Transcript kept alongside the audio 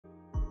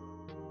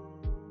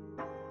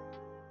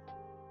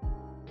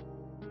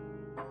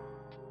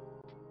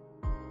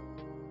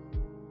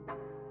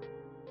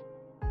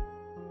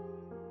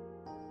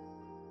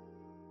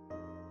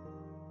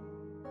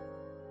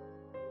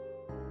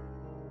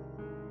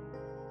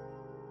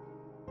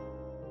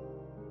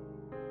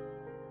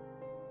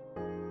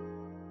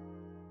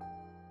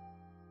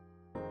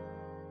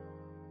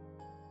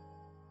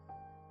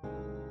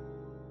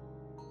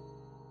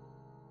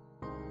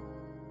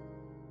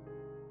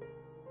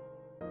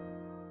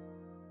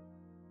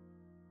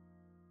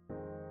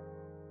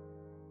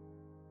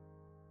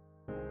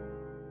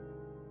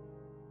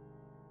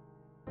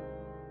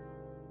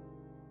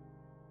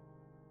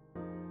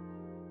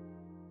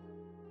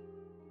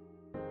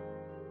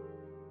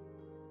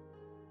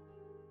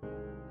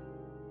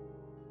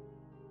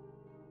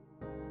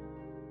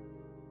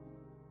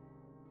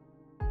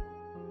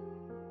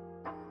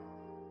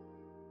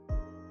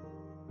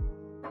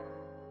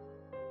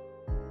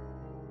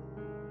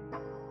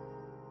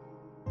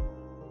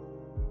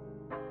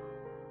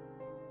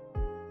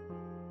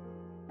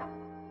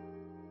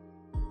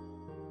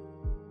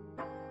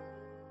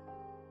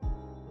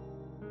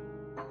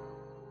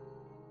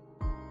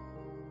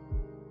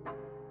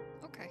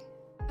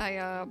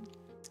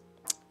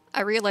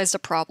I realized a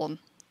problem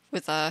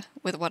with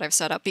what I've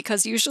set up,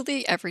 because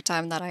usually every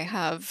time that I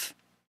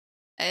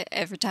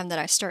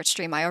start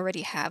stream, I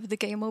already have the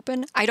game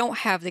open. I don't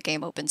have the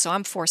game open, so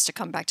I'm forced to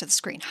come back to the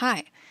screen.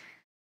 Hi.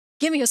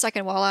 Give me a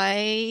second while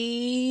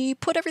I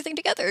put everything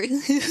together.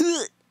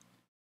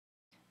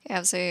 I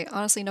have to say,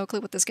 honestly, no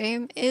clue what this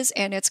game is,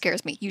 and it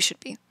scares me. You should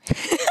be.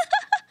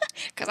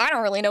 Because I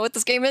don't really know what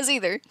this game is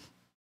either.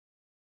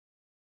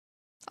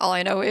 All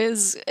I know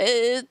is,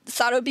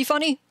 thought it would be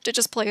funny to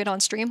just play it on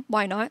stream.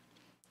 Why not?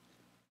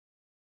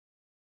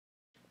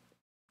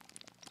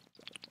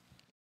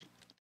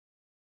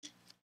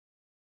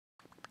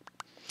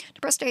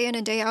 Depressed day in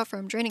and day out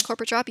from draining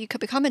corporate job, you could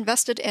become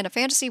invested in a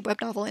fantasy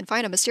web novel and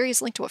find a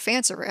mysterious link to a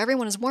fan server.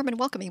 Everyone is warm and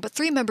welcoming, but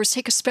 3 members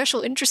take a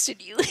special interest in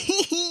you.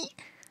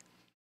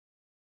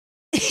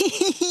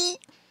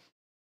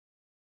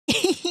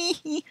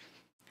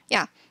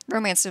 Yeah,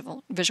 romance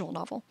visual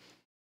novel.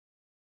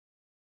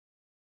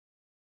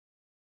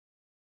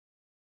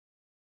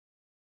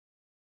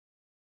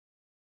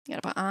 You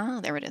gotta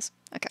put, there it is.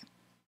 Okay.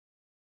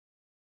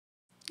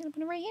 I'm gonna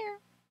put it right here. I'm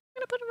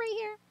gonna put it right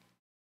here.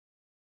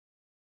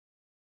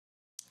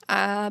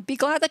 Be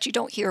glad that you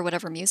don't hear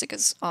whatever music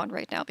is on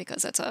right now,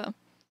 because it's a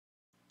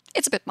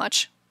bit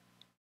much.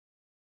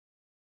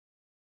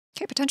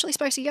 Okay, potentially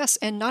spicy, yes,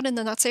 and not in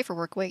the not safe for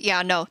work way.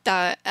 Yeah, no,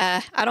 that,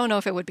 I don't know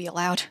if it would be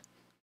allowed.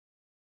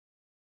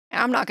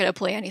 I'm not gonna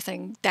play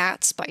anything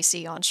that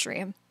spicy on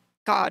stream.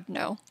 God,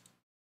 no.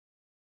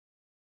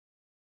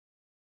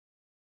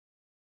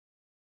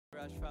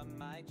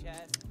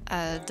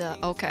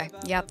 Okay.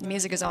 Yep, the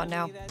music is on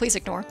now. Please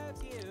ignore.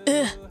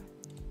 Ugh.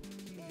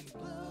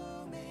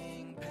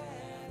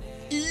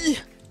 Ugh.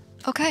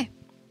 Okay.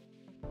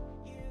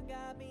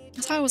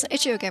 I thought it was an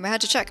itch.io game. I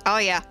had to check. Oh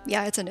yeah.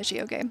 Yeah, it's an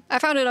itch.io game. I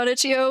found it on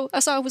itch.io. I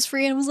saw it was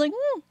free and was like,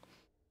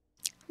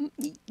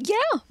 yeah,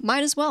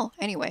 might as well.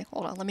 Anyway,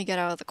 hold on. Let me get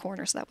out of the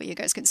corner so that way you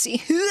guys can see.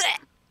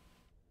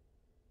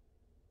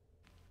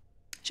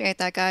 She ain't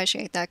that guy. She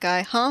ain't that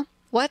guy. Huh?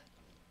 What?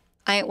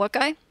 I ain't what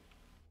guy?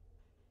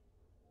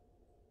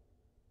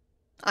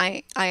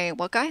 I ain't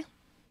what guy?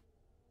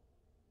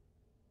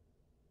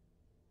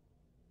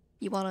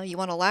 You wanna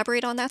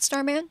elaborate on that,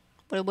 Starman?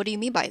 What do you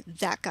mean by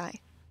that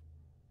guy?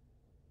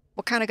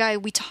 What kind of guy are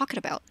we talking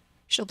about?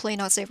 She'll play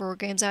not safe for work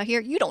games out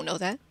here? You don't know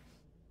that.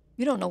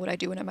 You don't know what I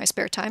do in my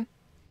spare time.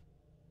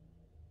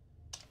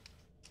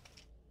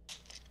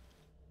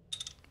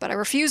 But I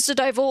refuse to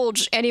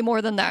divulge any more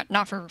than that.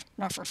 Not for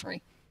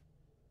free.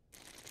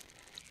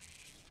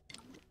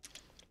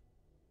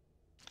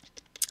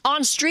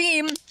 On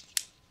stream! You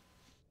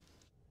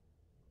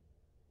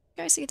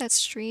guys see that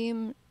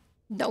stream?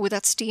 No,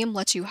 that Steam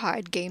lets you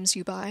hide games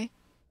you buy.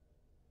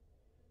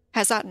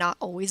 Has that not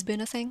always been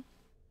a thing?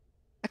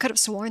 I could have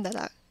sworn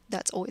that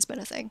that's always been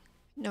a thing.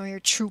 Know your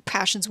true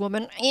passions,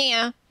 woman.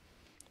 Yeah.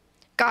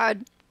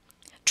 God,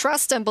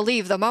 trust and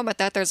believe the moment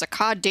that there's a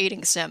COD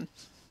dating sim.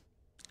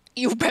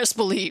 You best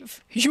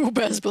believe,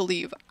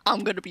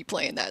 I'm gonna be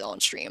playing that on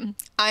stream.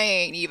 I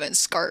ain't even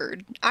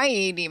scared.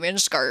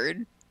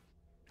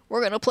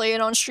 We're gonna play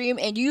it on stream,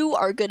 and you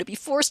are gonna be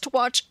forced to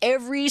watch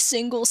every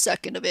single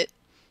second of it.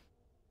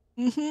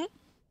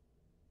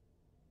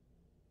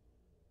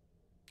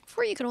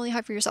 Before you could only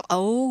hide for yourself.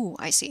 Oh,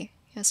 I see.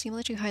 Yeah, Steam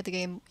let you hide the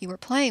game you were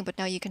playing, but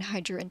now you can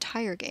hide your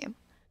entire game.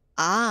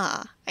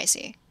 Ah, I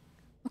see.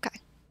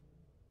 Okay.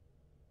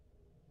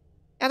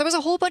 Yeah, there was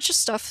a whole bunch of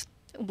stuff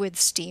with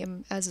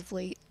Steam as of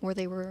late where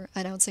they were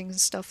announcing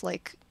stuff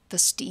like the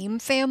Steam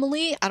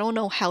family. I don't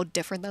know how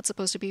different that's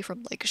supposed to be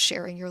from like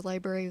sharing your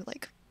library,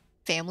 like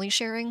family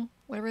sharing,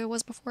 whatever it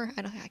was before.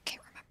 I can't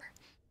remember.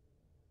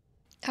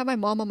 I have my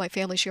mom on my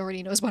family, she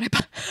already knows what I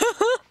buy.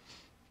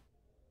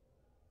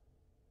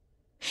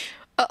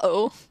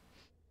 Uh-oh.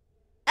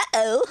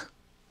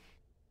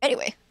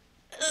 Anyway.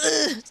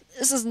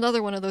 This is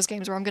another one of those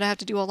games where I'm gonna have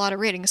to do a lot of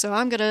reading, so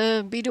I'm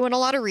gonna be doing a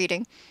lot of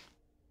reading.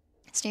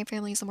 Steam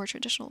family is the more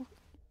traditional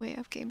way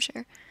of game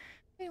share.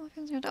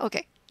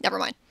 Okay, never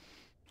mind.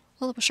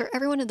 Well, I'm sure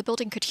everyone in the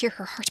building could hear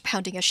her heart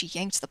pounding as she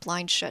yanked the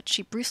blind shut.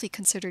 She briefly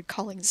considered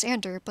calling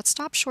Xander, but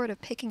stopped short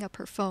of picking up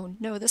her phone.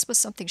 No, this was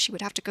something she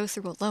would have to go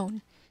through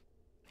alone.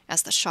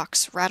 As the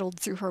shocks rattled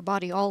through her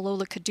body, all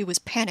Lola could do was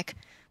panic.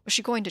 Was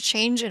she going to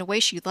change in a way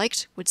she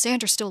liked? Would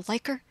Xander still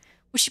like her?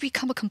 Would she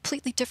become a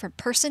completely different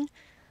person?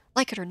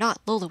 Like it or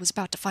not, Lola was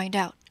about to find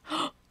out.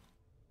 I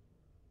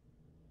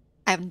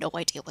have no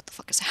idea what the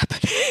fuck is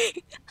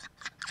happening.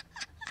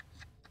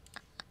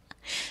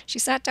 She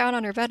sat down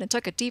on her bed and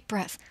took a deep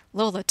breath.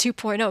 Lola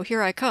 2.0,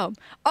 here I come.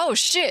 Oh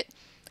shit!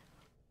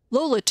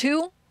 Lola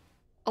 2?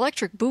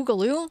 Electric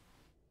Boogaloo?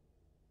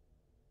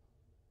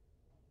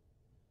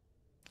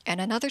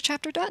 And another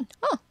chapter done.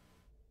 Oh.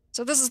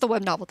 So this is the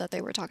web novel that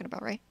they were talking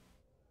about, right?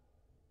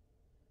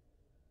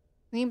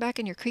 Lean back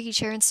in your creaky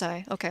chair and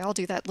sigh. Okay, I'll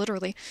do that,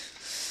 literally.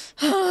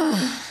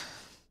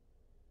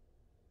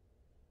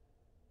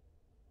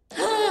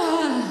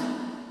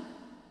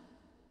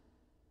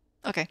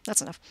 Okay,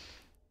 that's enough.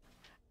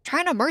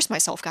 Trying to immerse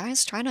myself,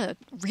 guys. Trying to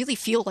really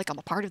feel like I'm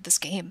a part of this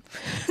game.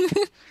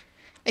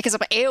 Because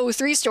of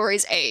AO3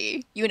 stories,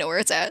 you know where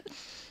it's at.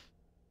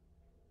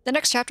 The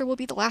next chapter will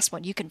be the last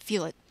one. You can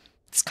feel it.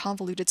 This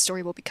convoluted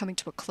story will be coming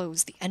to a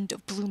close. The end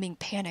of Blooming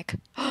Panic.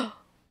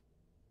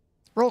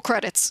 Roll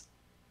credits.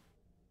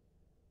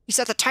 You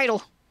set the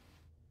title.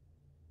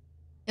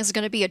 This is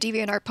going to be a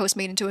DeviantArt post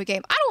made into a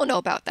game. I don't know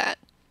about that.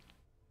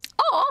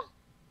 Aw.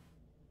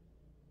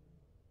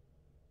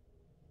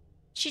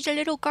 She's a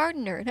little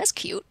gardener. That's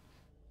cute.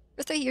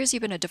 For 3 years,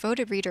 you've been a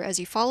devoted reader as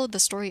you followed the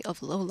story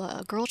of Lola,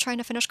 a girl trying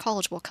to finish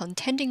college while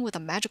contending with a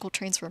magical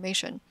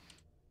transformation.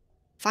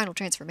 Final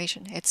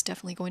transformation. It's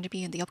definitely going to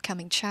be in the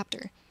upcoming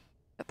chapter.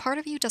 But part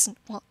of you doesn't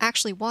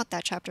actually want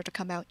that chapter to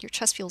come out. Your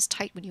chest feels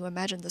tight when you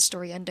imagine the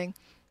story ending.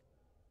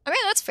 I mean,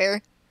 that's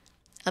fair.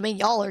 I mean,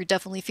 y'all are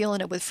definitely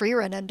feeling it with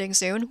Freerun ending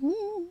soon.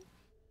 Woo.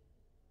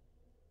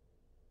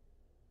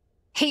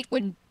 Hate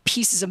when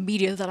pieces of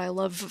media that I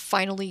love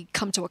finally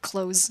come to a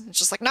close. It's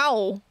just like,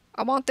 no!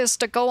 I want this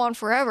to go on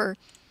forever.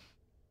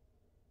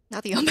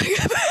 Not the Omega. What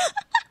are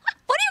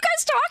you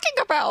guys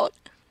talking about?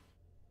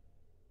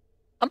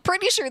 I'm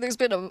pretty sure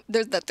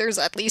there's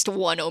at least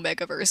one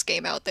Omegaverse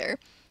game out there.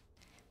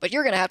 But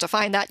you're gonna have to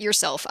find that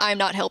yourself. I'm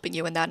not helping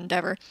you in that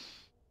endeavor.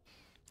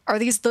 Are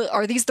these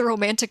the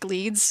romantic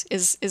leads?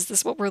 Is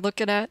this what we're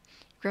looking at?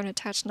 You've grown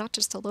attached not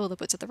just to Lola,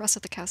 but to the rest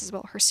of the cast as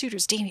well. Her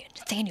suitors, Damien,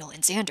 Nathaniel,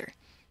 and Xander.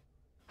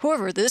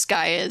 Whoever this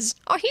guy is.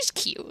 Oh, he's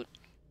cute.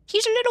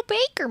 He's a little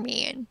baker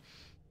man.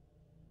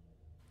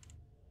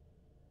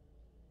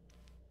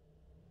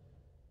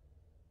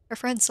 Her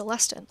friends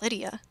Celeste and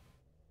Lydia.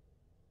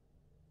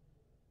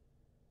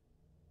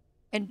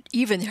 And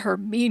even her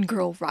mean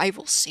girl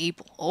rival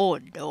Sable. Oh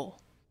no.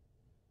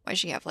 Why does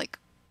she have, like...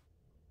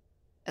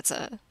 That's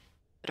a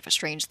bit of a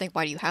strange thing.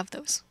 Why do you have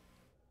those?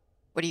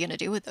 What are you gonna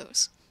do with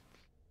those?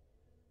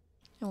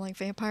 You don't like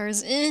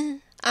vampires?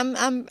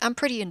 I'm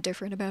pretty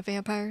indifferent about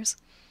vampires.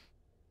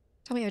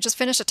 Tell me, I just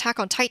finished Attack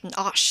on Titan.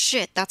 Aw,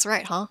 shit, that's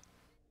right, huh?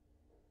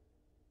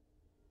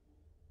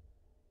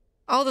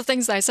 All the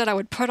things that I said I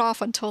would put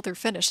off until they're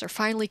finished are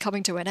finally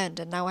coming to an end,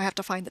 and now I have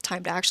to find the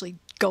time to actually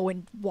go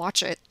and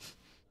watch it.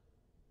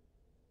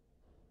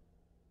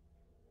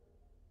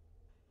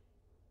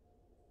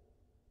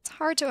 It's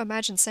hard to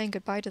imagine saying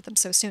goodbye to them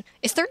so soon.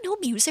 Is there no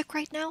music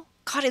right now?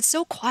 God, it's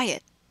so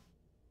quiet.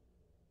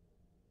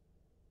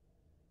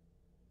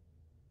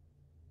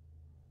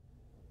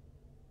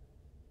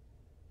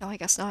 No, I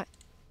guess not.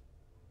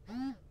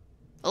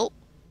 Oh.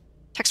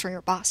 Text from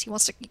your boss.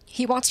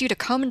 He wants you to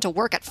come into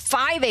work at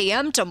 5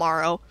 a.m.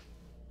 tomorrow.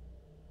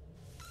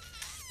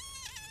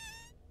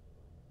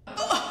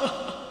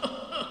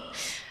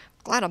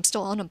 Glad I'm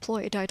still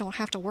unemployed. I don't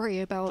have to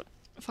worry about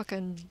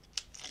fucking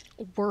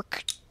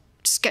work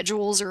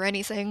schedules or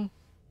anything.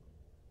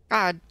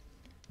 God.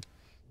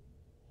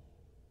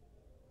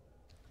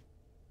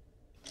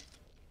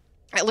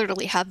 I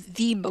literally have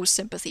the most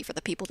sympathy for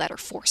the people that are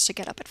forced to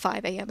get up at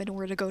 5 a.m. in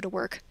order to go to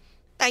work.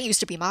 That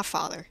used to be my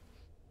father.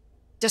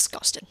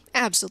 Disgusting.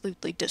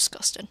 Absolutely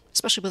disgusting.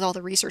 Especially with all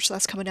the research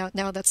that's coming out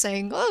now that's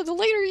saying, oh, the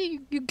later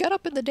you get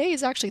up in the day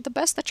is actually the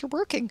best that you're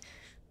working.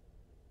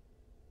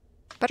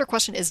 Better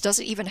question is, does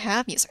it even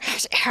have music?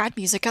 It had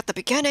music at the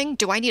beginning.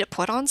 Do I need to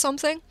put on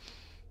something?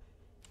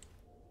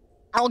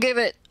 I'll give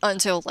it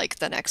until, like,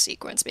 the next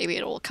sequence. Maybe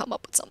it will come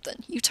up with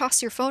something. You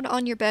toss your phone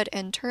on your bed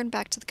and turn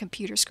back to the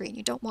computer screen.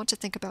 You don't want to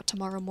think about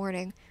tomorrow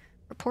morning.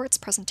 Reports,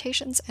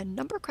 presentations, and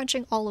number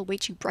crunching all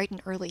await you bright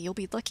and early. You'll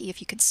be lucky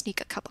if you can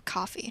sneak a cup of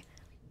coffee.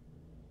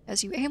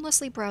 As you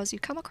aimlessly browse, you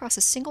come across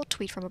a single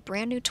tweet from a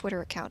brand new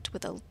Twitter account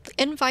with an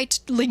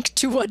invite link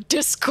to a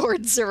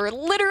Discord server.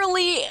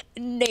 Literally,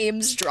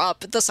 names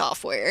drop the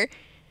software.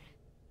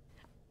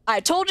 I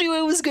told you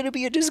it was gonna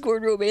be a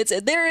Discord romance,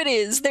 and there it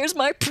is. There's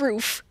my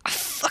proof. I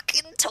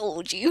fucking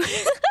told you.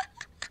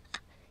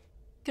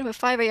 Getting up at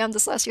 5 a.m.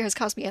 this last year has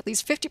cost me at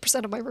least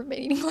 50% of my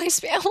remaining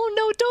lifespan. Oh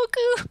no,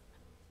 Doku!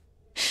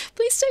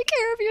 Please take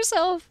care of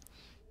yourself.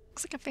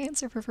 Looks like a fan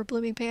server for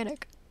Blooming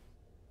Panic.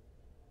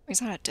 Is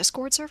that a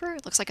Discord server?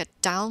 It looks like a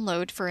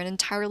download for an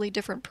entirely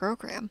different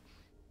program.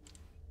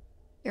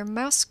 Your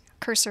mouse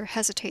cursor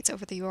hesitates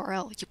over the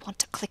URL. You want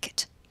to click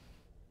it.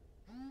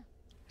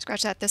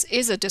 Scratch that. This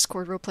is a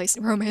Discord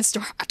romance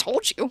store. I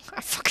told you.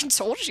 I fucking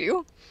told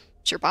you.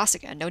 It's your boss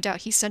again. No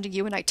doubt he's sending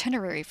you an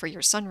itinerary for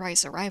your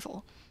sunrise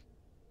arrival.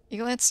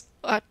 You glance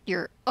at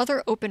your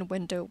other open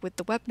window with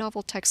the web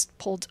novel text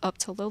pulled up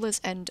to Lola's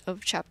end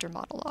of chapter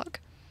monologue.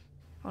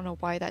 I don't know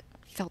why that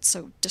felt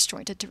so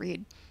disjointed to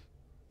read.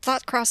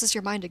 Thought crosses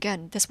your mind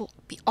again. This will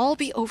all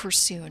be over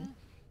soon.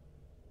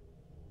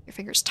 Your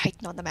fingers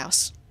tighten on the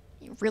mouse.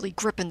 You're really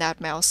gripping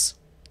that mouse.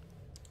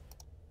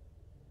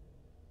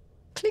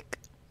 Click.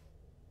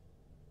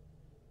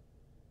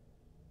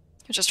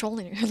 You're just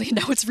trolling it early.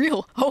 Now it's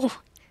real. Oh.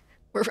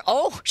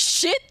 Oh,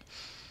 shit.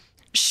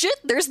 Shit,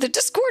 there's the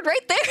Discord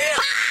right there.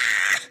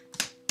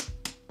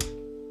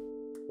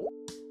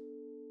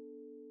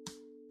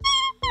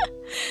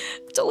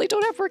 Totally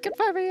don't have work at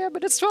 5 a.m.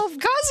 but it's 12.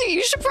 Kazi,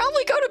 you should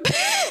probably go to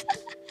bed.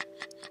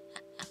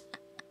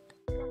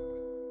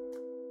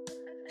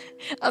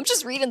 I'm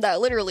just reading that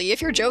literally.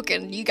 If you're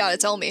joking, you gotta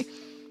tell me.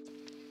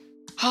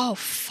 Oh,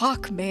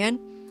 fuck, man.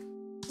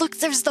 Look,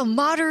 there's the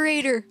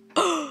moderator.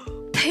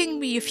 Ping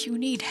me if you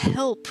need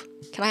help.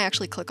 Can I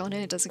actually click on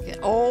it? It doesn't get...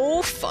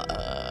 Oh,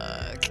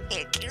 fuck.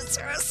 It gives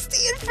us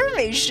the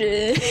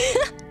information.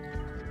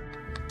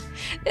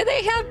 And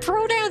they have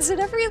pronouns and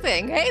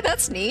everything. Hey,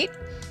 that's neat.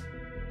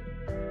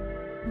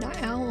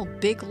 Night owl,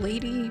 big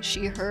lady,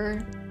 she,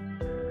 her.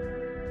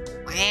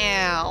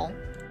 Wow.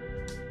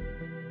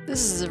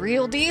 This is a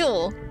real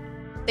deal.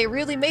 They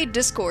really made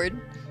Discord.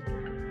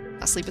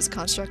 Sleep is a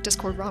construct.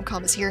 Discord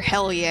rom-com is here.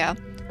 Hell yeah.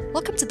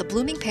 Welcome to the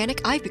Blooming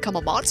Panic. I've become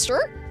a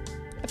monster.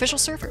 Official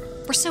server.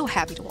 We're so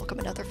happy to welcome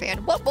another fan.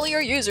 What will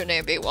your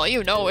username be? Well,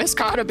 you know it's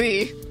gotta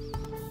be.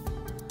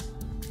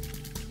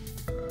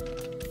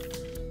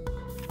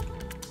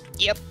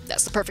 Yep,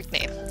 that's the perfect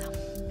name.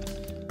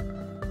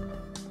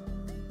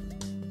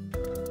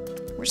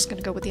 We're just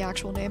gonna go with the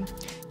actual name.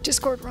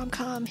 Discord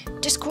rom-com.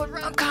 Discord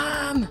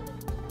rom-com.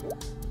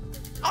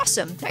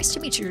 Awesome. Nice to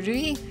meet you,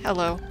 Rudy.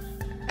 Hello.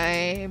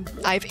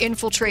 I've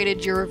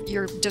infiltrated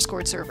your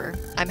Discord server.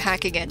 I'm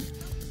hacking in.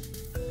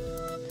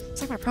 It's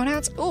like my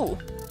pronouns. Ooh.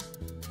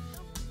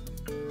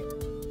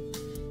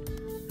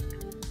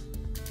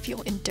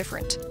 Feel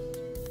indifferent.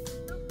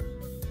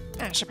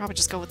 I should probably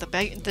just go with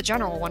the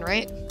general one,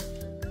 right?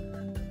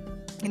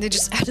 And they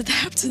just added the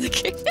app to the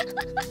game.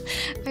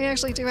 I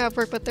actually do have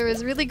work, but there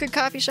is a really good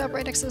coffee shop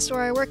right next to the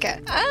store I work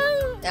at.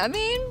 I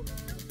mean,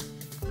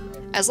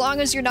 as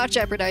long as you're not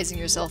jeopardizing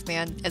yourself,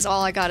 man, is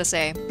all I gotta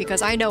say.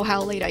 Because I know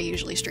how late I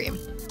usually stream.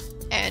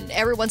 And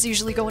everyone's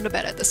usually going to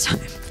bed at this time.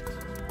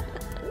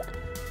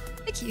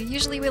 Thank you.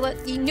 Usually we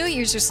let new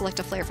users select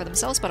a flare for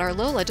themselves, but our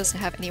Lola doesn't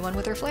have anyone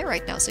with her flare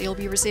right now, so you'll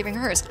be receiving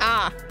hers.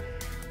 Ah!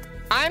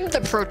 I'm the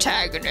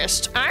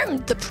protagonist. I'm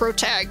the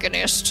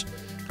protagonist.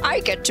 I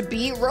get to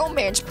be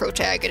romance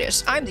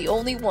protagonist. I'm the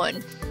only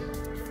one.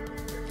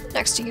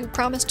 Next to you,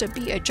 promise to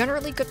be a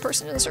generally good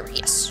person in the server.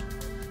 Yes.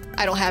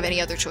 I don't have any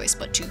other choice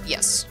but to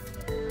yes.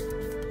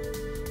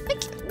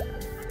 Thank you.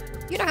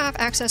 You now have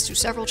access to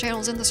several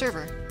channels in the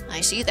server.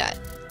 I see that.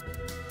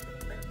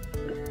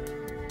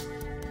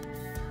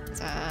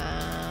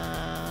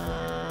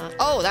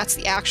 Oh, that's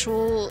the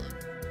actual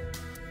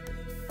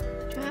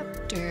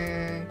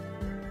chapter.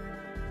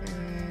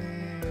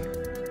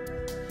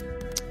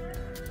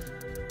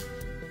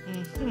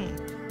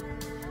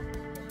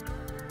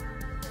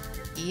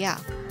 Yeah.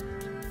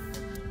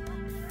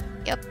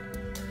 Yep.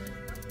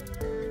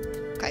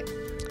 Okay.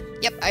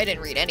 Yep, I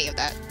didn't read any of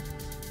that.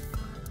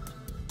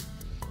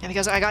 And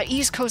because I got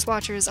East Coast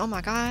watchers, oh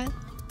my god.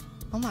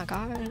 Oh my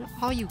god.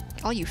 All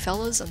you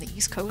fellas on the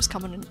East Coast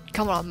coming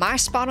on my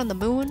spot on the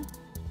moon,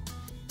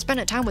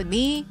 spending time with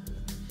me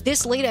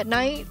this late at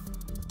night.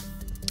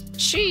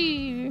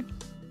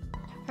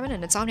 I've been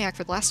an insomniac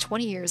for the last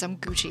 20 years. I'm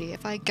Gucci.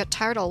 If I get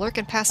tired, I'll lurk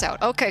and pass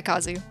out. Okay,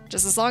 Kazu.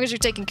 Just as long as you're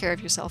taking care of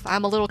yourself.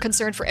 I'm a little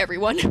concerned for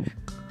everyone.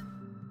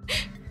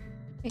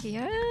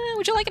 Yeah,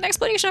 would you like an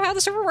explanation of how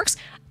the server works?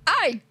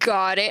 I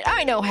got it.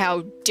 I know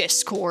how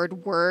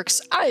Discord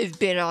works. I've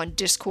been on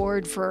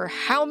Discord for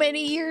how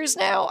many years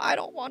now? I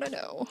don't want to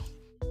know.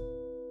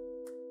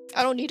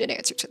 I don't need an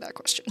answer to that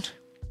question.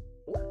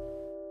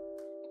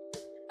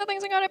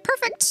 Nothing's got it.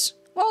 Perfect.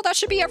 Well, that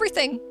should be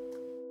everything.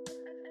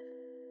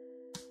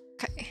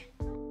 Okay.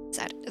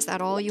 Is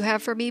that all you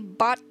have for me,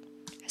 bot?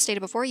 As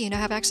stated before, you now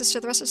have access to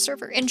the rest of the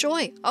server.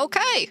 Enjoy.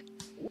 Okay.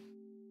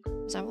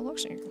 Is that what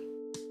looks like?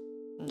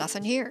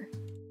 Nothing here.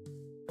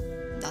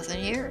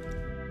 Nothing here.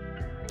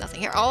 Nothing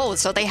here. Oh,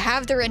 so they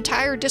have their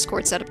entire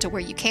Discord set up to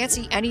where you can't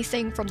see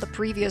anything from the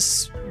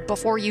previous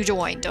before you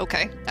joined.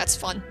 Okay, that's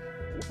fun.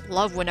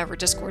 Love whenever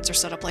Discords are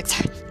set up like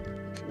that.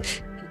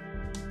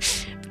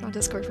 Been on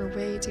Discord for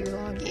way too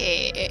long.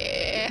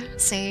 Yeah,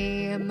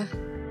 same.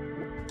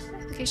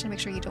 Application to make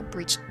sure you don't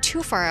breach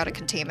too far out of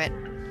containment.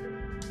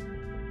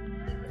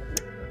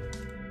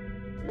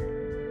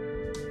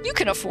 You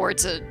can afford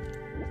to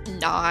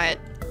not.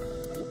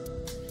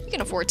 You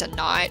can afford to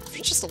not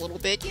for just a little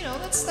bit, you know,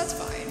 that's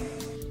fine.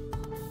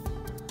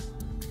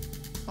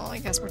 Well, I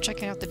guess we're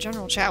checking out the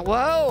general chat.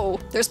 Whoa!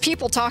 There's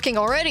people talking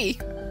already!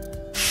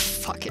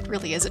 Fuck, it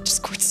really is a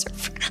Discord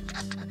server.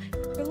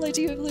 I lied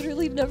to you, I've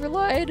literally never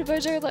lied if I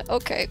share that.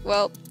 Okay,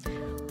 well.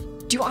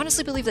 Do you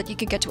honestly believe that you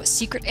can get to a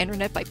secret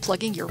internet by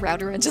plugging your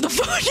router into the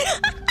phone?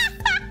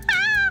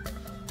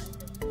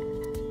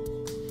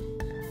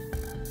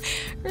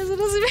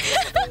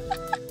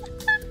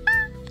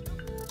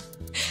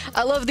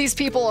 I love these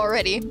people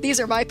already. These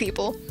are my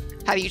people.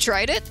 Have you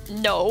tried it?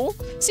 No.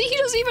 See, he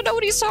doesn't even know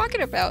what he's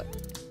talking about.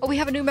 Oh, we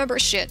have a new member.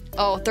 Shit.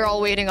 Oh, they're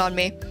all waiting on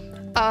me.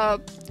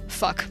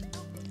 Fuck.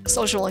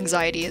 Social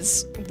anxiety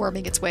is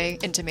worming its way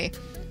into me.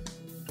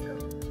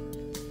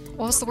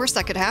 Well, what's the worst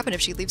that could happen if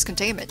she leaves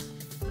containment?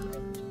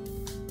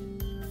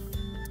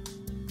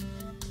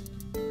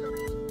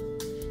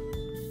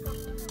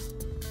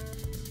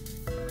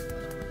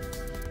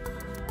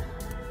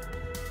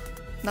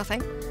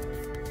 Nothing.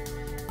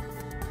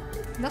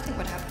 Nothing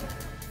would happen.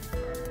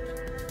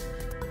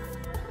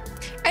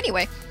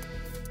 Anyway.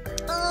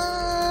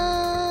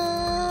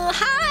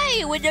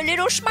 Hi, with a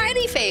little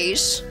smiley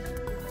face.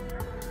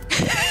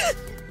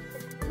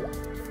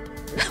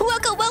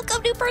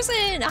 Welcome, new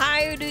person!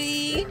 Hi,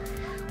 Dee.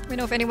 Let me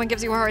know if anyone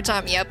gives you a hard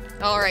time. Yep.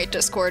 Alright,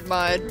 Discord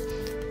mod.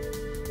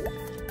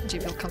 Do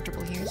you feel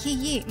comfortable here?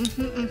 Yeah.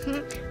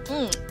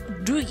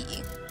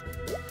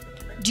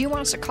 Do you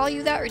want us to call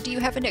you that, or do you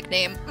have a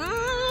nickname?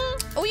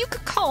 Oh, you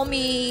could call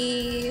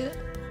me...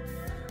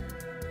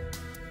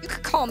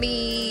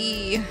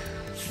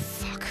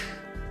 Fuck.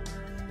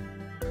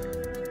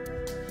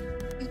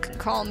 You can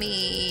call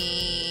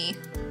me...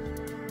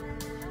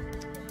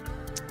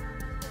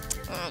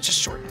 just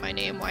shorten my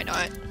name, why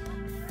not?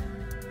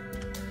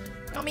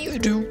 Tell me you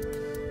do.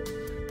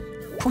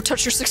 Who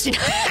touched your 69?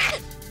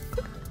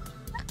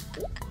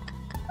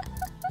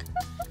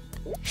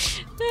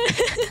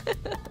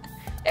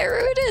 Here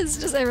it is.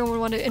 Does everyone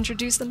want to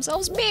introduce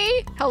themselves?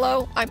 Me!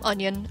 Hello, I'm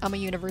Onion. I'm a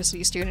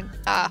university student.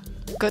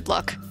 Good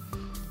luck.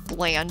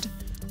 Bland.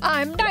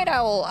 I'm Night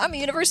Owl. I'm a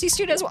university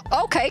student as well.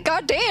 Okay,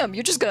 goddamn.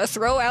 You're just gonna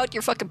throw out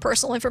your fucking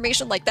personal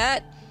information like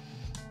that?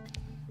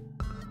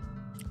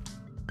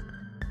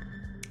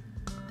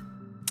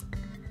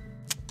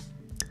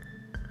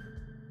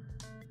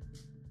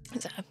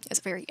 Is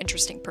a very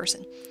interesting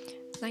person.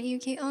 Is that you,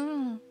 Kate?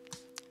 Oh.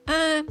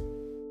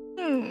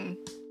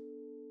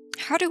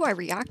 How do I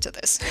react to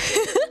this?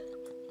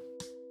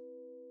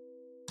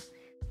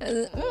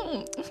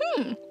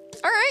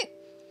 Alright.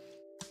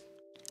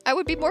 I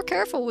would be more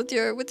careful with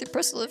your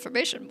personal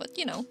information, but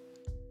you know,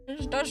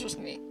 that's just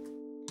me.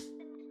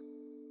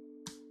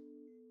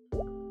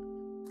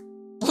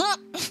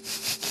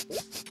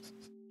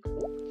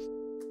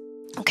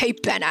 Okay,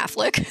 Ben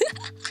Affleck.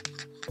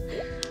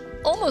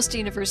 Almost a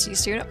university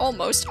student.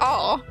 Almost.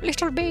 Aw,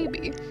 little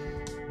baby.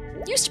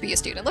 Used to be a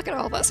student. Look at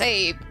all of us.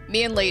 Hey,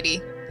 me and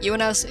Lady. You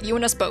and us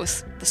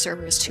both. The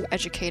server is too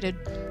educated.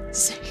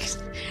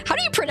 How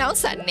do you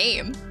pronounce that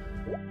name?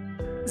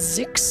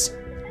 Zix?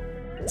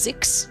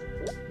 Zix?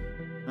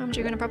 I'm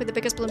probably the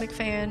biggest Blooming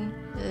fan.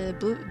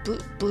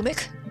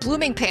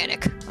 Blooming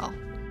Panic. Oh,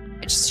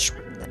 I just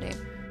shortened the name.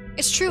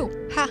 It's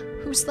true. Ha,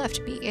 who's left?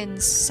 Me in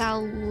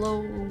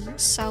Salo...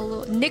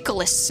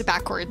 Nicholas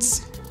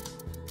backwards.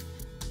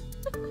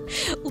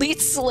 Leet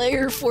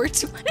Slayer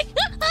 420.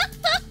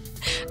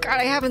 God,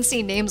 I haven't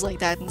seen names like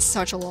that in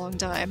such a long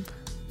time.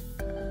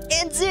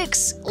 And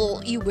Zix!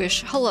 Oh, you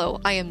wish.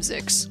 Hello, I am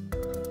Zix.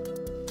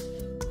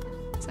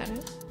 Is that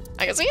it?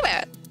 I can see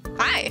that.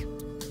 Hi.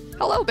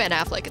 Hello, Ben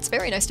Affleck. It's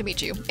very nice to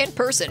meet you. In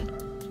person.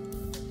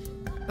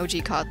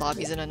 OG COD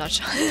lobbies in a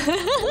nutshell.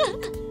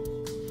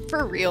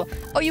 For real.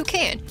 Oh, you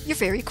can. You're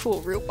very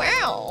cool, Rue.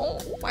 Wow.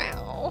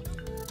 Wow.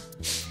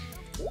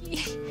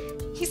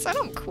 He said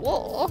I'm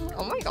cool.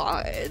 Oh my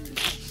god.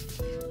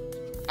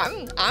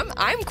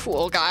 I'm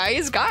cool,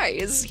 guys.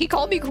 Guys, he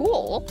called me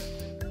cool.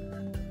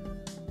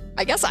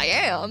 I guess I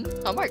am.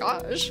 Oh my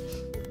gosh.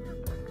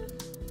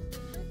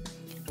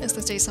 Miss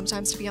those days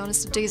sometimes, to be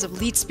honest. The days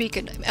of leet speak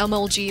and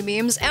MLG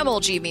memes.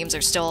 MLG memes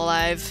are still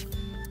alive.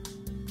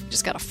 You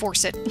just gotta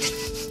force it.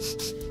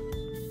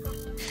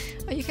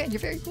 Oh, you can. You're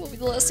very cool.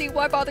 Let's see.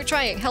 Why bother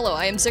trying? Hello,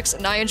 I am Zix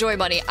and I enjoy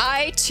money.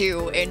 I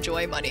too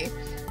enjoy money.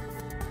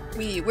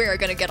 We're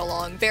gonna get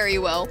along very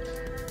well.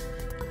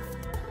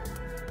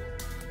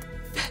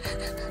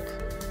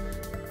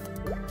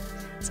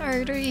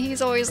 Sorry,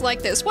 he's always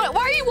like this. Why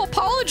are you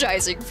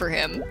apologizing for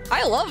him?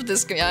 I love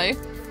this guy.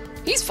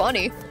 He's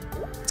funny.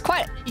 It's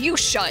quite— You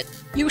shut,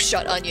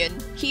 Onion.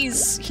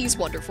 He's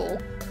wonderful.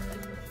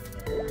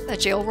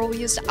 That jail roll we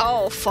used—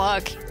 Oh,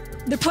 fuck.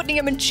 They're putting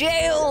him in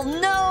jail!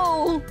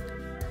 No!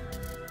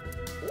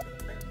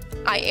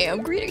 I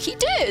am greedy. He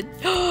did!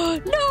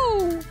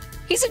 No!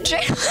 He's in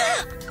jail!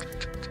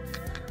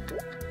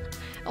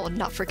 I will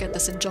not forget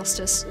this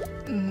injustice.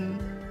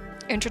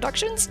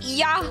 Introductions?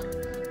 Yeah!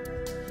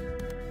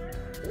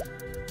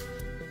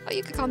 Oh,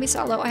 you could call me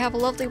Salo. I have a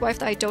lovely wife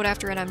that I dote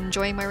after and I'm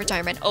enjoying my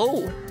retirement.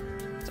 Oh!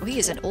 So he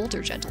is an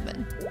older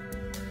gentleman.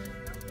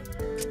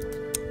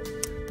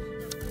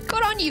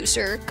 Good on you,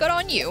 sir. Good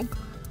on you.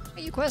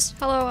 Hey, you Quest.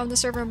 Hello, I'm the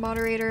server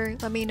moderator.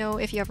 Let me know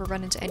if you ever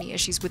run into any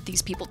issues with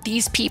these people.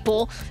 These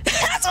people?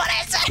 That's what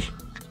I said!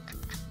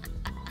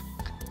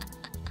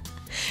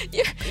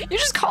 You're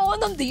just calling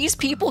them these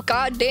people?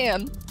 God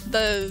damn.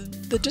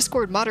 The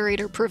Discord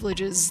moderator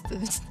privilege is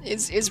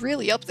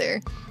really up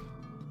there.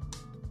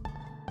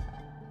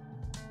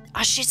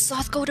 Ah shit,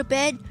 Sloth, go to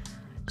bed.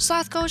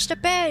 Sloth goes to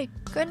bed.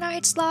 Good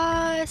night,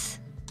 Sloth.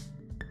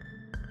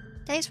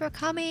 Thanks for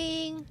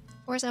coming.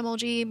 Where's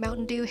MLG,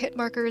 Mountain Dew, hit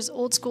markers,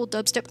 old school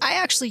dubstep? I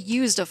actually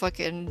used a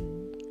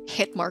fucking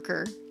hit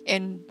marker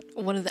in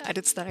one of the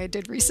edits that I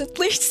did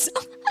recently, so.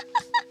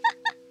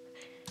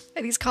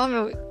 These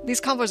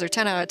combos are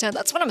 10 out of 10.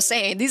 That's what I'm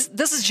saying. This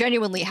is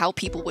genuinely how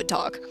people would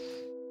talk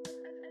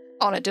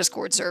on a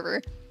Discord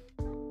server.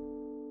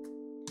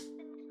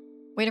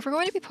 Wait, if we're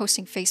going to be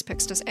posting face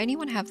pics, does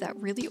anyone have that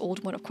really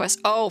old one of Quest?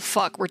 Oh,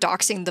 fuck. We're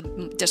doxing the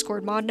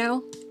Discord mod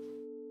now?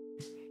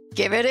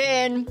 Give it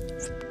in.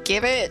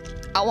 Give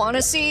it. I want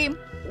to see.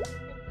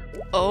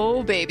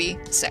 Oh, baby.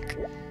 Sick.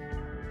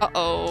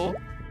 Uh-oh.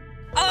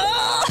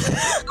 Oh!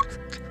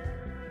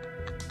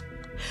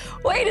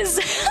 Wait, is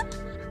that...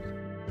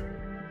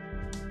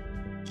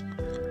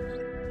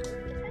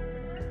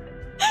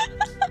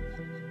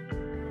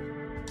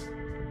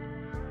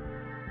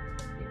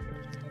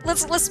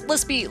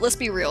 let's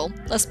be real.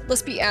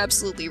 Let's be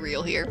absolutely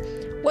real here.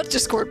 What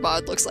Discord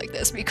mod looks like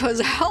this?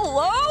 Because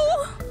hello,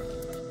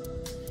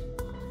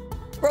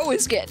 bro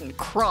is getting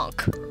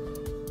crunk.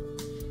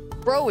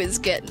 Bro is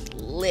getting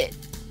lit.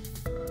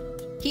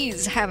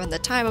 He's having the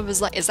time of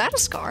his life. Is that a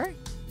scar?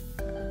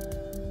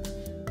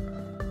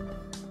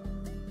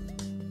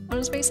 On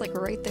his face, like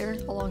right there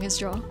along his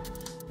jaw.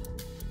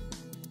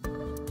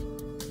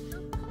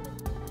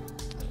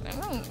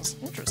 Oh, it's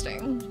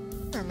interesting.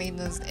 I mean,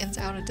 the ins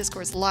out of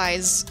Discord's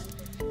lies.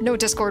 No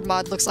Discord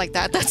mod looks like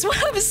that. That's what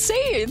I was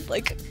saying.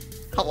 Like,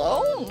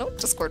 hello? No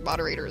Discord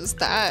moderator is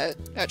that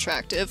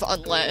attractive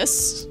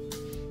unless...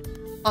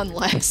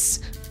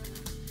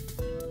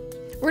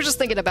 We're just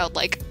thinking about,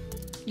 like,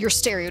 your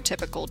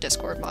stereotypical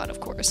Discord mod, of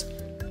course.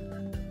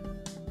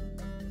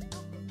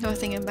 The only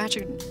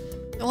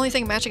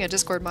thing matching a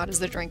Discord mod is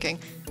the drinking.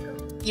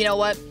 You know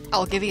what?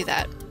 I'll give you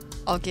that.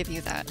 I'll give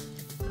you that.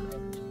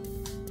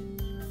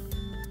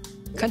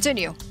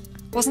 Continue.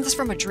 Wasn't this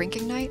from a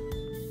drinking night?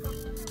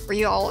 Were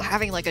you all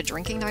having like a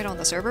drinking night on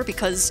the server?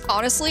 Because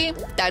honestly,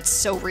 that's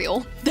so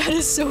real. That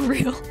is so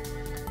real.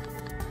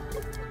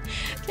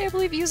 Can't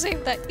believe you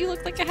saved that. You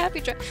look like a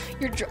happy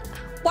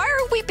Why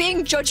are we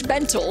being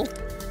judgmental?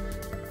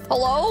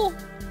 Hello?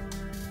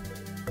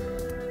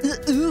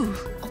 Ooh.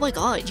 Oh my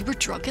god, you were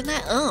drunk in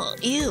that?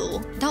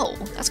 Ew. No,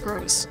 that's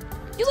gross.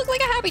 You look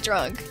like a happy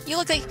drunk. You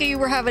look like you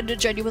were having a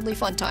genuinely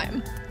fun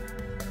time.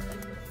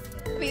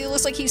 I mean, it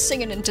looks like he's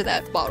singing into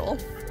that bottle.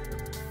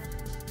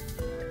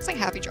 It's like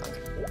happy drunk.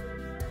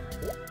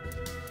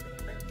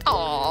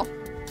 Aww.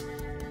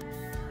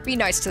 Be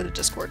nice to the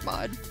Discord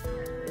mod.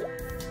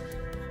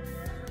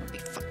 I'll be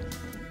fucking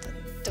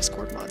the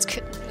Discord mod's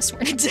kitten, I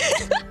swear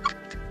to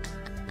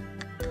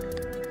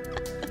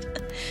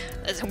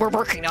We're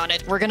working on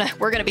it. We're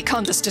gonna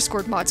become this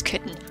Discord mod's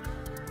kitten.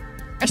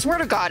 I swear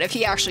to God, if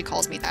he actually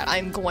calls me that,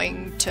 I'm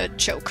going to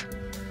choke.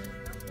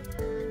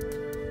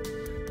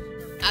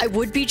 I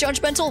would be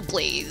judgmental?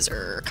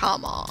 Blazer,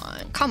 come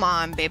on. Come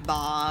on, big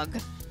bog.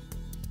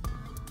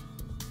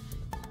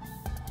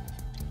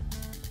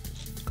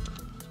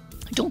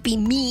 Don't be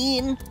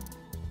mean.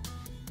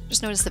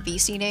 Just notice the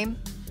VC name.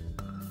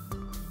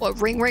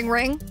 What, ring ring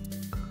ring?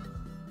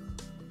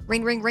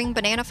 Ring ring ring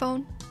banana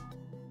phone?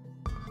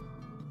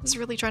 This is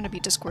really trying to be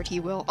Discord, he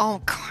will.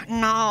 Oh god,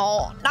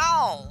 no,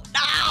 no,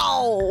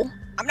 no!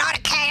 I'm not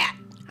a cat!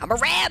 I'm a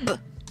reb!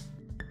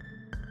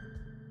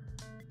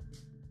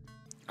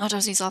 Oh,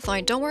 does he's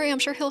offline? Don't worry, I'm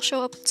sure he'll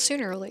show up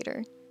sooner or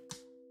later.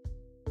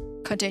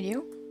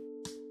 Continue.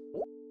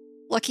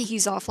 Lucky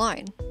he's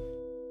offline.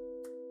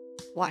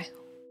 Why?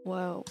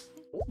 Whoa.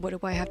 What do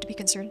I have to be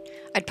concerned?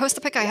 I'd post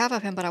the pic I have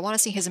of him, but I want to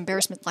see his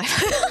embarrassment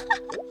life.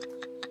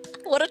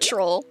 What a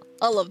troll.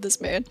 I love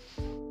this man.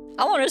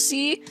 I want to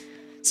see...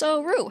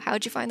 So, Rue,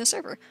 how'd you find the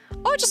server?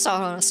 Oh, I just saw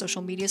it on a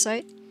social media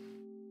site.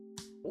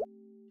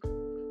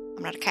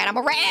 I'm not a cat, I'm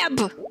a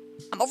rab!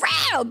 I'm a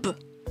rab!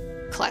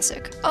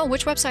 Classic. Oh,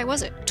 which website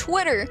was it?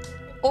 Twitter!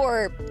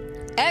 Or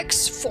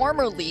X,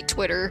 formerly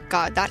Twitter.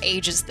 God, that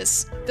ages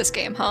this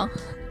game, huh?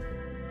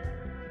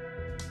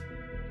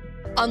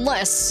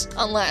 Unless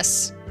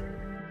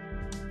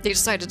they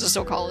decided to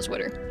still call it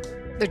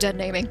Twitter. They're dead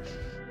naming.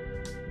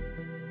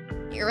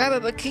 You're a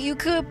rabbit, but you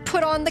could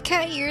put on the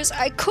cat ears.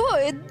 I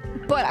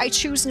could, but I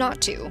choose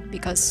not to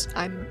because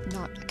I'm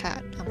not a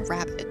cat. I'm a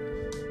rabbit.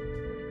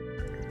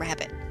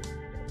 Rabbit.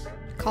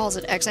 Calls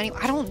it X anyway.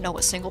 I don't know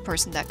a single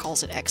person that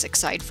calls it X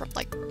aside from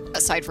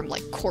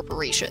like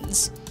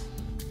corporations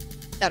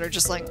that are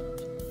just like,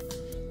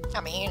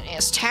 I mean,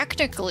 it's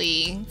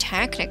technically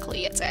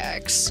it's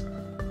X.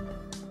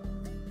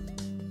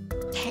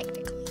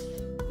 Technically.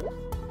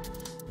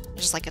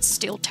 Just like it's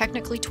still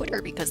technically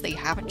Twitter because they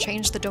haven't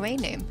changed the domain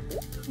name.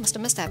 Must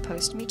have missed that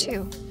post. Me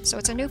too. So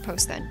it's a new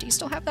post then. Do you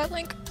still have that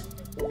link?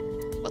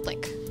 What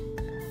link?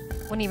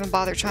 Wouldn't even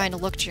bother trying to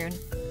look, June.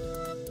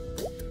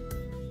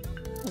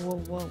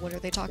 Whoa, what are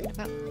they talking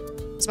about?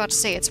 I was about to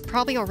say, it's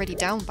probably already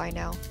down by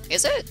now.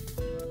 Is it?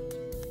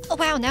 Oh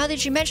wow, now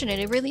that you mention it,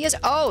 it really is.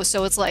 Oh,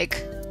 so it's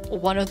like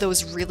one of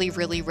those really,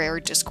 really rare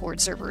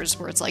Discord servers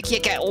where it's like, you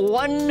get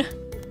one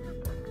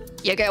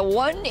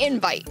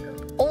invite.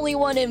 Only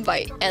one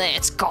invite, and then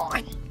it's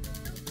gone.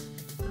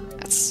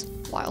 That's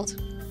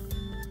wild.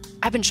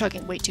 I've been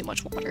chugging way too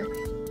much water.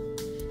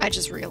 I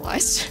just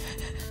realized.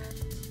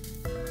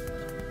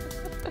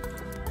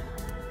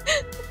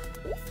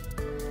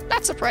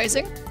 Not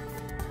surprising.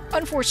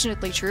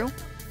 Unfortunately true.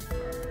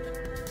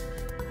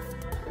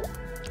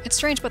 It's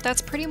strange, but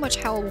that's pretty much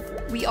how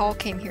we all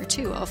came here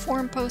too. A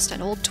forum post,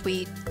 an old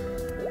tweet,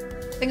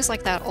 things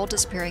like that all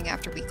disappearing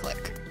after we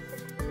click.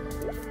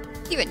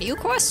 Even new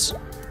quests?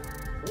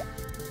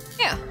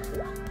 Yeah.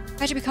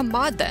 How'd you become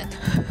mod then?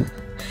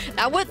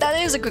 That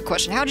is a good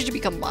question. How did you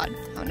become mod?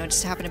 Oh no, it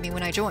just happened to me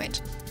when I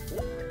joined.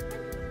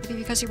 Maybe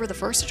because you were the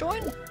first to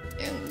join?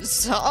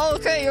 So, oh,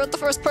 okay, you're the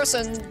first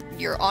person.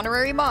 You're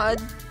honorary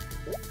mod.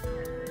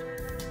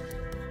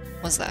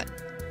 What's that?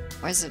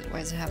 Why does it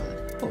have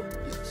a... Oh,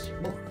 yes,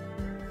 more.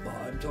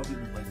 I'm talking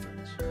with my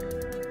friends.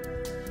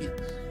 Yes,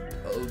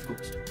 of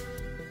course.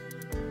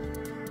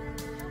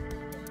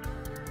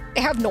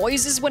 They have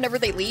noises whenever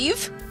they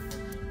leave?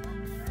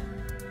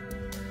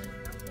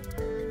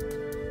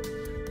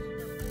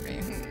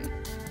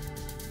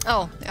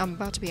 Oh, I'm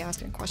about to be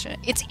asking a question.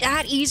 It's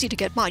that easy to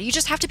get mod. You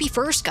just have to be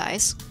first,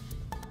 guys.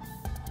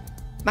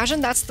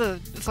 Imagine that's the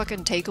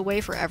fucking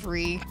takeaway for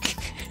every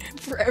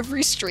for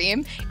every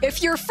stream.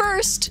 If you're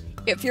first,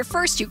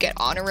 you get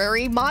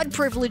honorary mod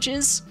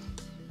privileges.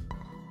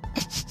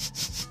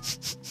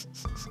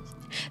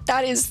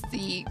 That is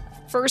the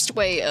first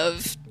way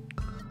of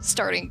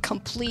starting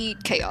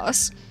complete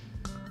chaos.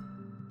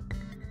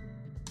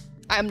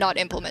 I'm not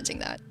implementing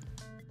that.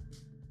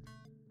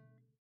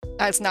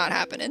 That's not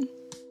happening.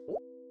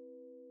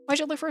 Why'd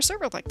you look for a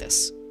server like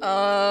this?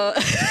 Sorry,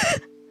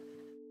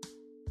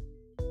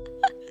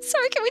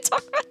 can we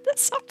talk about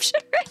this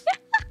option right now?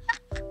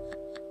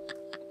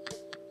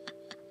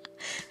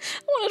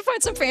 I wanted to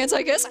find some fans,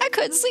 I guess. I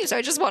couldn't sleep, so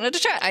I just wanted to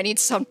chat. I need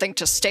something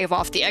to stave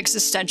off the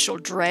existential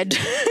dread.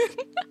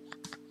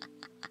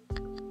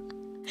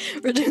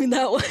 We're doing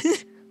that one.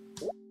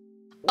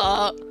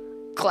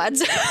 Glad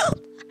to help.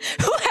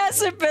 Who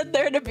hasn't been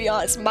there, to be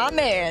honest? My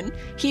man.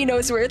 He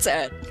knows where it's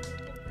at.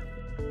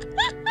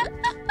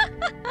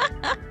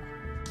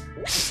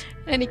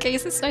 In any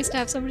case, it's nice to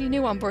have somebody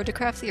new on board to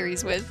craft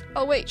theories with.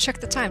 Oh wait, check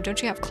the time.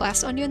 Don't you have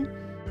class, Onion?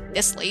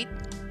 This late?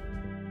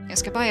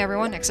 Yes, goodbye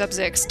everyone, except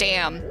Zix.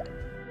 Damn.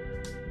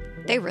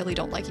 They really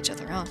don't like each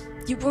other, huh?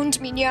 You wound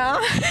me, nya.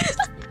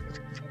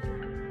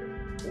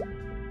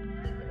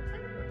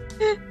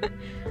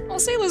 Oh,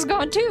 Sayla's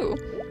gone too.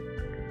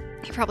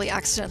 He probably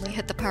accidentally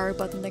hit the power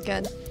button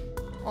again.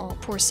 Oh,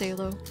 poor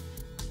Salo.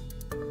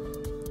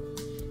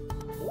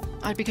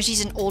 Because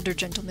she's an older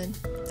gentleman.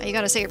 Now you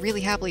gotta say it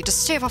really happily to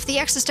stave off the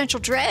existential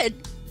dread.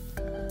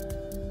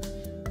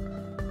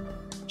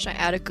 Should I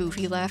add a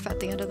goofy laugh at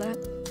the end of that?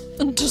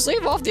 And to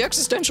stave off the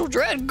existential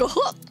dread, go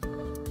up.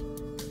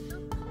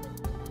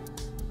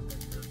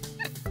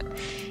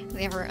 Did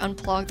they ever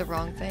unplug the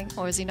wrong thing?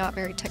 Or is he not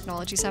very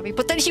technology savvy?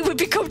 But then he would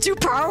become too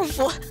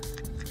powerful.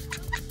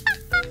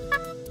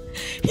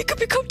 He could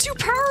become too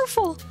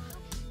powerful.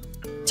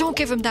 Don't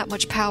give him that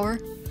much power.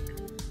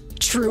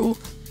 True.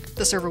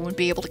 The server wouldn't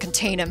be able to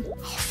contain him.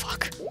 Oh,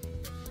 fuck.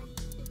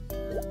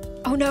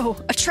 Oh no,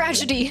 a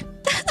tragedy!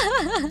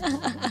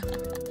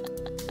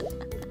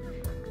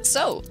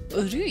 So,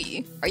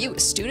 Rui, are you a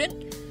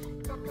student?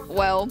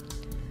 Well,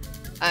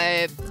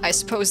 I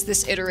suppose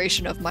this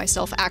iteration of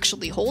myself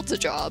actually holds a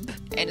job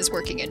and is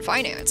working in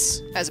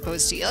finance, as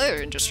opposed to the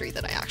other industry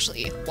that I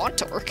actually want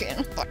to work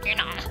in, but you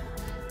know.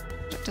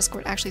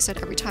 Discord actually said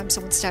every time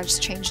someone's status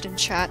changed in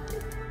chat.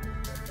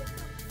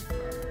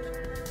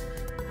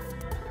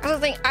 Other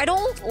thing, I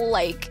don't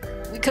like,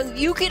 because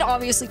you can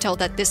obviously tell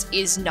that this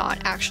is not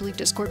actually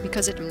Discord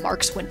because it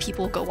marks when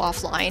people go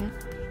offline.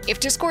 If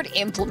Discord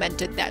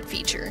implemented that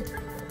feature,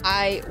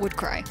 I would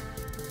cry.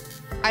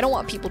 I don't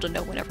want people to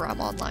know whenever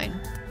I'm online.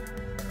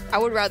 I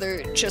would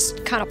rather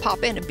just kind of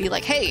pop in and be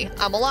like, hey,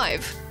 I'm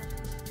alive.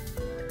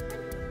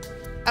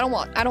 I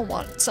don't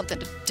want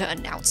something to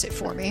announce it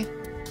for me.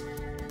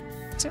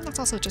 So that's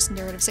also just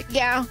narrative sake.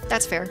 Yeah,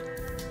 that's fair.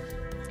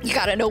 You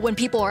gotta know when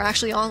people are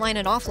actually online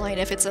and offline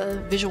if it's a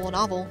visual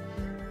novel.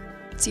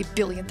 I see a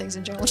billion things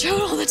in general chat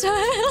all the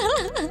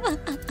time.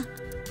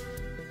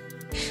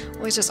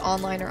 Always just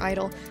online or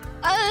idle.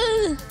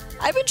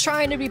 I've been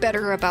trying to be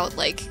better about,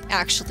 like,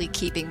 actually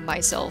keeping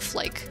myself,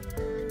 like,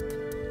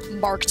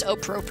 marked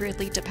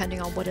appropriately depending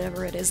on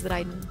whatever it is that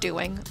I'm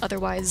doing.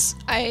 Otherwise,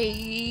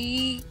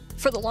 I,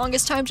 for the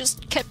longest time,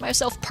 just kept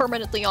myself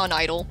permanently on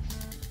idle.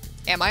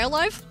 Am I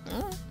alive?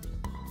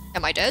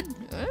 Am I dead?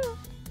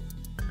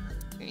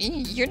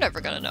 You're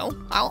never gonna know.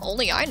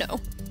 Only I know.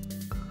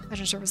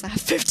 Imagine servers that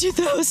have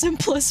 50,000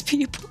 plus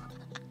people.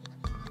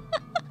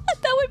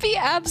 That would be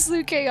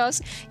absolute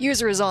chaos.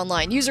 User is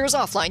online, user is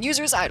offline,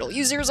 user is idle,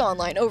 user is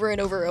online, over and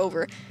over and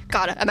over.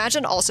 Gotta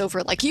imagine also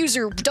for, like,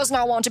 user does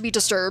not want to be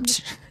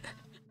disturbed.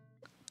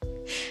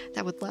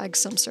 That would lag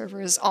some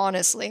servers,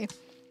 honestly.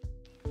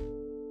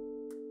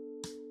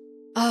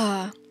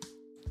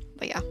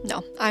 But yeah,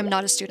 no, I'm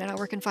not a student, I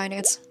work in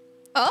finance.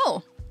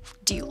 Oh,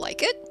 do you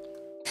like it?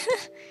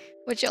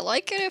 Would you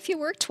like it if you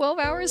worked 12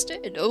 hours a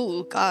day?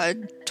 Oh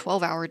god,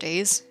 12-hour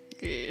days.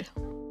 Ugh.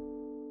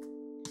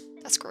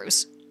 That's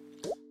gross.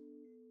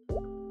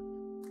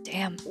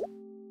 Damn.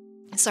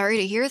 Sorry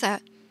to hear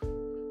that.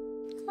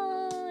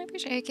 I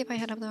appreciate I keep my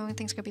head up though,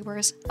 things could be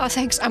worse. Oh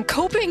thanks, I'm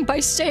coping by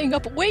staying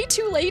up way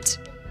too late.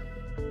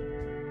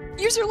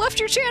 User left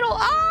your channel,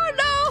 oh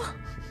no!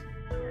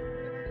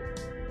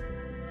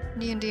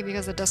 D&D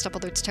because the desktop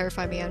alerts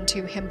terrify me. I'm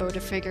too himbo to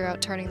figure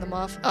out turning them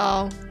off.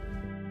 Oh,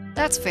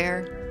 that's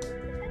fair.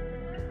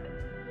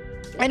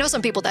 I know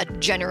some people that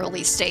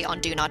generally stay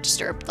on Do Not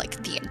Disturb,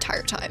 like, the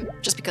entire time,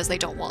 just because they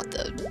don't want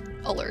the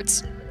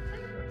alerts.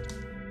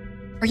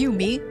 Are you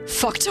me?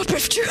 Fucked up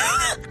if true.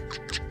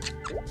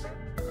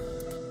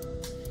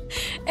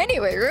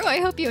 Anyway, Rue, I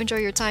hope you enjoy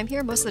your time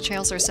here. Most of the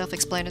channels are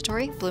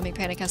self-explanatory. Blooming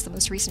Panic has the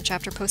most recent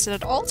chapter posted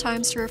at all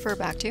times to refer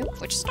back to,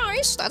 which is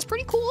nice. That's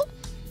pretty cool.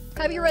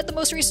 Have you read the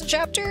most recent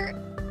chapter?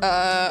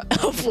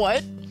 Of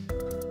what?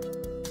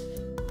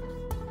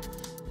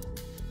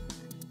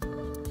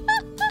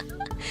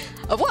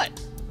 Of what?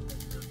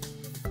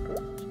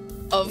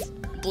 Of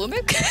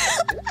Blooming?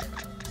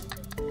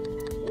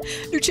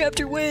 New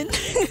chapter when?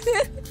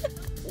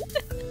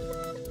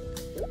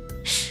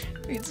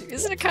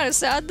 Isn't it kind of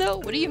sad though?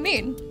 What do you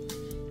mean?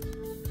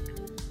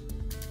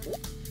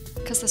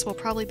 Because this will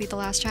probably be the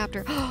last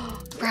chapter.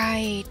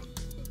 Right.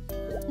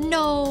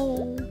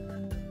 No.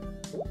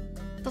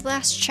 The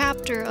last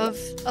chapter of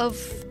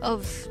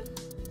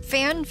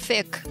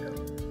fanfic.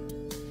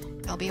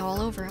 I'll be all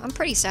over. I'm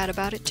pretty sad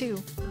about it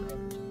too.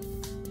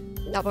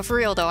 No, but for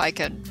real though, I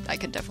could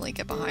definitely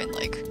get behind,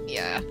 like,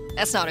 yeah,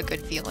 that's not a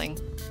good feeling.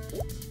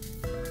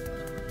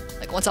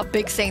 Like, once a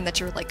big thing that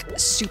you're, like,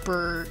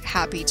 super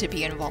happy to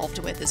be involved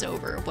with is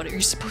over, what are you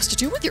supposed to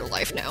do with your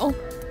life now?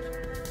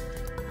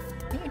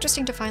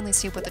 Interesting to finally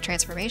see what the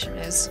transformation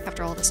is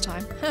after all this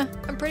time. Huh,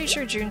 I'm pretty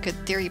sure June could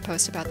theory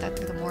post about that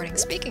through the morning.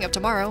 Speaking of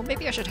tomorrow,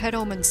 maybe I should head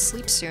home and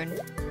sleep soon.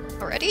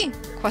 Already?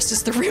 Quest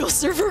is the real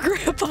server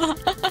grandpa.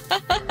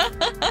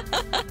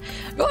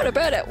 Going to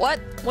bed at what?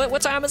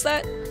 What time is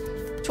that?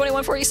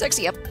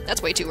 21:46? Yep,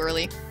 that's way too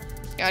early.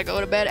 Gotta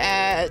go to bed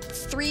at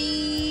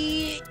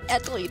 3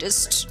 at the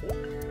latest.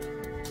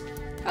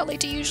 How late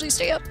do you usually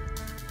stay up?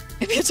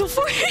 Maybe until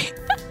 4.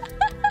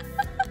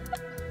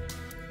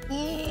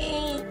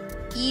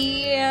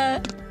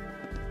 Yeah.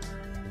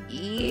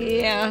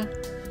 Yeah.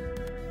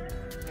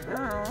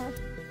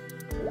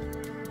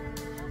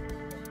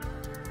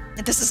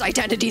 And this is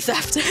identity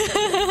theft.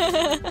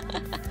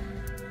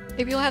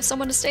 Maybe you'll have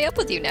someone to stay up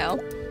with you now.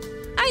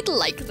 I'd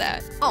like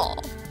that. Aw.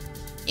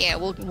 Yeah,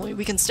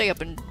 we can stay up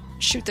and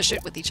shoot the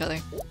shit with each other.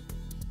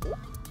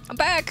 I'm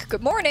back!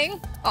 Good morning!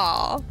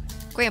 Aw.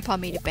 Grandpa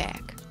made it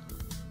back.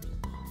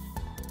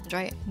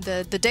 Right?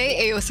 The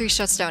day AO3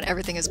 shuts down,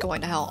 everything is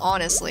going to hell,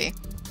 honestly.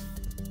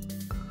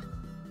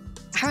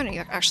 I haven't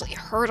actually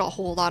heard a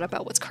whole lot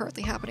about what's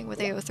currently happening with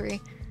AO3.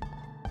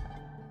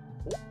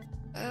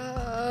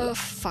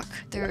 Fuck.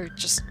 They're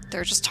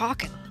just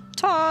talking.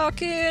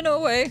 Talking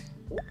away.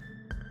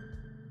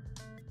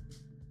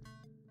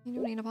 You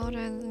don't need to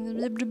apologize.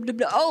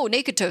 Oh,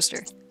 Naked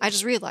Toaster. I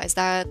just realized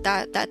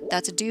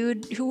that's a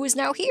dude who is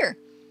now here.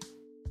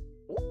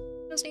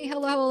 Disney,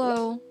 hello,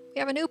 hello. We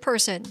have a new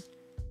person.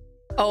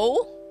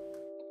 Oh?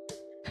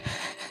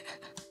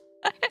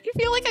 I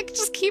feel like I could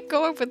just keep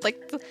going with,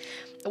 like,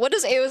 what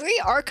is AO3?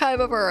 Archive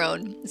of Our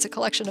Own. It's a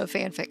collection of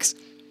fanfics.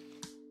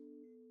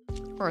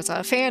 Or it's a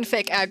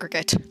fanfic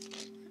aggregate.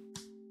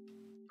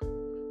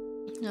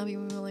 Now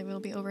will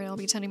be over and I'll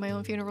be attending my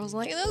own funerals.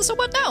 Like, so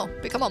what now?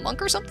 Become a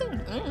monk or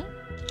something?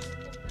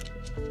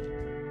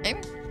 Maybe.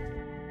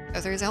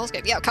 Oh, there's a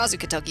hellscape. Yeah, Kazu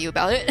could tell you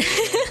about it.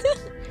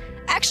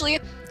 Actually,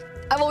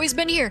 I've always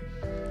been here.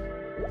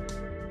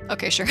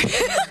 Okay, sure.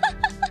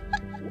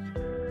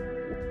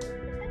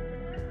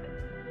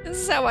 This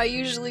is how I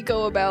usually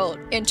go about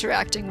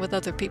interacting with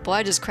other people.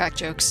 I just crack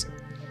jokes.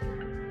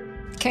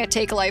 Can't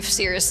take life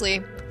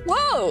seriously.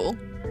 Whoa!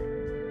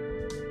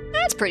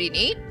 That's pretty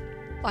neat.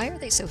 Why are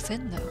they so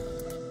thin, though?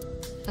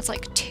 That's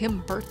like Tim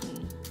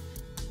Burton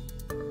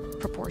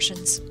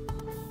proportions.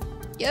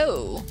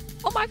 Yo!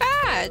 Oh my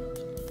god!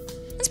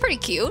 That's pretty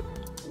cute.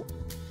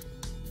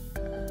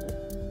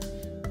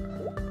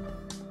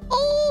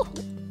 Oh!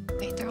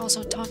 Wait, they're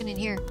also talking in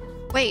here.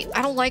 Wait,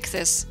 I don't like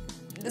this.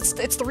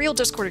 It's the real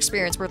Discord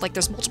experience where, like,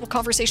 there's multiple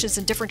conversations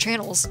in different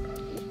channels.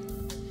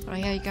 Oh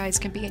yeah, you guys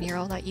can be in here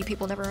all night. You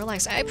people never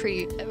relax. I'm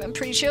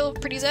pretty chill,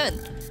 pretty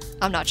zen.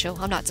 I'm not chill.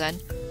 I'm not zen.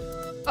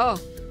 Oh.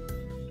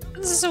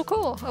 This is so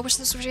cool. I wish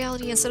this was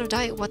reality instead of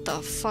diet. What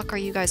the fuck are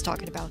you guys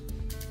talking about?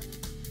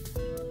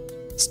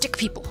 Stick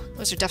people.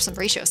 Those are defs and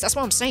ratios. That's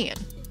what I'm saying.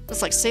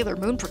 That's like Sailor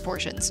Moon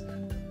proportions.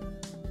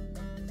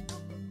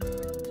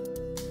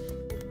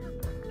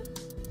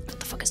 What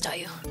the fuck is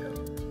Dayu?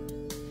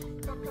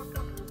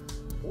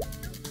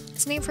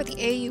 It's named for the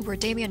AU where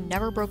Damien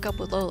never broke up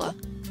with Lola.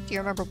 Do you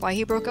remember why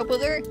he broke up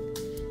with her?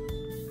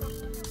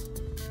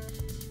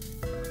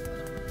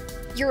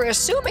 You're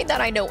assuming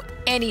that I know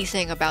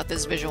anything about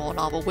this visual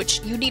novel, which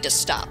you need to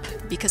stop,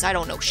 because I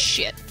don't know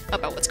shit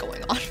about what's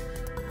going on.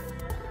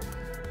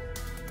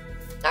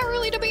 Not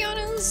really, to be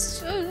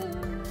honest.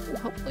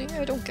 Hopefully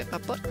I don't get my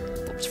butt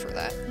whooped for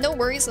that. No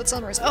worries, that's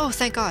Sunrise. Oh,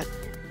 thank god.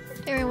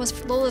 Damien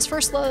was Lola's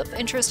first love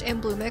interest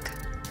in Blooming.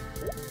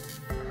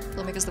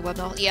 Blooming is the web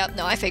novel. Yep,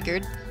 no, I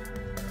figured.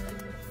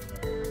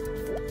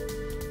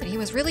 And he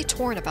was really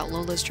torn about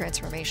Lola's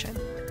transformation.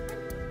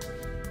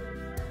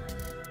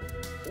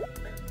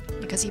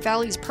 Because he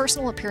values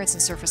personal appearance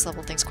and surface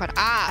level things quite—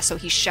 so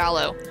he's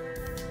shallow.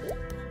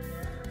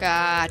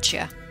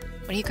 Gotcha.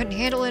 When he couldn't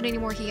handle it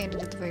anymore, he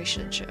ended the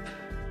relationship.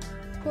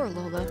 Poor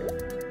Lola.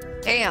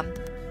 Damn.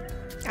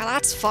 Yeah,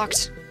 that's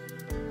fucked.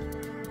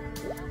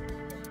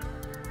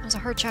 It was a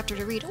hard chapter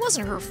to read. It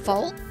wasn't her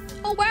fault.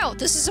 Oh wow,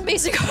 this is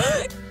amazing.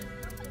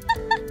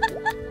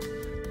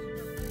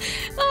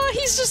 Oh,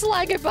 he's just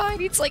lagging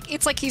behind. It's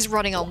like he's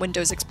running on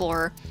Windows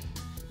Explorer.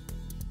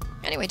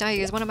 Anyway, Dayu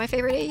is one of my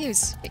favorite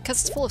AUs,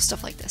 because it's full of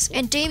stuff like this.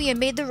 And Damien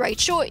made the right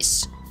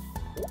choice!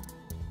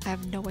 I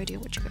have no idea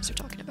what you guys are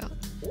talking about.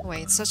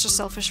 Wait, it's such a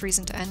selfish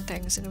reason to end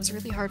things, and it was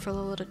really hard for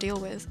Lola to deal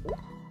with.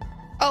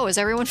 Oh, is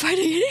everyone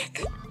fighting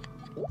it?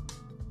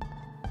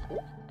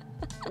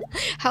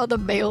 How the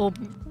male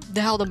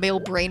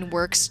brain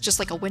works, just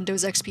like a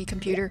Windows XP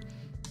computer.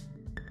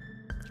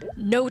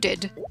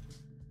 Noted.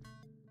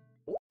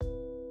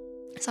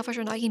 Selfish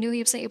or not, he knew he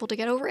wasn't able to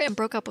get over it and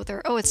broke up with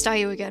her. Oh, it's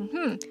Dayu again.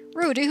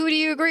 Rude, who do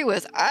you agree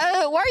with?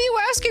 Why are you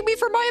asking me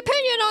for my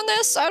opinion on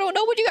this? I don't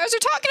know what you guys are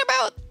talking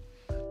about.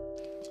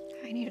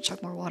 I need to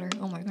chug more water.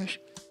 Oh my gosh.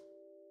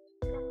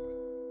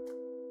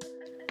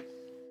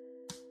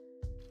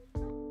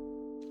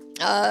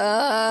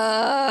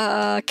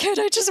 Can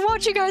I just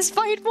watch you guys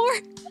fight more?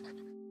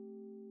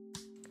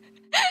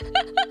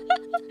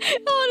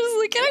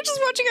 Honestly, can I just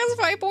watch you guys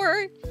fight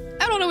more?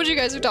 I don't know what you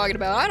guys are talking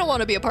about. I don't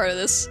want to be a part of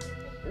this.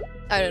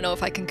 I don't know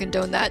if I can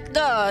condone that.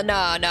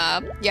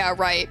 Nah. Yeah,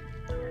 right.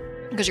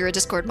 Because you're a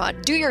Discord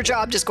mod. Do your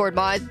job, Discord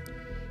mod.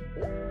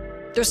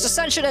 There's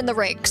dissension in the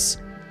ranks.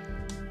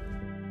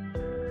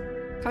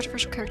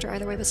 Controversial character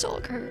either way, but still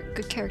a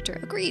good character.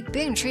 Agreed.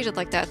 Being treated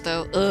like that,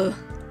 though. Ugh.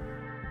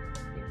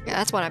 Yeah,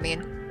 that's what I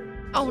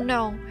mean. Oh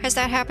no, has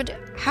that happened?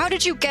 How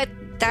did you get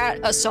that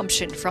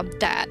assumption from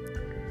that?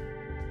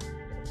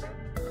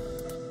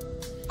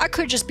 I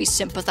could just be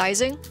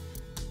sympathizing.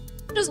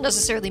 It doesn't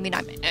necessarily mean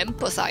I'm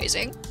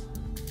empathizing.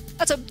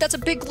 That's a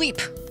big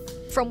leap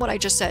from what I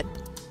just said.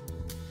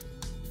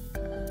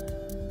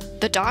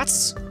 The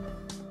dots?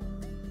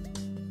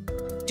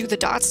 Do the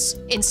dots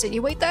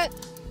insinuate that?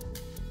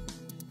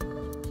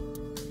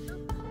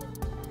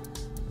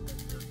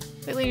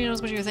 But Lady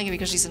knows what you're thinking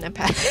because she's an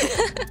empath.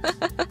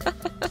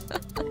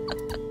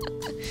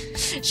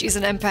 She's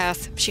an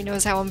empath. She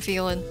knows how I'm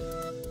feeling.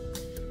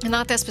 And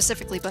not that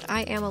specifically, but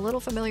I am a little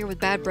familiar with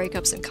bad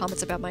breakups and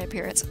comments about my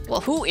appearance. Well,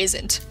 who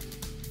isn't?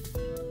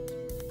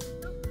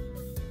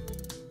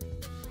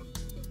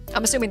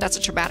 I'm assuming that's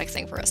a traumatic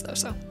thing for us, though,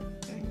 so...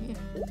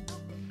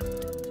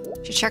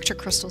 She checked her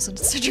crystals and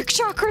said your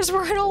chakras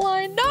were in a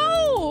line.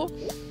 No!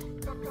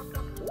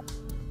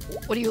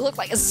 What do you look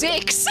like? A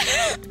Zix!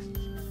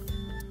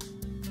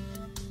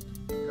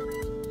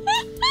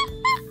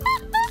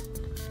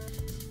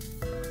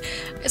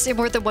 I say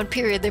more than one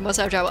period, they must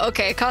have trouble.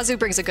 Okay, Kazu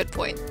brings a good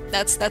point.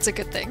 That's a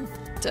good thing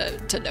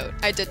to note.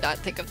 I did not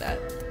think of that.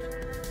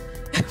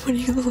 What do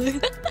you look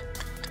like?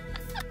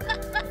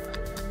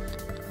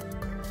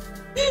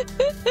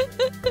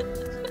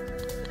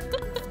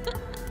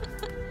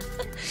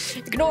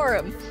 Ignore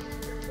him.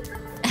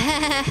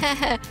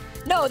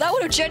 No, that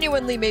would have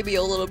genuinely made me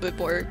a little bit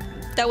more...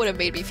 That would have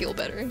made me feel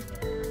better.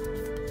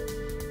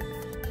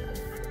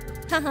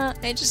 Haha,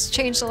 I just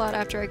changed a lot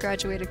after I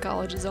graduated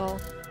college is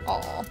all.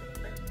 Aw.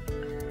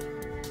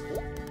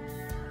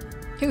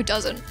 Who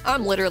doesn't?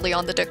 I'm literally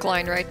on the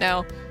decline right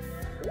now.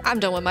 I'm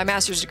done with my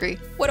master's degree.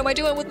 What am I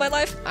doing with my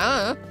life?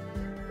 I'm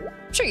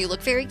sure you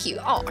look very cute.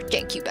 Aw,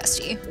 thank you,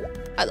 bestie.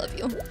 I love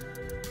you.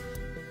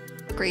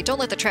 Agree, don't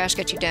let the trash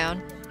get you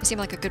down. You seem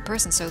like a good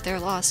person, so they're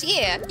lost.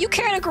 Yeah, you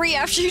can't agree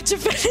after you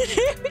defended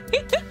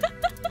it.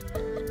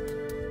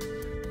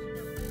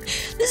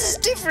 This is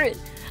different.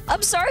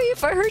 I'm sorry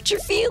if I hurt your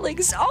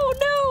feelings.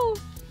 Oh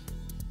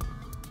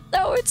no!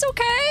 No, it's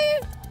okay.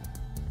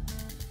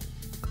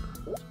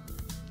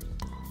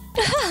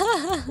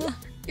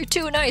 You're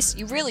too nice.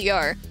 You really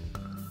are.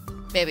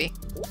 Maybe.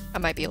 I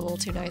might be a little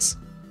too nice.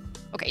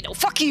 Okay, no,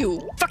 fuck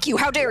you! Fuck you,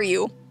 how dare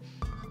you!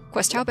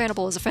 Quest, how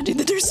bannable is offending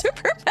the new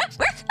super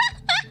member?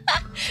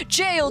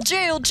 Jail,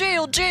 jail,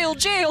 jail, jail,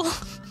 jail!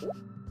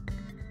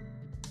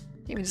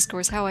 Gaming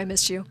Discourse, how I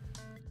missed you.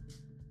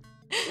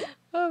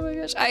 Oh my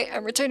gosh.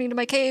 I'm returning to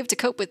my cave to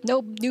cope with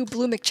no new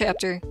Bloomic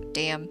chapter.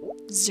 Damn.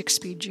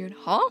 Zixspeed June.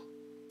 Huh?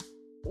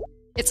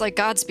 It's like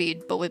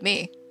Godspeed, but with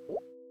me.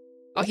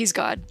 Oh, he's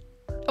God.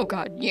 Oh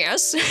god,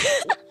 yes.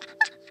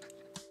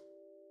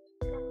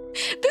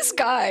 This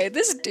guy,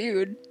 this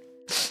dude.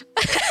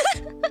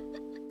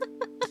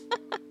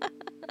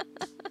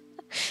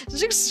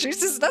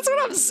 Jesus, that's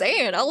what I'm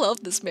saying. I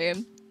love this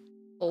man.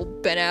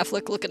 Old Ben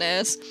Affleck looking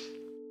ass.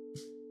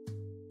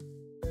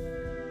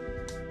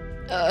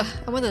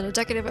 I'm within a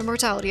decade of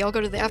immortality. I'll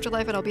go to the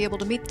afterlife and I'll be able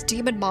to meet the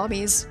demon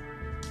mommies.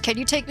 Can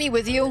you take me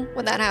with you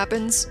when that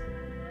happens?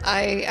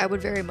 I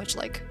would very much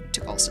like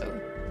to also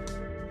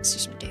see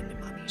some demon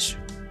mommies.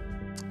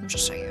 I'm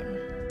just saying.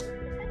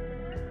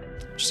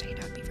 I'm just saying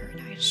that would be very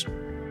nice.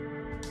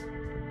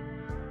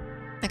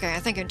 Okay,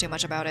 I'm thinking too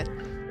much about it.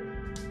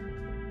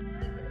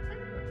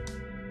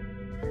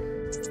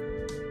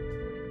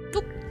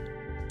 Oop.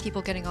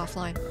 People getting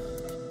offline.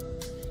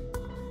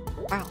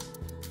 Wow.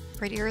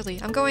 Pretty early.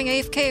 I'm going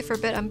AFK for a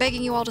bit. I'm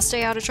begging you all to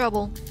stay out of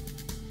trouble.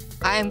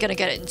 I am gonna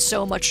get in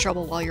so much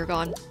trouble while you're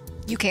gone.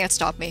 You can't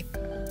stop me.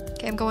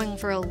 Okay, I'm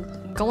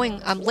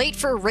late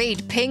for a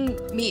raid. Ping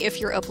me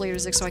if you're up later,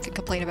 Zix, so I can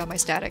complain about my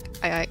static.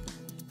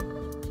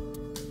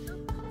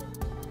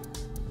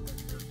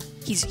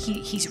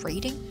 He's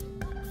raiding?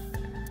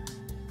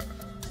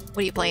 What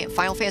are you playing?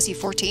 Final Fantasy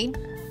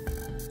 14?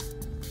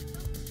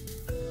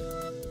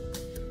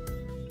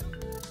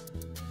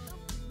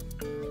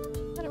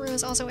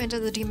 Is also into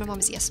the demon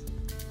mommies. Yes.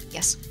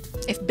 Yes.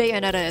 If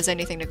Bayonetta is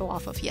anything to go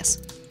off of, yes.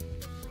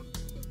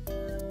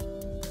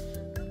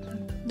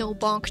 No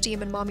bonk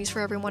demon mommies for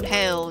everyone.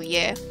 Hell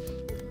yeah. It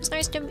was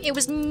nice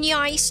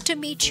to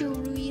meet you,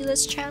 Rui.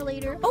 Let's chat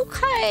later.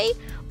 Okay.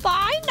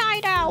 Bye,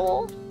 Night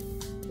Owl.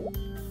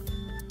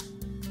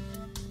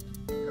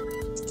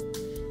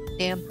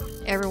 Damn.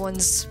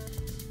 Everyone's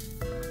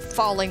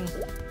falling.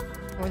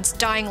 Everyone's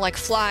dying like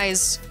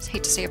flies. I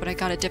hate to say it, but I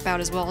gotta dip out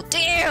as well.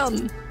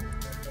 Damn!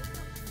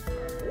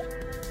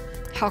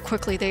 How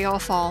quickly they all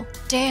fall.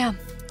 Damn.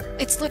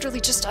 It's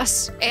literally just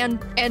us and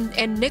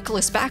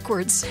Nicholas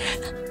backwards.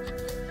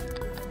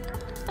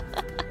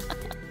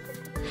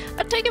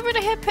 I'll take it for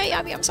the head pay,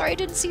 Abby. I'm sorry I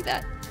didn't see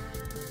that.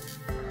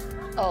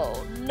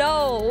 Oh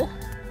no.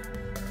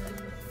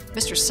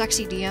 Mr.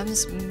 Sexy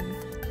DMs.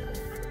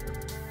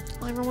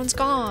 Well, everyone's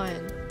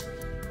gone.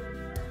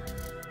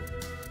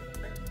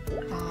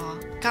 Aw.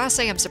 Gotta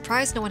say, I'm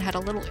surprised no one had a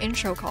little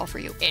intro call for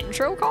you.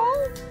 Intro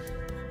call?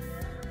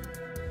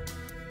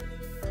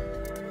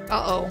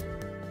 Uh-oh.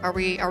 Are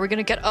we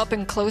gonna get up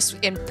and close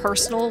and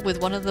personal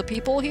with one of the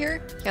people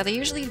here? Yeah, they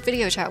usually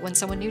video chat when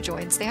someone new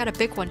joins. They had a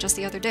big one just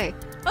the other day.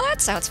 Well, that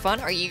sounds fun.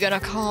 Are you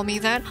gonna call me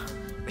that?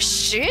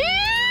 Shit!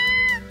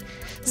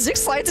 Zig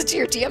slides into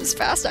your DMs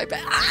fast, I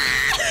bet.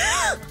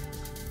 Ah!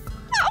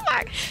 Oh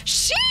my...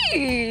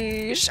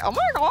 Sheesh! Oh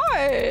my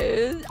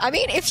god! I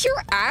mean, if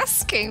you're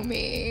asking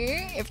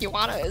me, if you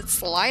wanna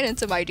slide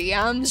into my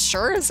DMs,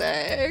 sure,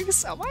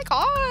 Ziggs. Oh my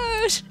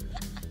gosh!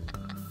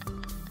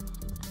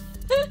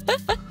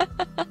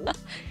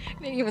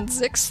 Even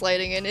Zig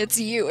sliding in, it's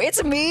you.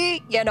 It's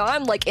me! You know,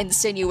 I'm like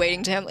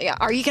insinuating to him, yeah,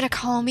 are you gonna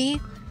call me?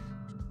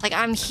 Like,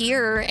 I'm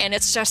here, and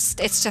it's just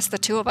the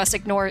two of us.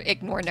 Ignore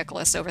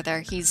Nicholas over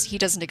there. He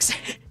doesn't exist.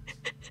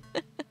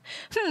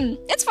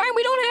 It's fine,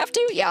 we don't have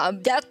to. Yeah,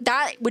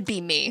 that would be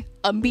me.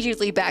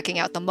 Immediately backing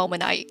out the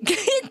moment I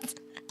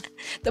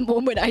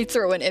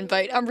throw an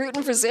invite. I'm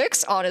rooting for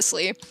Zix,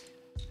 honestly.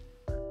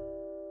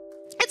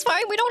 It's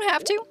fine, we don't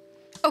have to.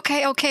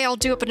 Okay, I'll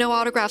do it, but no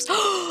autographs.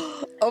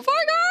 Oh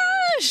my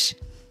gosh!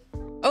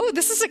 Oh,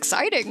 this is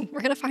exciting. We're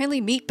gonna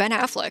finally meet Ben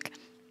Affleck.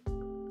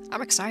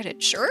 I'm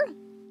excited. Sure?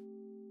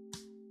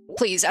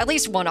 Please, at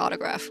least one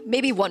autograph.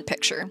 Maybe one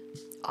picture.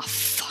 Oh,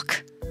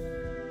 fuck.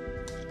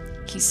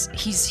 He's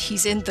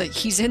in the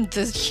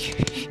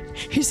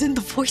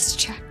voice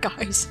chat,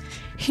 guys.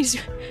 He's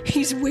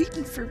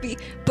waiting for me.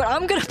 But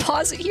I'm gonna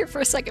pause it here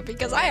for a second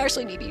because I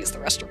actually need to use the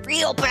restroom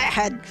real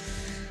bad.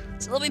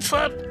 So let me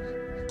pop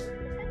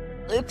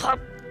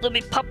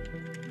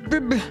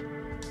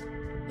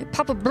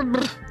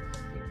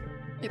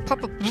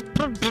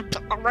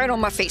right on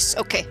my face.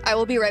 Okay, I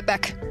will be right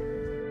back.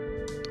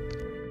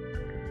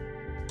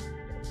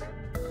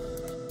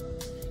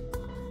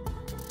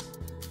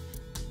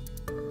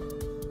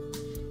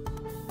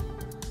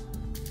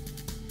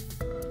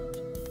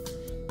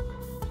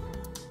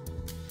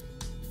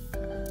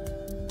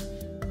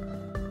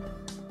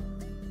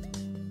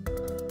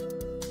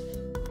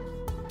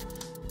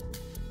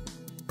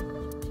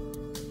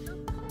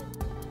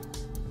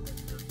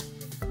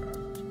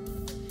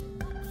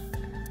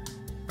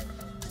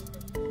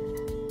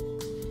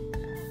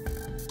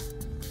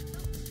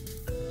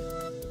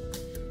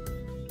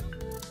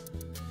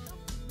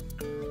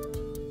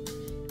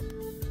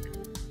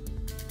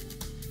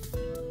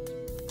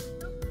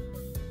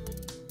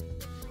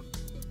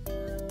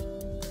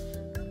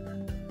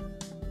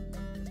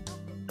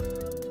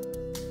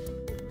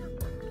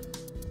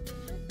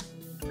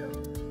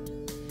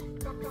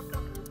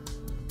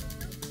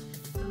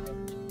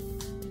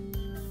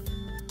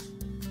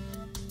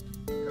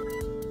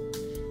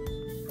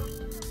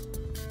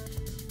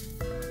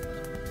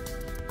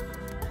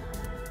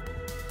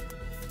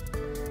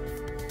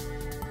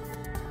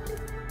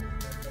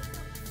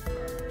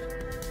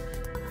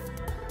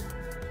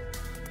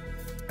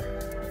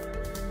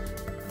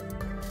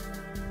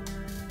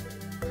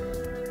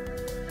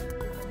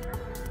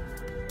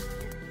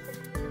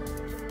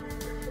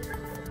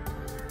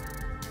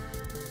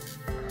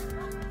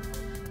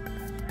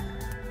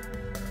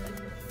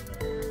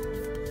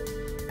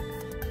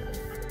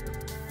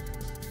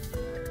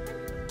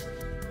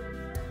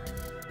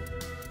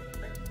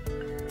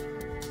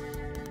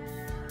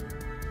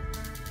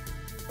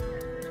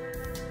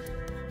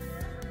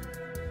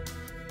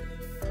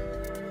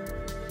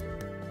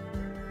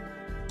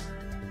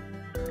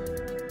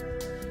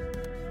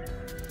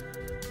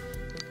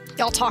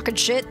 Y'all talking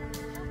shit?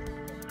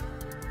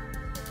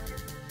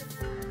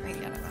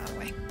 Get out of the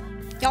way.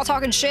 Y'all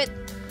talking shit?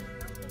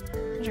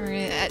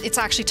 It's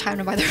actually time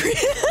to buy the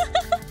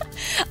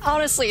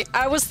Honestly,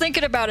 I was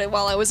thinking about it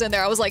while I was in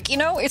there. I was like, you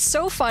know, it's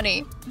so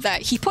funny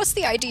that he puts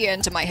the idea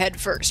into my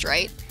head first,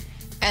 right?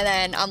 And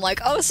then I'm like,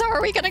 oh, so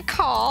are we gonna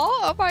call?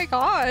 Oh my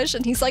gosh.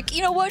 And he's like,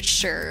 you know what?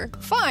 Sure.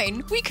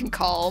 Fine. We can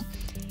call.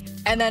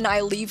 And then I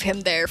leave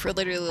him there for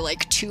literally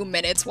like 2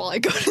 minutes while I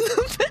go to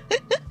the bed.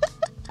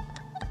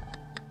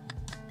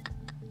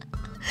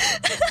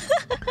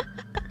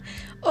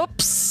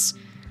 Oops.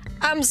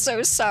 I'm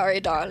so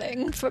sorry,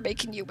 darling, for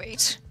making you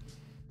wait.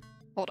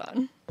 Hold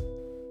on.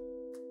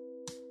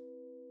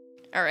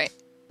 Alright.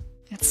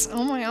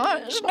 Oh my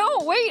gosh. No,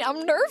 wait,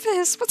 I'm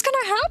nervous. What's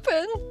gonna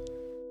happen?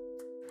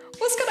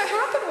 What's gonna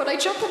happen when I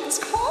jump on this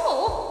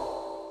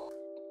call?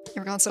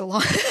 You're gone so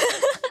long.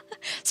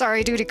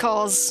 Sorry, duty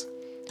calls.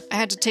 I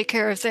had to take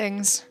care of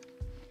things.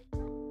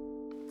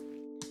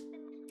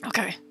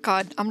 Okay,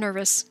 God, I'm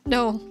nervous.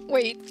 No,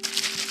 wait.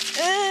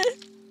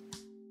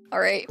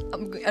 Alright,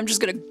 I'm just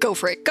gonna go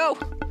for it. Go!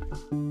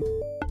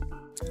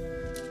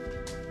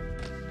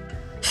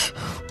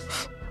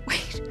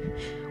 Wait.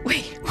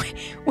 Wait.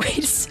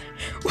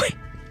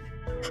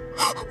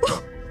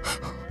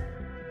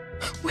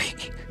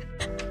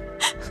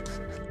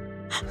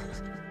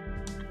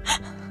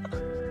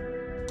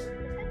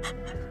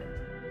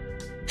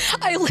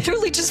 I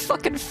literally just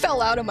fucking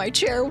fell out of my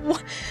chair.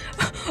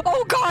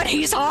 Oh God,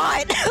 he's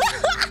hot!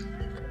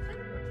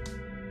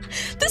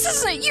 This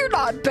isn't- you're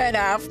not Ben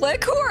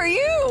Affleck, who are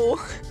you?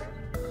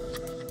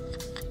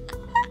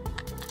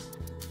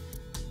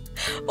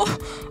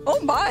 Oh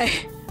my.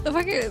 The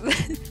fucking-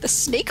 the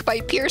snake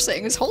bite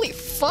piercings, holy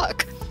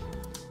fuck.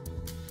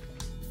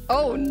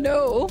 Oh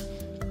no.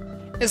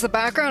 Is the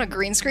background a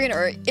green screen,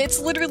 or- it's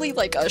literally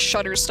like a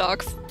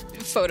Shutterstock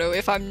photo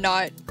if I'm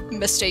not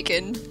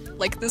mistaken.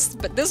 Like this-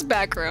 but this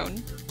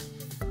background.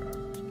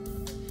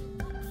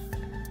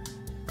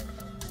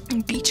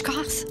 Beach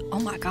goth? Oh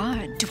my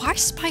god. Do I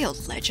spy a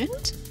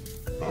legend?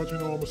 How'd you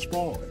know I'm a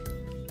spy?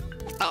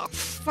 Oh,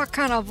 what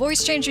kind of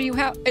voice changer you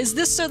have? Is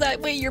this so that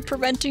way you're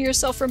preventing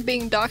yourself from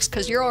being doxxed?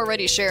 Because you're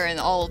already sharing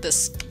all of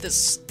this.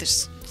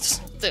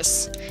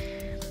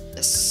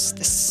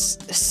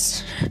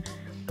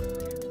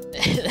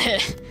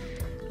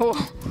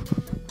 Oh,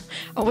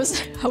 I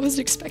wasn't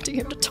expecting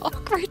him to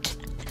talk right.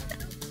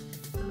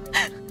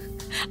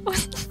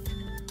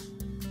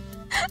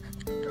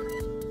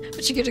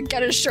 But you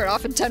get his shirt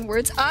off in 10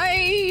 words.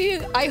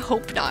 I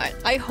hope not.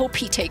 I hope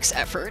he takes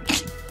effort.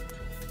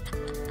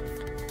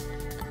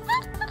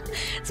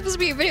 It's supposed to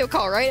be a video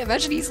call, right?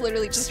 Imagine he's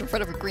literally just in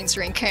front of a green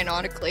screen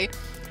canonically.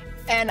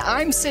 And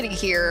I'm sitting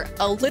here,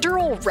 a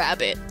literal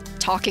rabbit,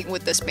 talking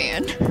with this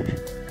man.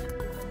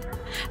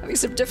 Having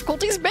some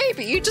difficulties,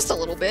 maybe, just a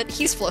little bit.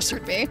 He's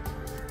flustered me.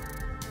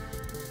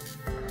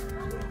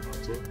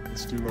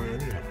 It's too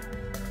late anyhow.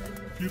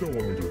 If you don't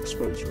want me to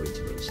expose your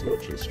internet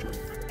search history,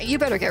 You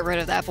better get rid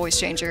of that voice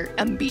changer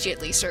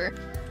immediately, sir.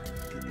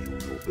 give me all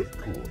your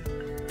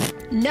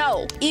Bitcoin.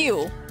 No!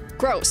 Ew!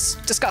 Gross.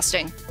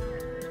 Disgusting.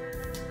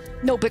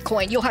 No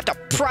Bitcoin. You'll have to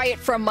pry it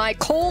from my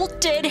cold,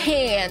 dead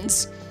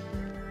hands.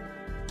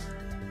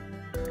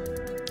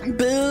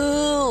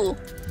 Boo!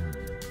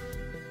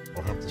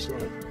 I have to say,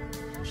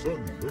 you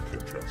certainly look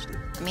interesting.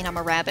 I mean, I'm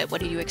a rabbit. What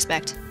do you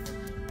expect?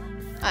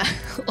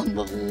 I'm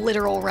a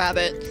literal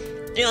rabbit.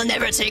 You'll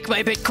never take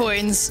my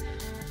Bitcoins.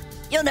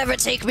 You'll never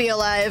take me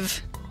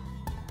alive.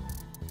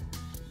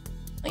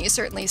 You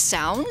certainly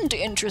sound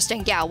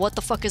interesting. Yeah, what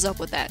the fuck is up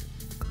with that?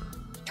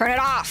 Turn it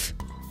off!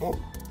 Oh,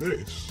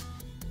 this?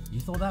 You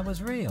thought that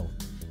was real?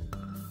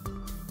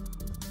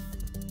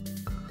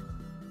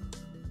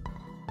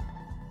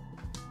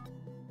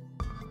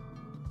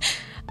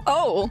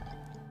 Oh!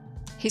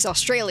 He's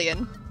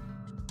Australian.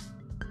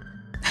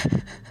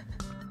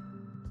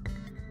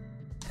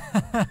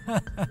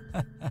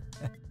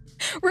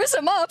 Riz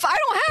him up! I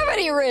don't have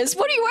any Riz!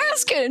 What are you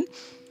asking?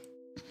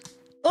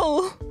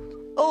 Oh.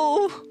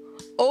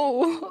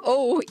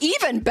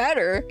 Even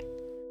better!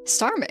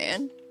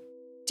 Starman,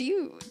 do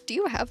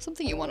you have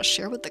something you want to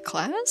share with the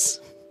class?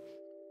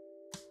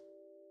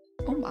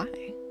 Oh my.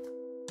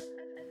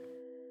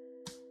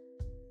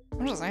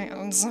 I'm just saying, it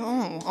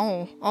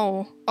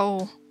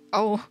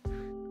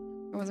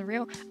wasn't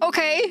real.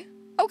 Okay,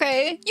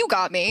 you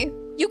got me.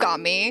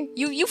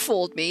 You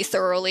fooled me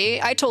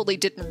thoroughly. I totally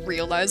didn't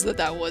realize that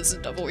that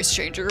wasn't a voice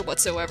changer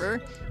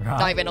whatsoever. Right,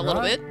 Not even a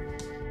little bit.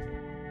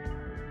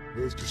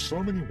 There's just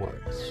so many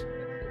ways.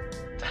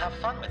 To have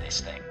fun with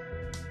this thing.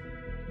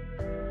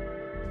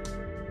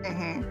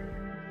 Mm-hmm.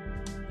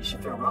 You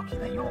should feel lucky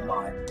that you're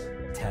mine.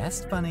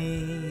 Test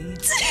bunny.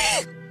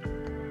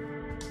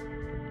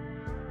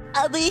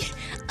 I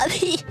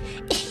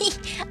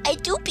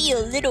do be a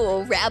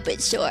little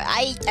rabbit, sir.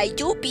 I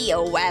do be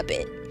a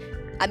rabbit.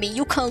 I mean,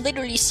 you can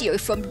literally see it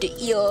from the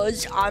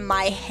ears on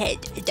my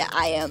head that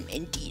I am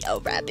indeed a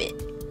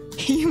rabbit.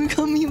 You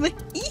call me my...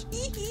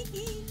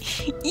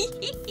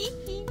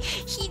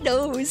 He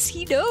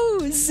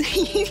knows.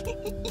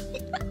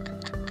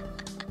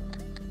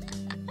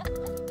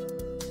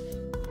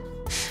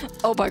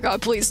 Oh my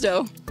god, please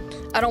no.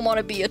 I don't want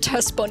to be a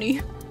test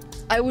bunny.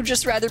 I would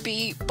just rather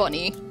be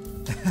bunny.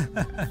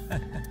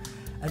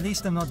 At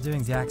least I'm not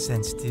doing the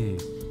accents too.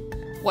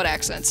 What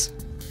accents?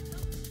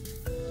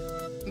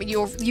 I mean,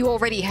 you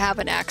already have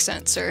an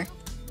accent, sir.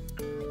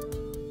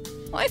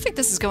 Well, I think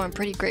this is going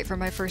pretty great for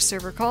my first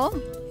server call.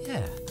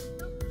 Yeah,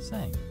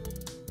 same.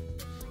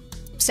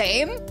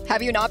 Same?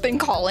 Have you not been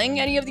calling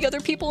any of the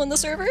other people in the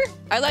server?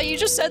 I thought you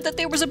just said that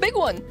there was a big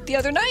one the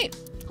other night.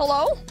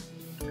 Hello?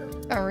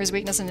 Oh, his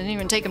weakness and it didn't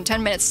even take him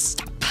 10 minutes.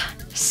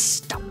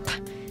 Stop.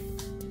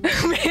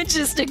 It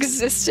just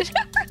existed.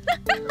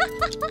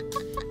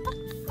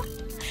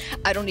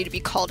 I don't need to be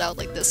called out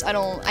like this. I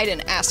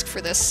didn't ask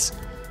for this.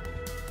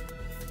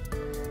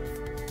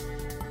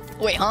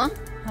 Wait, huh?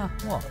 Huh,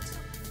 what?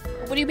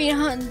 What do you mean,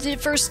 huh? The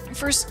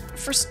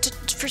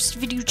first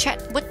video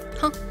chat. What?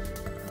 Huh?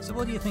 So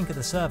what do you think of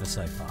the server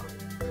so far?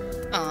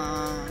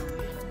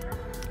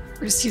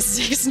 Bruce uses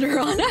his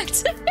neuron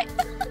activity.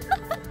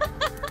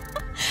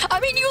 I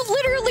mean, you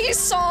literally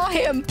saw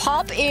him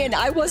pop in.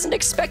 I wasn't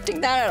expecting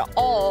that at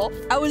all.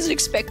 I was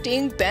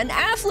expecting Ben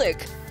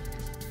Affleck.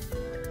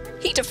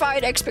 He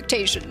defied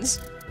expectations.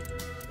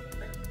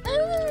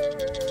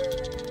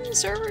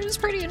 Server is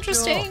pretty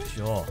interesting.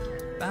 Sure.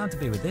 Bound to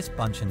be with this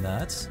bunch of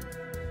nerds.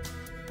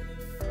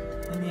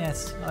 And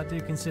yes, I do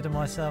consider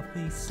myself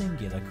the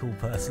singular cool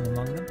person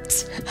among them.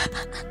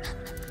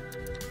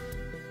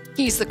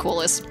 He's the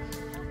coolest.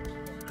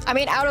 I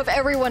mean, out of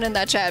everyone in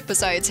that chat,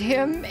 besides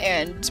him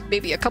and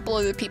maybe a couple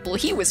other people,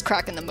 he was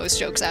cracking the most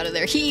jokes out of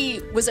there. He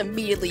was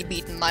immediately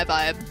beating my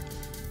vibe.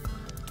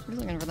 We're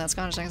looking for that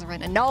Scottish accent right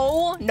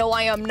now. No,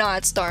 I am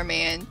not,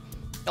 Starman.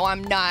 No,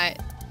 I'm not.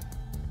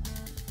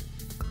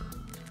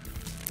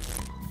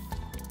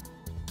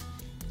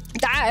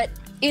 That,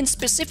 in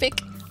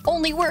specific,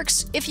 only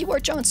works if you are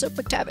John Soap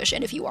McTavish,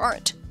 and if you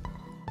aren't.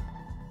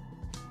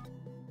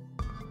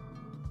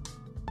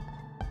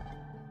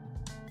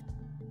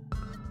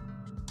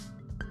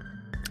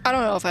 I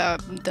don't know if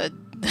the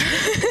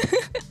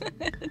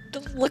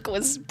the look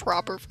was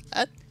proper for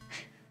that.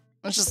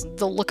 It's just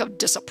the look of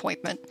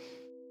disappointment.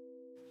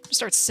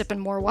 Start sipping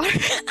more water.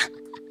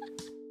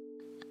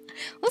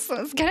 Listen,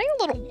 it's getting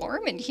a little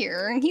warm in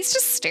here, and he's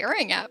just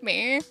staring at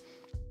me.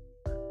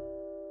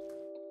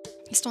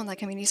 He's still in that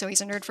community, so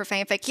he's a nerd for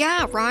fanfic.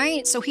 Yeah,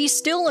 right? So he's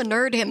still a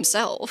nerd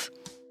himself.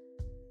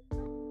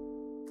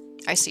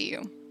 I see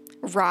you.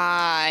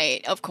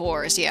 Right, of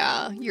course,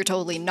 yeah. You're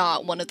totally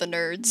not one of the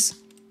nerds.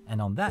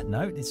 And on that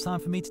note, it's time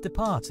for me to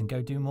depart and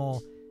go do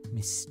more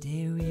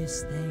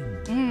mysterious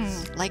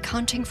things. Like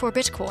hunting for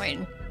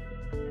Bitcoin.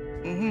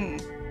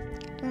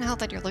 Don't help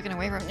that you're looking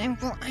away from him.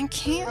 Well, I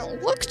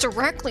can't look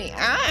directly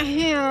at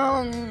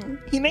him.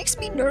 He makes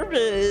me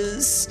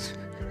nervous.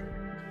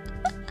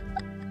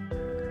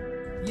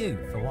 You,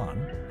 for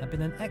one, have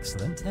been an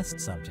excellent test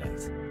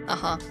subject.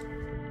 Uh-huh.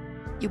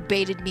 You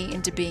baited me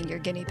into being your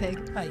guinea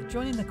pig. Hey,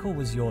 joining the call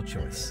was your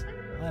choice.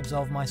 I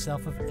absolve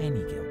myself of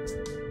any guilt.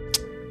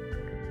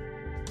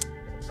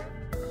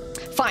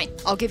 Fine,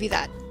 I'll give you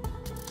that.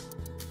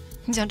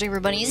 He's hunting for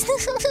bunnies.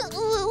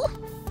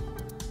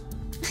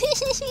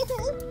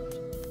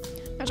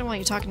 Imagine while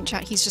you're talking in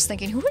chat, he's just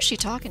thinking, who is she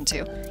talking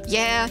to?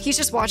 Yeah, he's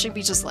just watching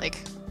me just like...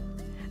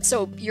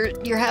 So,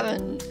 you're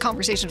having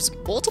conversations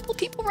with multiple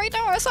people right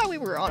now? I thought we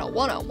were on a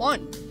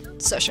one-on-one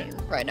session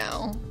right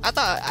now. I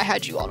thought I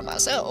had you all to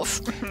myself.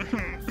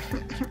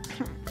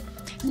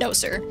 No,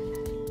 sir.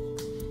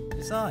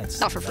 Besides,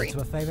 not for it led free. to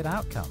a favourite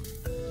outcome,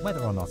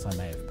 whether or not I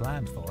may have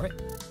planned for it.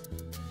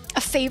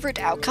 A favorite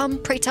outcome?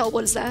 Pray tell,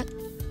 what is that?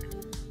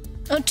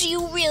 Oh, do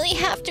you really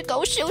have to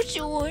go so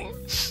soon?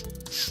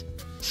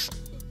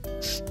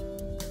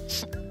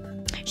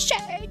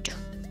 Sad.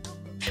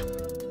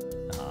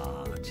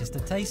 Ah, just a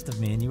taste of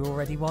me and you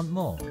already want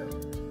more.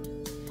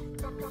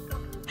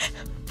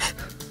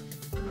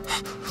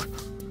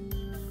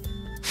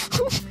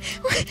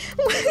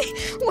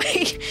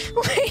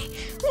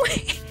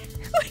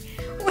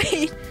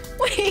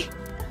 Wait.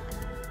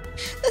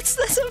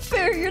 That's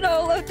unfair. You're not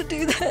allowed to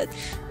do that.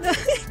 No.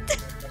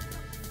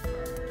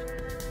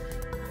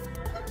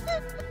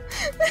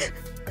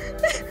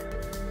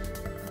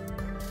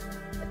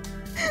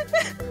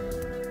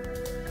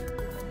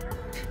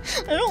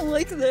 I don't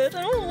like that.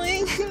 I don't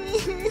like...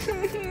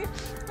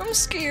 I'm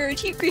scared.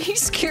 He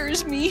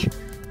scares me.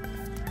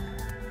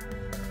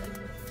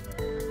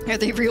 Are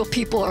they real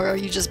people or are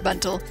you just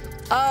mental?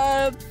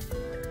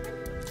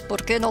 ¿Por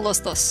qué no los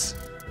dos?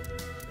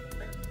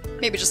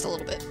 Maybe just a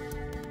little bit.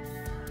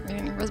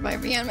 Where's my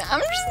VM?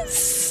 I'm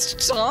just...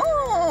 Stop!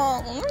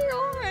 Oh my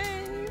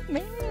god.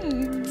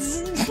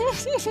 Maids.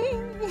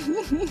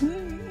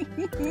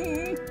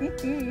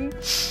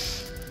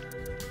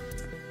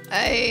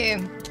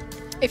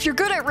 If you're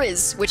good at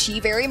Riz, which he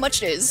very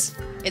much is,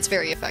 it's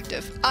very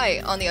effective.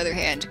 I, on the other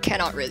hand,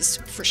 cannot Riz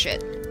for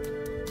shit.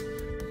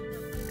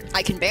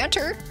 I can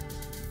banter.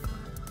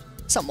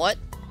 Somewhat.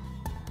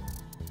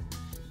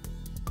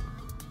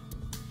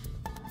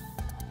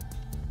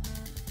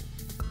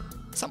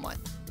 Somewhat.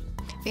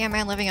 VM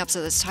Man living up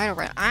to this title,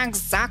 right?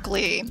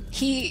 Exactly.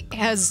 He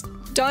has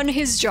done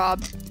his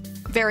job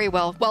very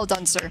well. Well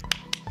done, sir.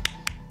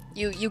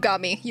 You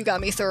got me. You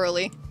got me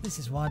thoroughly. This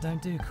is why I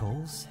don't do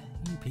calls.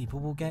 You people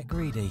will get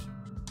greedy.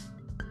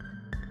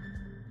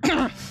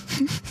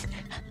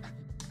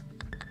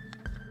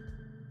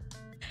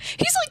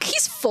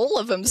 He's full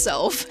of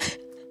himself.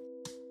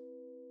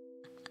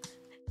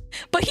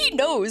 But he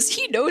knows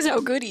how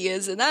good he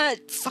is, and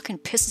that fucking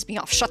pisses me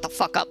off. Shut the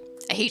fuck up.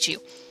 I hate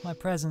you. My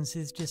presence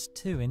is just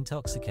too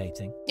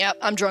intoxicating. Yep,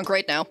 I'm drunk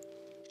right now.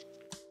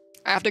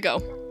 I have to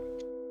go.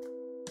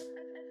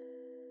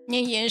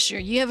 Yeah, sure.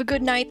 You have a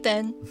good night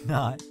then.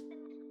 Night.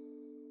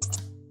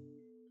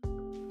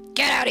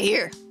 Get out of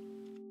here!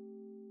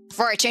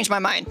 Before I change my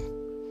mind.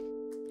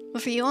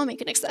 But for you, I'll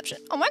make an exception.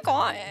 Oh my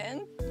god.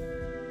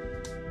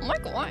 Oh my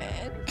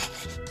god.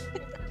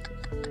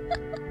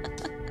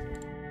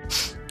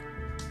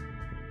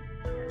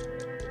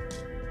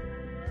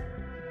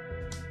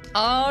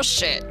 Oh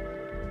shit.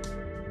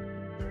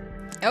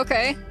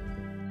 Okay.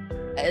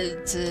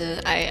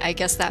 I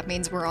guess that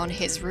means we're on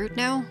his route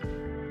now.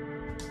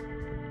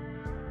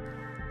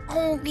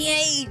 Oh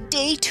yay,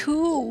 day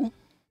 2.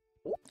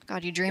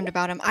 God, you dreamed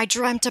about him. I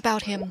dreamt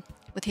about him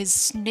with his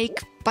snake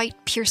bite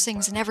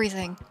piercings and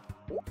everything.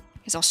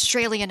 His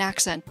Australian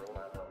accent.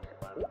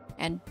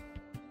 And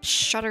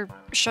shutter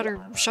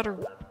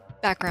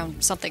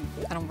background something.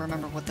 I don't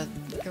remember what the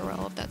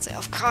URL of that say.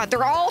 Oh god,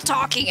 they're all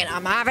talking and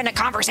I'm having a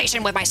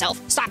conversation with myself.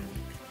 Stop!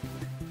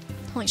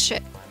 Holy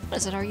shit. What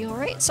is it? Are you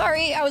alright?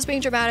 Sorry, I was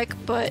being dramatic,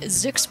 but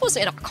Zix was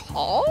in a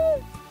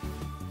call?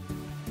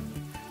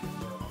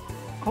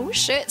 Oh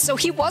shit, so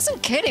he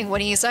wasn't kidding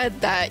when he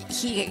said that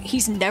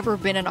he's never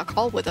been in a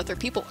call with other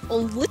people.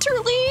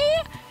 Literally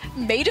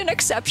made an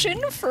exception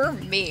for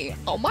me.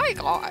 Oh my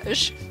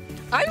gosh.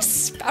 I'm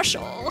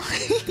special.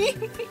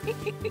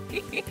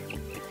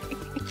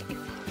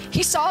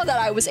 He saw that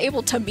I was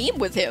able to meme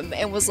with him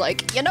and was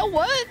like, you know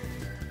what?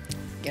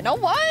 You know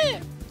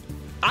what?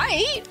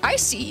 I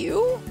see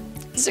you.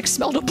 Zix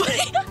smelled a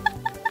bunny.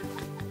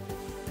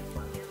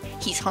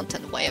 He's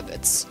hunting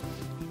wabbits.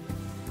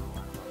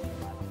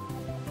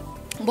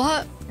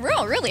 What?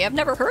 Really? I've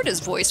never heard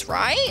his voice,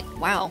 right?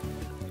 Wow.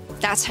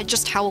 That's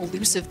just how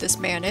elusive this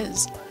man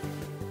is.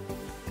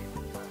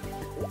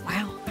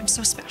 Wow, I'm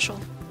so special.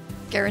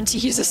 Guarantee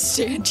he's a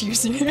stand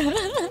user.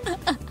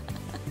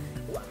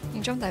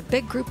 You joined that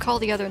big group call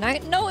the other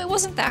night? No, it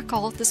wasn't that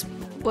call. This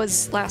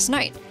was last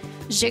night.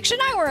 Zix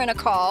and I were in a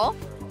call.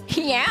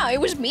 Yeah,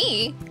 it was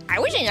me. I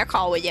was in a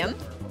call with him.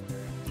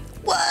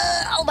 Whoa!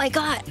 Oh my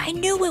god, I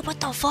knew it. What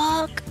the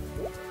fuck?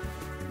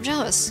 I'm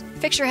jealous.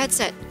 Fix your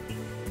headset.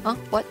 Huh?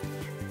 What?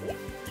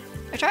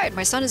 I tried.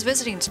 My son is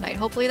visiting tonight.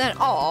 Hopefully then.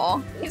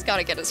 Aw, he's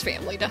gotta get his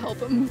family to help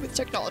him with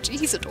technology.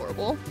 He's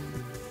adorable.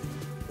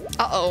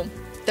 Uh-oh.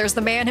 There's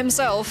the man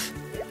himself.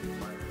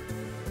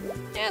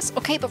 Yes,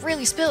 okay, but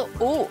really spill.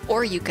 Oh,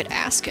 or you could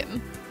ask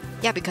him.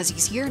 Yeah, because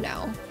he's here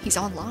now. He's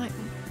online.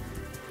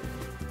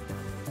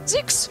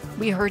 Zix,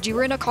 we heard you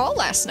were in a call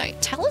last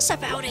night. Tell us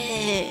about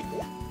it.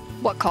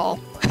 What call?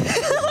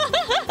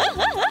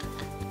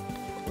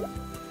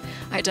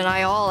 I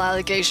deny all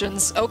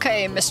allegations.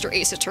 Okay, Mr.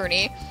 Ace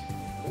Attorney.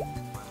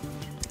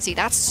 See,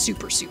 that's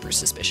super, super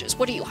suspicious.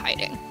 What are you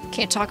hiding?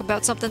 Can't talk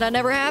about something that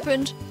never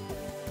happened.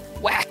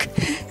 Whack.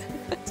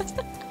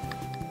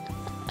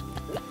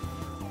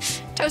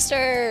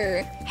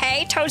 Toaster!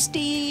 Hey,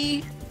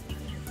 Toasty!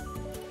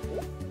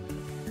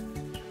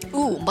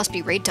 Ooh, must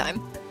be raid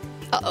time.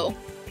 Uh-oh.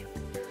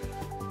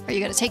 Are you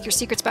gonna take your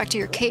secrets back to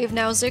your cave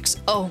now, Zix?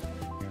 Oh.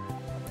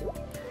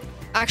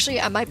 Actually,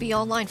 I might be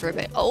online for a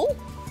bit. Oh?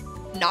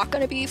 Not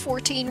gonna be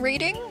 14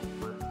 rating?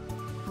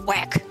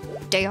 Whack.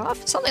 Day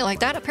off? Something like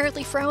that.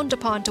 Apparently frowned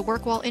upon to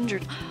work while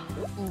injured.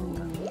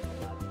 Ooh.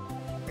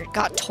 It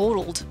got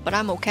totaled, but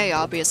I'm okay,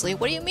 obviously.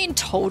 What do you mean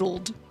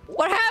totaled?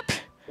 What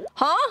happened?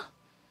 Huh?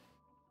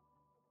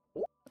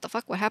 What the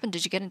fuck? What happened?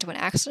 Did you get into an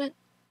accident?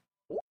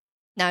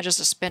 Nah, just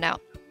a spin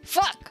out.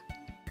 Fuck!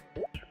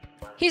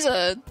 He's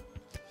a...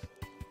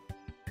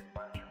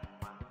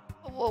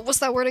 What's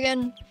that word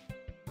again?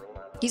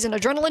 He's an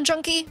adrenaline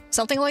junkie?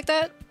 Something like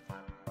that?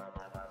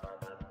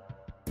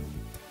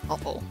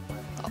 Uh-oh.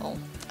 Uh-oh.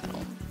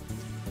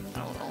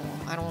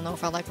 I don't know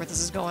if I like where this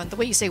is going. The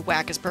way you say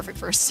whack is perfect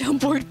for a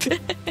soundboard bit.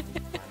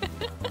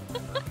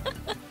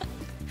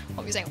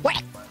 What are you saying?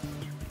 Whack!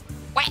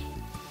 Whack!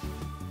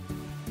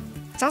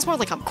 Sounds more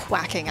like I'm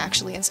quacking,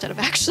 actually, instead of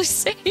actually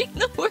saying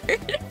the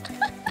word.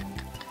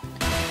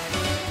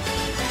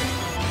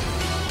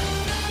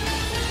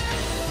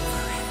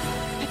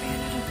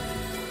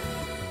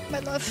 My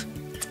love.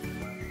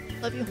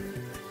 Love you.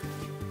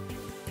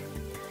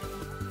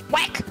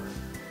 Whack!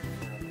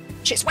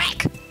 She's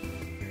whack!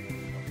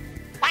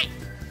 Whack!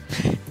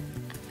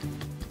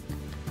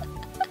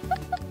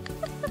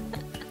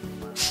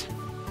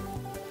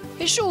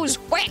 His shoes,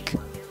 whack!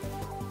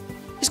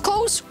 His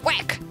clothes,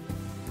 whack!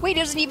 Wait,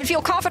 he doesn't even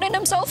feel confident in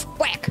himself,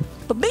 whack!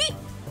 But me?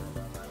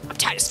 I'm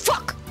tired as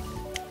fuck!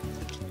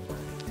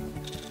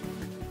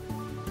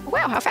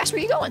 Wow, how fast were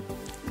you going?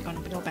 I'm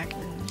gonna go back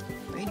and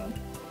rating.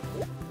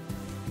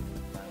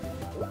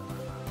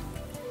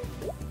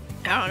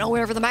 I don't know,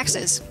 wherever the max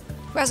is.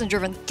 Who hasn't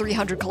driven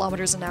 300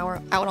 kilometers an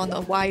hour out on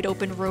the wide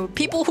open road?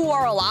 People who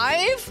are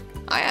alive?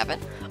 I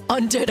haven't.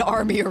 Undead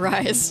army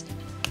arise.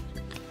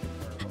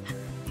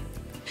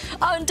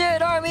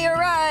 Undead army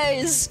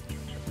arise!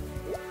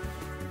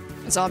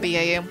 Zombie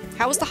AU.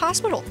 How was the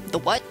hospital? The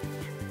what?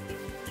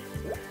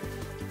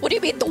 What do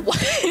you mean, the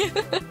what?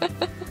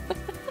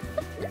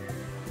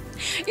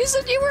 You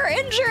said you were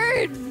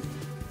injured!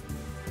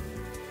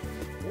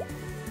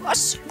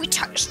 Us, we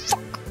tired as fuck.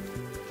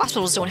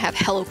 Hospitals don't have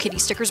Hello Kitty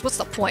stickers. What's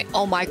the point?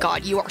 Oh my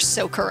god, you are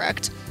so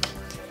correct.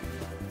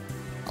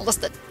 Unless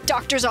the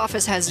doctor's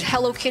office has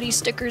Hello Kitty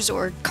stickers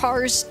or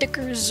Cars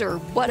stickers or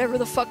whatever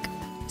the fuck.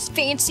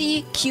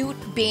 Fancy, cute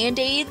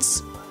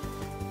Band-Aids.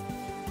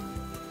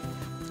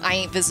 I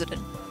ain't visiting.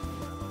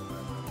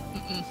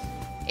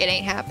 It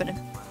ain't happening.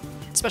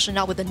 Especially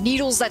not with the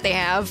needles that they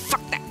have. Fuck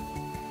that.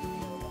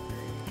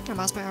 My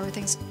mouse per hour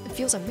thinks it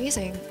feels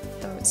amazing,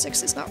 though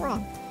 6 is not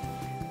wrong.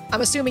 I'm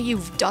assuming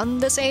you've done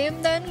the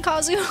same then,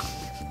 Kazu?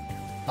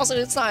 Also,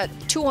 it's not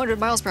 200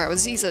 miles per hour.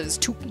 He says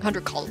it's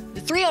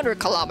 300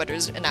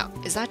 kilometers an hour.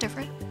 Is that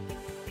different?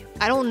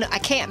 I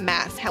can't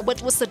math.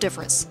 What's the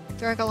difference?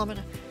 300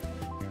 kilometers.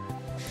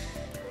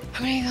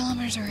 How many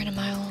kilometers are in a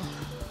mile?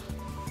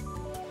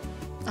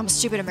 I'm a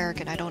stupid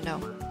American. I don't know.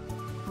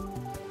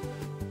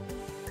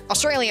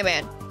 Australian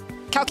man.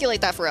 Calculate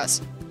that for us.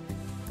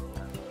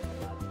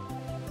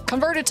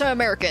 Convert it to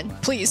American,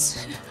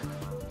 please.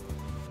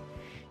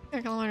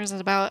 Kilometers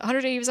is about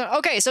 180%.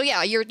 Okay, so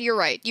yeah, you're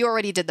right. You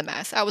already did the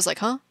math. I was like,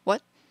 huh?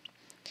 What?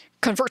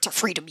 Convert to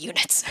freedom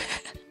units.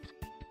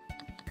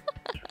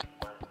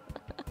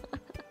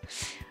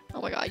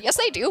 Oh my god. Yes,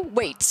 they do.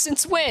 Wait,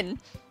 since when?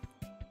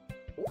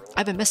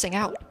 I've been missing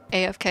out.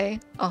 AFK.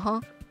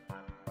 Uh-huh.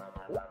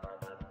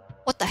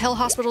 What the hell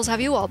hospitals have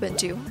you all been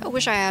to? I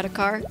wish I had a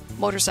car.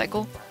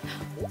 Motorcycle.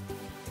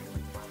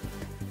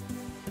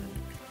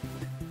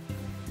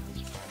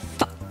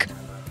 Fuck.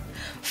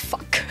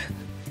 Fuck.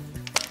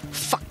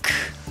 Fuck.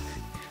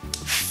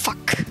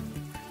 Fuck.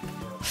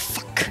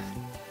 Fuck.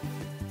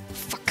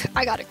 Fuck.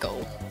 I gotta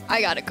go.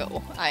 I gotta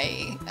go.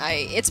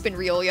 It's been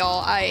real,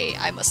 y'all.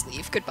 I must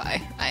leave.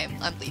 Goodbye.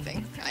 I'm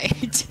leaving.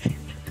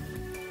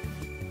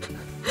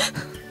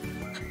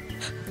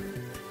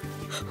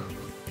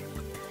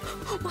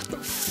 What the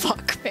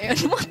fuck, man?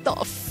 What the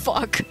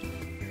fuck?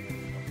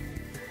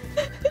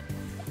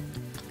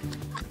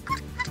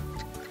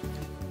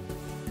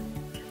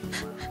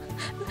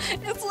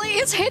 It's like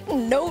it's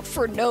hitting note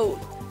for note.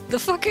 The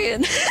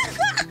fucking...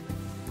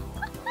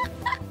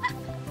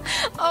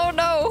 Oh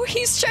no,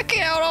 he's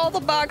checking out all the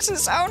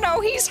boxes. Oh no,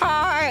 he's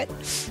hot.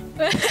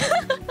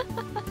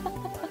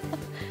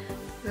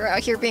 You're out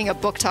here being a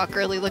book talk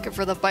girly looking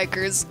for the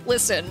bikers.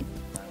 Listen.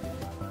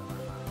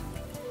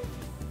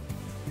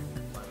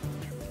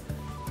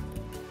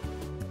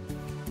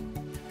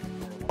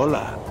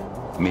 Hola.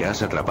 Me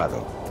has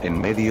atrapado. En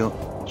medio,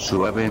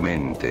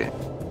 suavemente.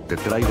 Te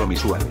traigo mi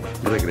suave.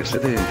 Regresé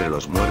de entre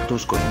los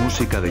muertos con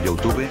música de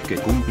YouTube que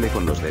cumple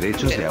con los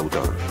derechos de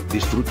autor.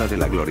 Disfruta de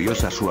la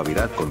gloriosa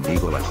suavidad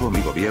conmigo bajo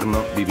mi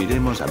gobierno.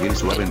 Viviremos a mil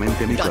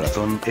suavemente mi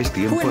corazón. Es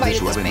tiempo de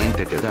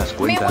suavemente. Te das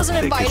cuenta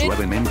de que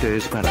suavemente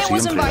es para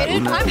siempre la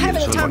luna y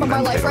el sol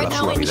morirán, pero la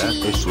suavidad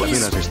es suave.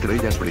 Las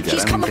estrellas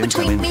brillarán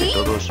intensamente.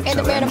 Todos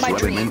sabrán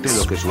suavemente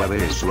lo que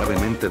suave es.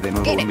 Suavemente de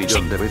nuevo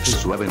 1.000.000 de veces.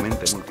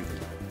 Suavemente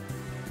multiplica.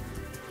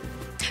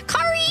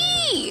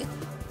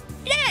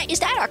 Is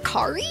that a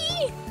Kari?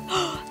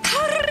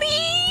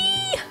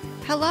 Kari!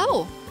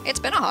 Hello. It's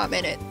been a hot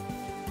minute.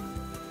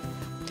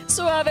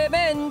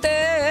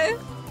 Suavemente.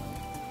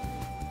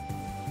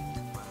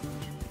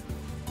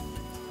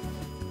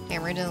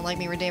 Cameron didn't like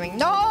me redeeming.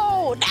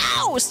 No!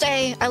 No!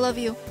 Stay! I love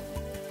you.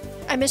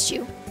 I miss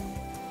you.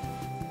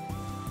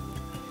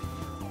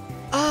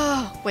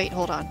 Oh, wait,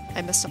 hold on.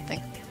 I missed something.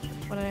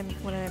 What did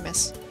I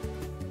miss?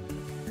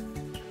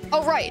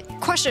 Oh, right.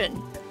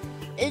 Question.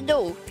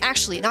 No,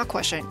 actually, not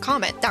question.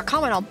 Comment. That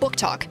comment on Book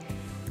Talk.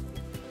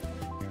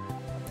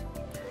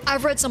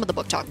 I've read some of the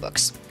Book Talk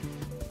books.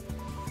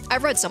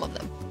 I've read some of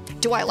them.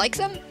 Do I like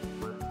them?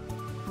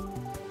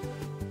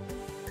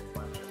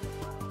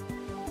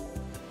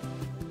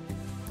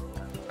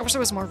 I wish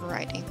there was more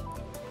variety.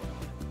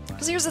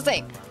 Because here's the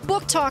thing.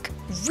 Book Talk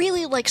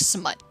really likes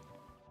smut.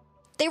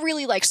 They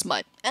really like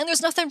smut. And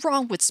there's nothing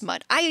wrong with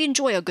smut. I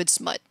enjoy a good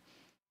smut.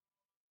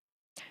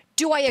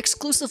 Do I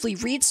exclusively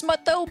read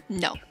smut, though?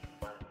 No.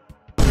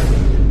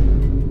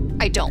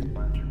 I don't.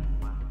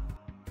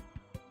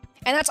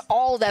 And that's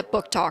all that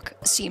Book Talk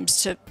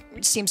seems to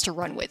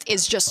run with,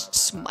 is just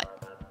smut.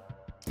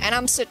 And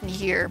I'm sitting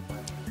here,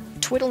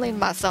 twiddling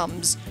my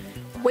thumbs,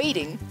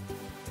 waiting.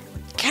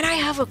 Can I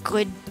have a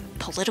good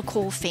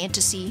political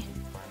fantasy,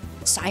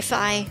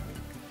 sci-fi,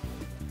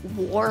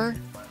 war,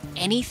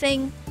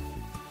 anything?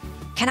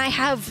 Can I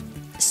have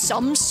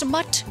some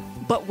smut,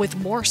 but with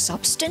more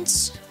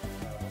substance?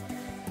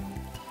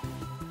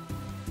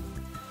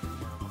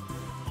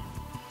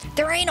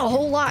 There ain't a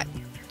whole lot.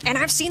 And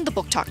I've seen the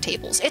Book Talk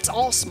tables. It's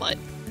all smut.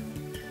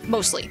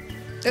 Mostly.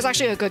 There's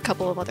actually a good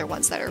couple of other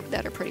ones that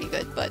are pretty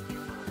good, but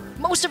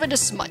most of it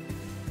is smut.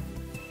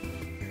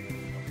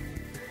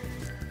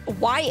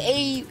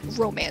 YA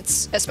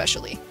romance,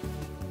 especially.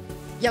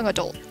 Young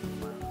adult.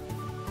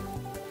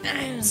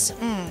 And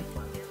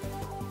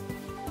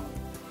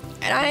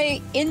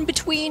in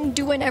between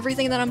doing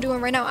everything that I'm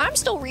doing right now, I'm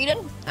still reading.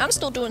 I'm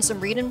still doing some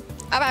reading.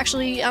 I'm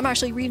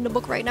actually reading a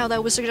book right now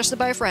that was suggested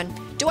by a friend.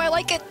 Do I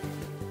like it?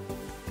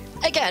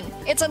 Again,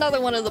 it's another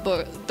one of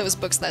those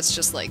books that's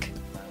just like...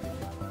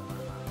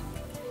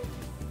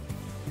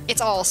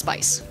 It's all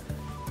spice.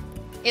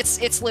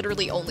 It's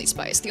literally only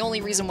spice. The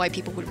only reason why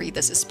people would read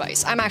this is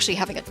spice. I'm actually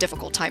having a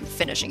difficult time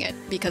finishing it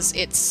because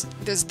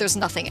there's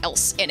nothing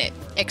else in it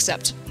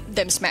except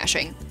them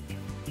smashing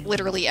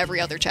literally every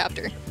other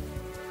chapter.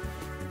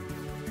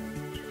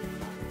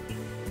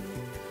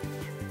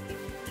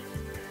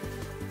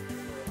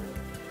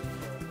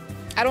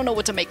 I don't know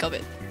what to make of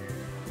it.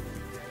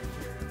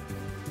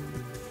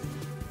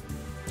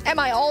 Am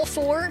I all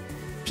for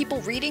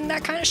people reading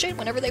that kind of shit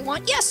whenever they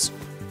want? Yes!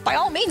 By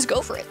all means,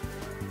 go for it.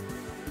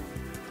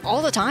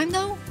 All the time,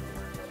 though?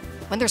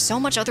 When there's so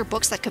much other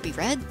books that could be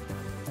read?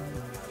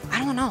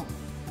 I don't know.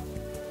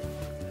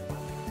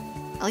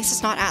 At least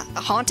it's not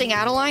Haunting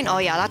Adeline? Oh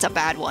yeah, that's a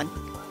bad one.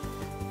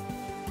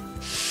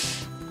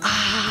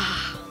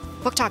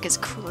 Book Talk is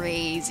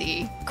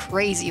crazy.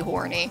 Crazy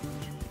horny.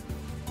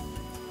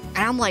 And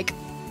I'm like,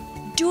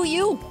 do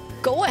you?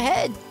 Go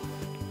ahead.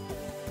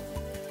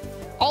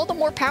 All the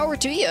more power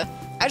to you.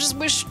 I just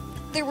wish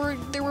there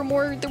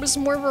was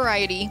more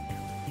variety.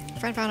 A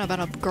friend found out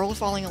about a girl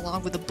falling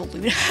along with a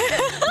balloon.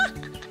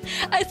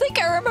 I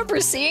think I remember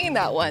seeing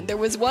that one. There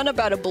was one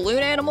about a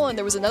balloon animal, and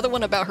there was another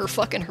one about her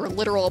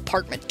literal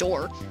apartment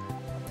door.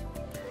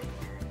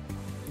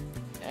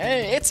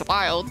 It's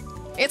wild.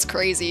 It's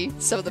crazy.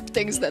 Some of the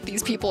things that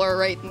these people are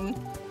writing.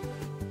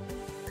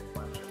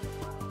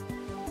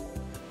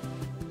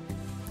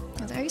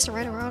 I used to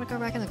write erotica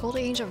back in the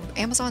golden age of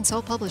Amazon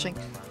self-publishing.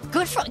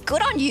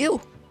 Good on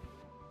you!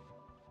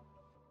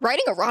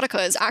 Writing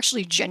erotica is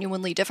actually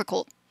genuinely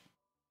difficult.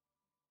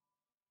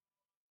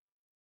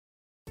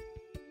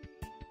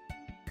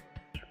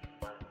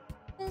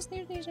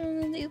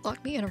 They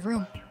locked me in a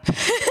room.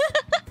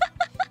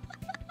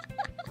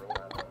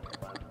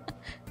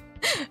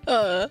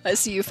 I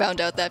see you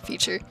found out that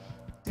feature.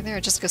 And they're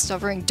just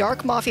discovering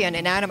dark mafia and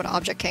inanimate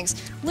object kings.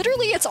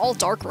 Literally, it's all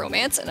dark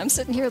romance, and I'm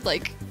sitting here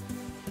like...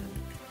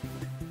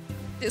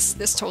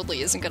 This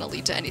totally isn't gonna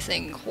lead to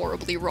anything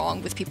horribly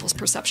wrong with people's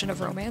perception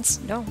of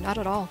romance. No, not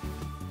at all.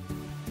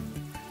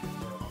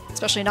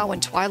 Especially not when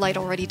Twilight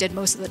already did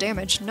most of the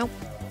damage. Nope.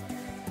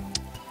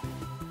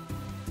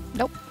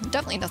 Nope,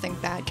 definitely nothing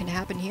bad can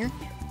happen here.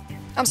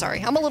 I'm sorry,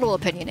 I'm a little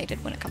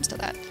opinionated when it comes to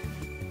that.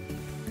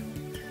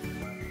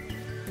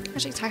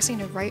 Actually taxing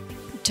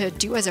to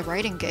do as a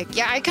writing gig.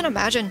 Yeah, I can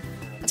imagine.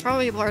 That's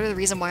probably part of the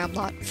reason why I'm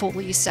not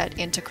fully set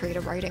into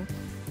creative writing.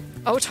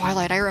 Oh,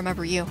 Twilight, I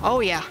remember you. Oh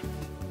yeah,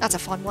 that's a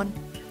fun one.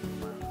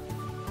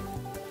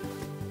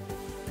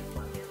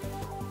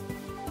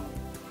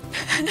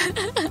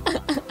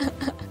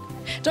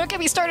 Don't get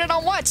me started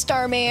on what,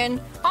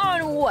 Starman?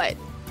 On what?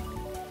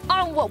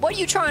 On what? What are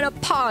you trying to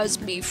pause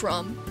me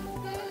from?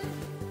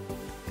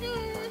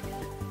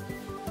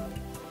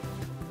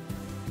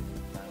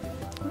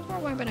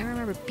 But I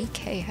remember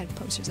BK had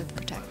posters of the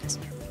protagonist.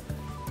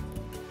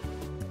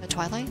 The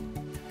Twilight?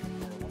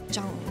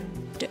 John...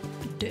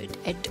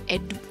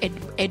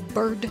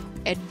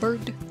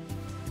 Edbird?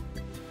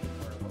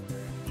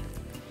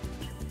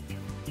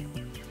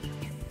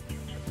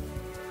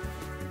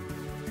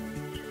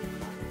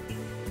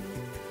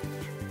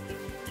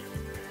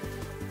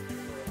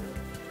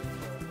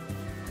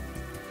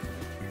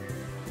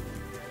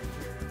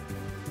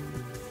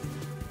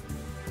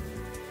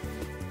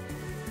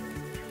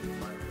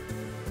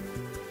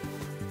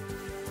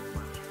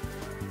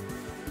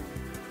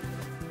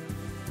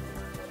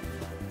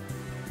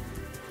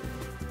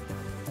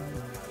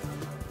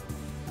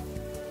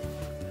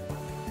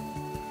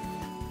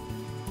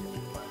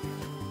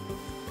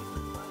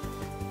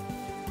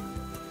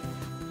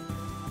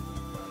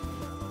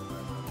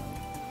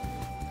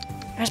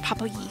 There's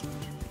Papa Yi.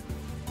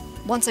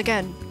 Once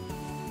again.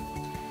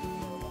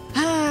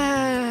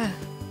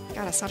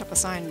 Gotta set up a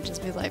sign and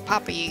just be like,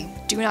 Papa Yi,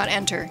 do not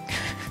enter.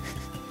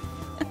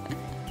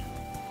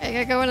 I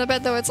gotta go into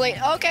bed though, it's late.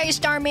 Okay,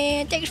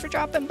 Starman, thanks for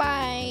dropping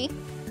by.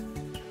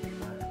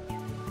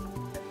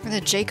 Or the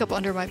Jacob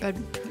under my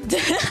bed.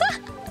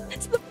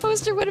 It's the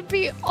poster would it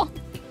be?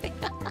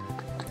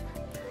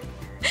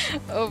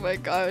 Oh my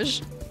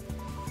gosh.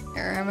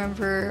 I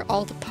remember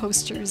all the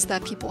posters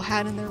that people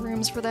had in their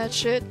rooms for that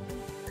shit.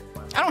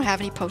 I don't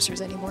have any posters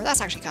anymore.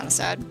 That's actually kind of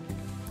sad.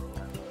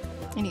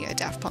 I need a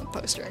Daft Punk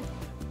poster.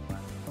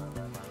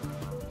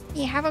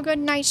 Yeah, have a good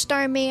night,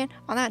 Starman.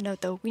 On that note,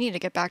 though, we need to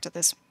get back to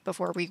this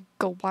before we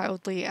go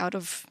wildly out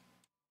of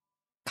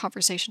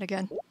conversation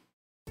again.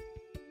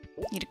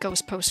 Need a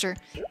ghost poster.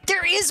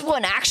 There is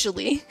one,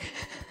 actually!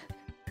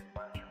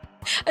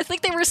 I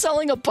think they were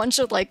selling a bunch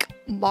of, like,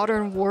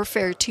 Modern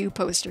Warfare 2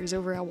 posters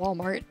over at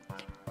Walmart.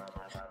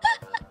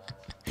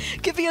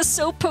 Give me a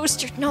soap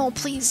poster. No,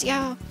 please,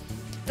 yeah.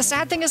 The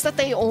sad thing is that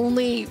they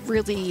only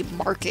really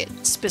market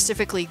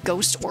specifically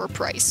Ghost or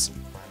Price,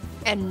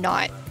 and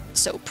not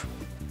soap.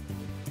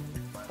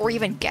 Or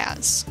even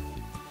gas.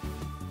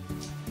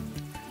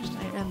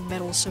 And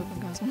metal soap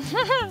and gas.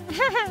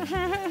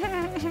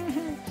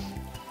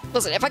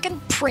 Listen, if I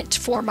can print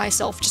for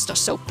myself just a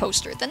soap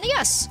poster, then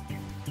yes,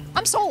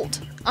 I'm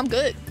sold. I'm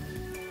good.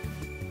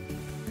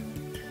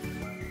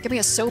 Give me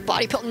a soap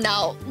body pill.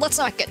 Now, let's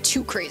not get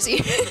too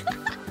crazy.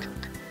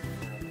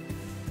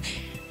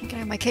 I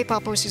have my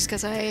K-pop posters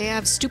because I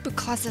have stupid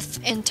closet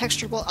and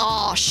textured wall.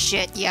 Oh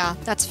shit, yeah,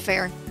 that's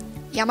fair.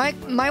 Yeah,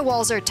 my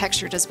walls are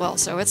textured as well,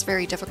 so it's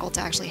very difficult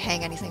to actually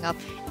hang anything up.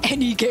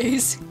 Any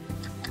gaze.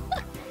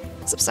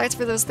 Subsides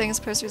for those things,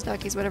 posters,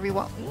 duckies, whatever you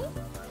want.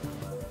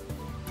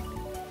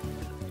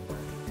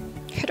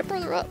 Hit a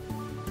brother up.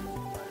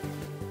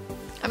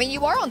 mean,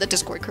 you are on the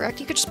Discord, correct?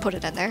 You could just put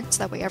it in there, so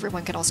that way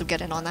everyone can also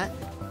get in on that.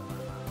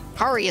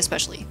 Hari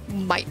especially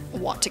might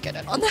want to get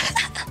in on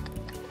that.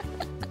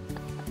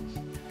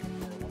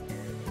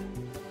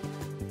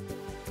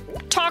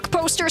 Talk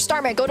poster,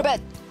 Starman, go to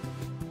bed.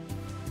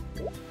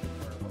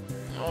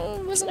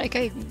 Oh, wasn't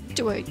okay.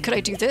 Could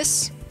I do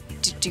this?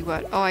 Do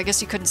what? Oh, I guess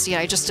you couldn't see it.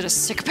 I just did a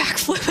sick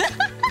backflip.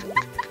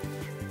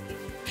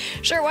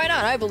 Sure, why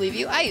not? I believe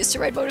you. I used to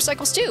ride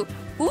motorcycles too.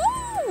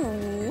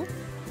 Ooh!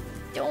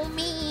 Don't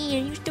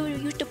mean. Used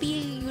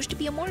to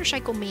be a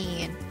motorcycle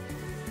man.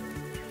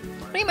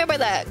 What do you mean by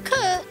that?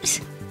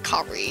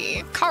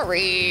 Kari.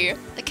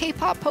 The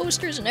K-pop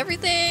posters and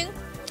everything.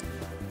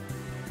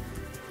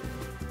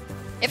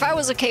 If I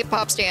was a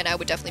K-pop stan, I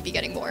would definitely be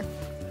getting more.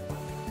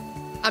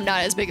 I'm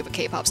not as big of a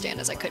K-pop stan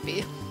as I could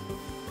be.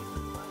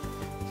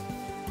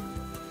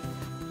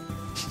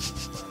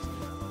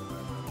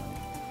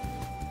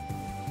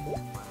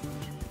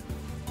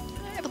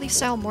 I believe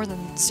style more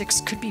than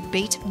 6 could be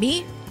bait.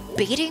 Me?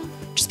 Baiting?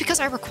 Just because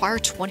I require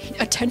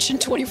attention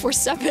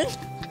 24/7?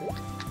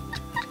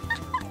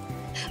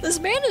 This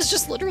man is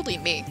just literally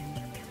me.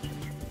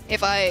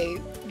 If I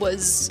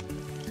was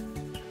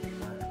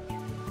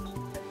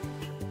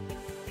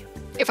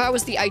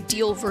the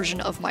ideal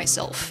version of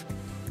myself,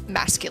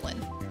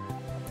 masculine.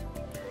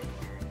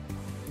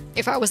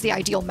 If I was the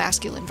ideal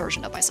masculine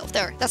version of myself.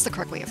 There, that's the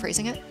correct way of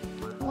phrasing it.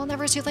 Well,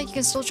 never too late, you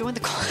can still join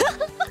the call.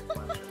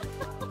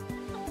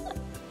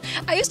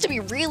 I used to be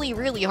really,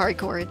 really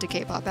hardcore into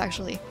K-pop,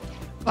 actually.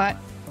 But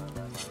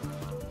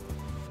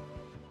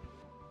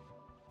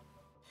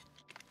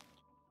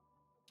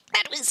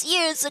that was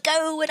years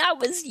ago when I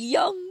was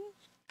young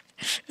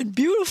and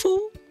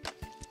beautiful.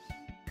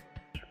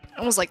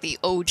 It was like the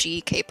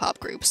OG K-pop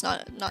groups,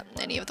 not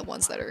any of the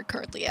ones that are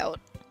currently out.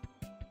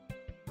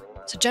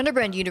 So gender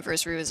brand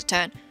universe review is a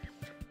 10.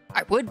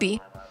 I would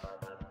be.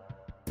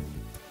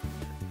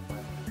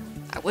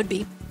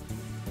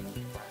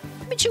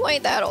 But you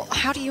ain't that old.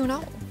 How do you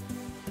know?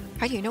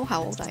 How do you know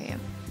how old I am?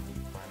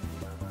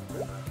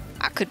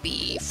 I could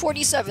be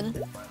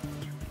 47.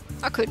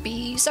 I could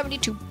be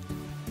 72.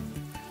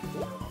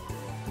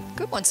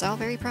 Good one, Sal.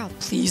 Very proud.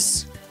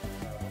 Please.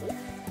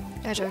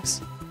 Dad jokes.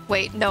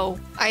 Wait, no.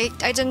 I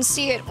didn't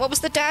see it. What was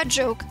the dad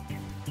joke?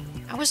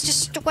 I was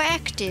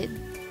distracted.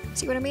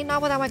 See what I mean?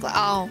 Not without my glass.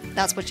 Oh,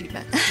 that's what you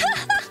meant. I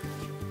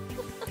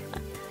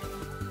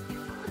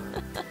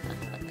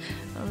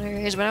don't know your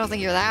age, but I don't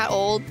think you're that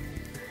old.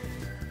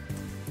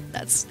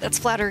 That's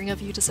flattering of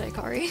you to say,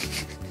 Kari.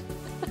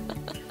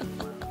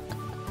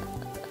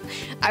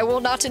 I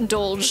will not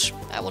indulge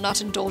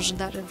in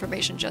that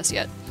information just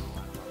yet.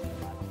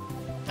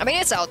 I mean,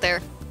 it's out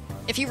there.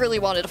 If you really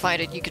wanted to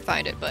find it, you could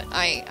find it, but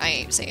I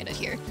ain't saying it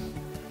here.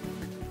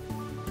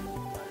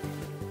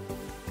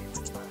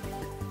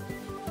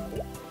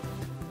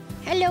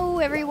 Hello,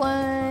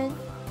 everyone!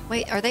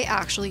 Wait, are they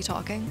actually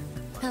talking?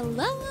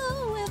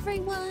 Hello,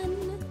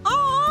 everyone.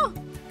 Aw!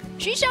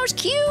 She sounds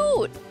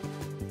cute!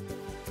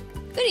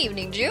 Good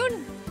evening,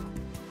 June.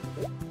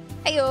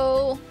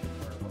 Heyo!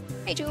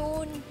 Hey,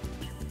 June!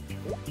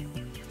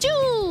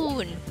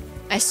 June!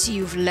 I see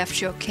you've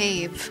left your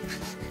cave.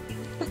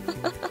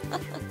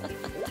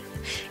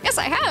 Yes,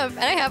 I have,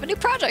 and I have a new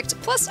project,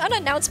 plus an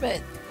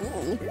announcement.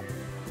 Ooh.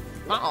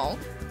 Uh-oh.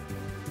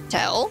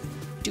 Tell?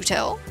 Do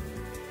tell?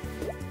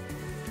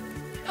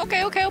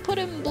 Okay, I'll put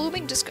in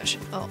blooming discussion.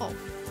 Uh-oh.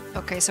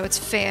 Okay, so it's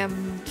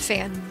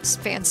fan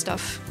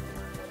stuff.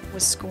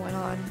 What's going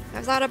on?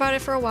 I've thought about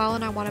it for a while,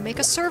 and I want to make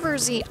a server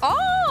zine.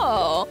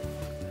 Oh!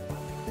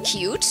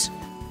 Cute.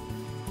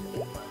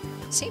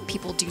 Same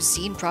people do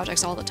zine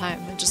projects all the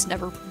time and just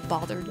never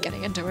bothered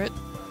getting into it.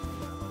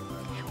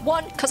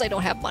 1, because I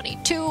don't have money.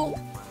 2,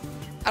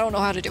 I don't know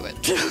how to do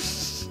it.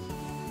 There's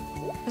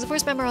a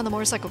voice member on the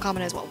motorcycle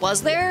comment as well.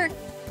 Was there?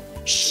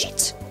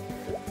 Shit.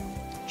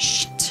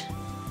 Shit.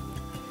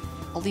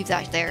 I'll leave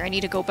that there. I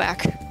need to go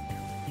back.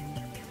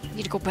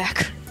 Need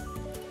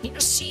to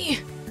see.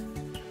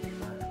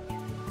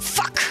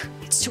 Fuck!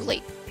 It's too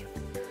late.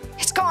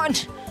 It's gone!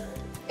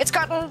 It's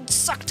gotten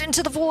sucked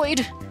into the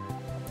void.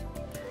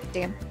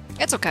 Damn.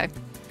 It's okay.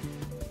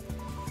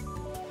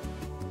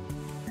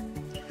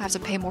 I have to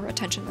pay more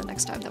attention the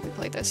next time that we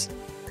play this.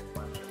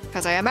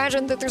 Because I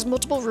imagine that there's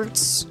multiple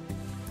routes.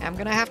 I'm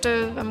gonna have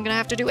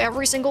to do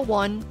every single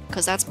one,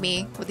 because that's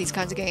me with these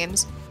kinds of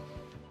games.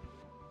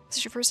 This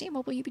is your first game.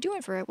 What will you be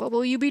doing for it? What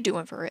will you be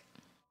doing for it?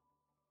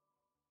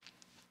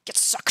 Get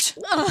sucked.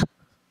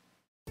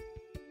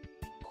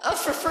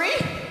 For free?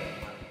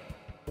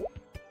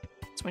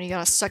 It's when you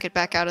gotta suck it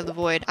back out of the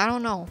void. I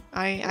don't know.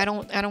 I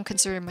don't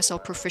consider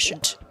myself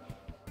proficient.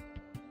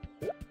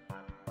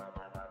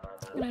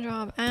 I'm gonna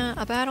draw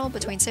a battle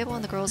between Sable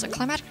and the girls. A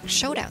climatic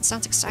showdown.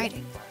 Sounds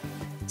exciting.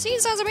 See,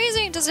 it sounds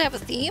amazing. Does it have a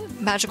theme?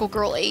 Magical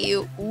girl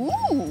AU.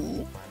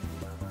 Ooh.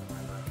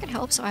 Can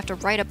help, so I have to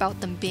write about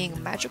them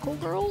being magical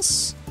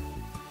girls.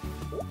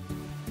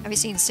 Have you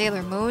seen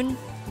Sailor Moon?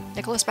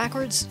 Nicholas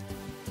backwards?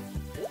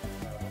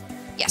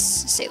 Yes,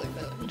 Sailor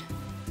Moon.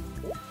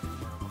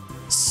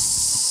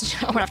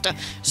 I'm gonna have to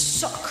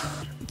suck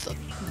the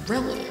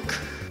relic.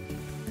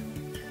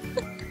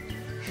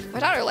 My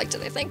daughter liked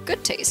it, I think.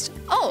 Good taste.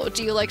 Oh,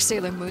 do you like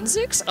Sailor Moon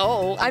 6?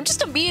 Oh, I'm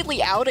just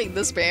immediately outing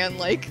this band,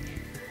 like...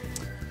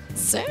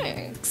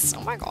 6?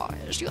 Oh my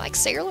gosh, do you like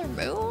Sailor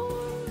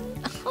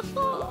Moon?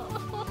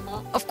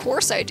 Of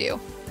course I do.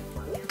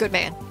 Good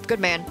man, good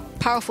man.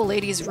 Powerful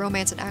ladies,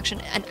 romance and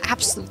action, an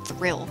absolute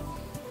thrill.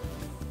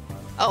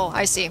 Oh,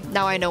 I see.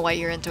 Now I know why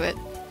you're into it.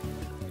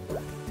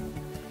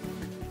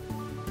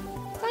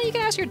 Well, you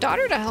can ask your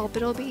daughter to help.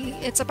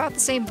 It's about the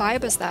same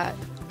vibe as that.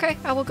 Okay,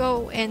 I will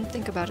go and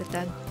think about it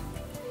then.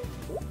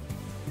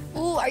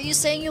 Ooh, are you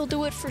saying you'll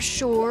do it for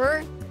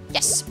sure?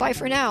 Yes, bye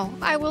for now.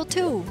 I will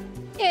too.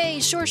 Yay,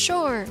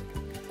 sure.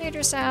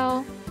 Later,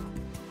 Sal.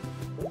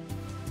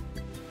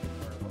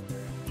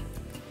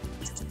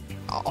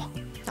 Oh,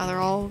 now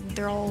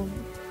they're all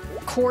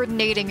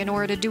coordinating in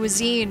order to do a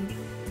zine.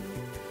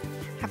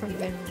 Haven't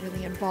been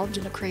really involved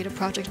in a creative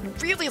project in a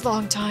really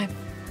long time.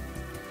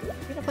 Are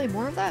we gonna play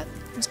more of that?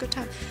 It was a good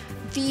time.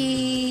 The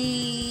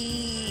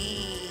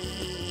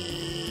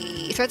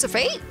Threads of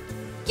Fate?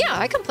 Yeah,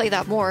 I can play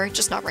that more,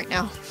 just not right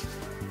now.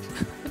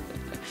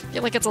 I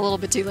feel like it's a little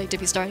bit too late to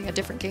be starting a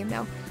different game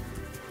now.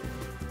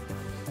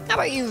 How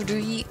about you,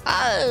 Dewey?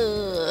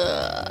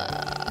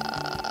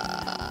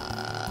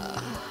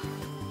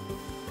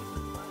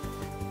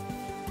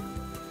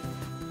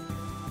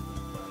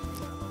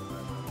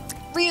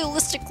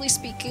 Realistically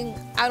speaking,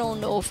 I don't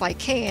know if I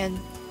can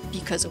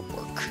because of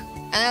work.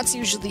 And that's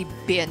usually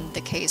been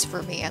the case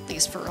for me, at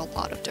least for a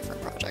lot of different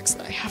projects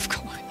that I have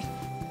going.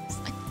 It's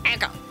like,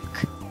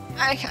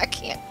 I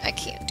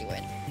can't do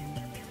it.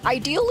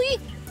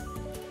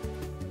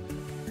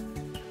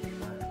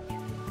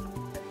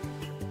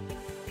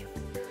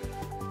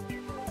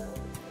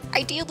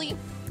 Ideally,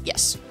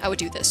 yes, I would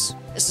do this.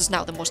 This is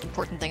now the most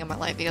important thing in my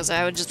life because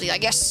I would just be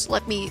like, yes,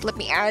 let me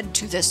add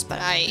to this, but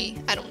I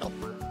don't know.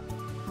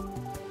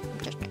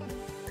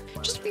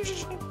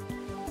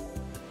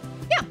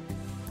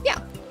 Yeah,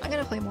 I'm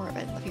gonna play more of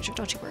it in the future.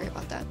 Don't you worry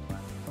about that.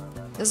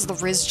 This is the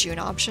Riz June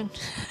option.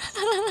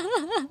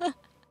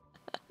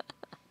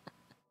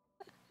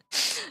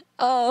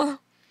 Oh,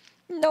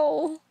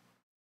 no.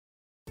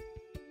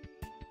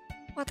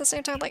 At the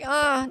same time, like,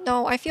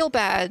 no, I feel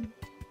bad.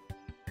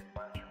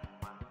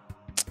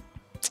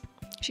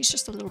 She's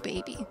just a little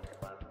baby.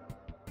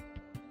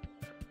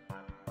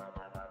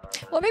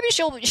 Well, maybe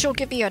she'll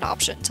give me an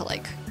option to,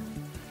 like,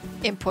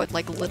 input,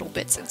 like, little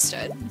bits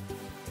instead.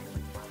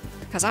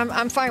 Because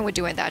I'm fine with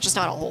doing that, just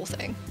not a whole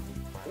thing.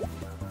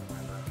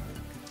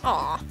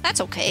 Aw, that's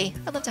okay.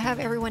 I'd love to have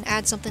everyone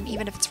add something,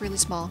 even if it's really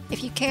small.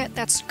 If you can't,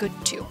 that's good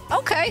too.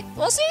 Okay,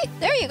 we'll see.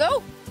 There you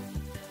go.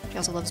 She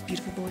also loves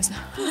beautiful boys.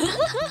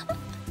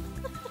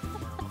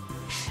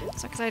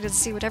 So excited to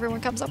see what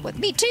everyone comes up with.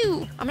 Me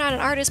too! I'm not an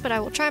artist, but I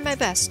will try my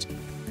best.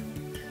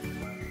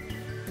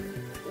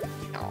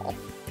 Oh.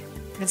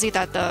 You can see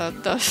that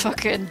the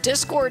fucking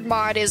Discord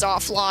mod is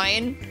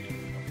offline.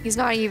 He's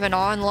not even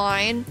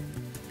online.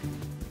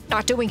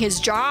 Not doing his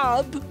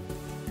job.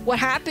 What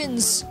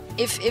happens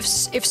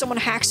if someone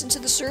hacks into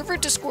the server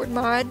Discord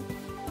mod?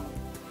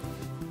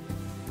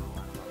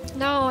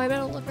 No, I bet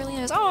it'll look really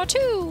nice. Oh,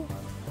 two!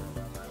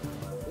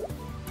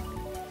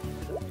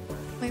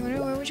 Wait,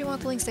 where would you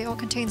want the links? They all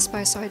contain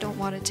spice, so I don't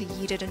want it to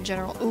yeet it in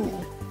general. Ooh.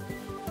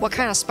 What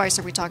kind of spice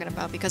are we talking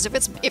about? Because if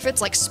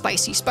it's like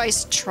spicy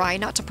spice, try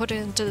not to put it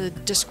into the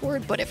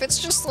Discord, but if it's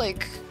just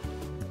like...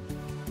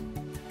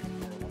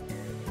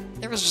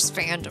 There was just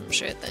fandom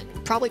shit, then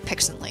probably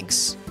pics and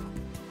links.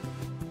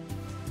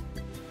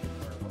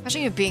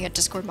 Imagine you being a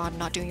Discord mod and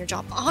not doing your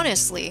job.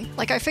 Honestly,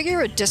 like I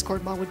figure a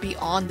Discord mod would be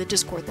on the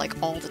Discord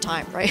like all the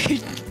time,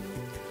 right?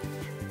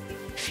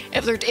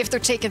 if they're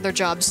taking their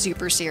job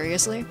super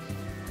seriously.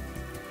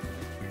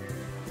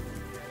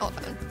 Hold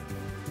on.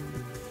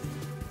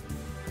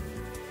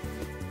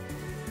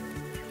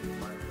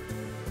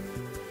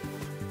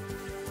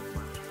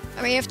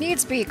 I mean, if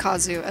needs be,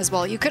 Kazu as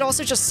well. You could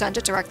also just send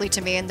it directly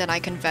to me and then I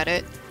can vet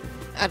it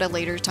at a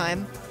later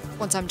time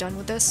once I'm done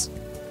with this.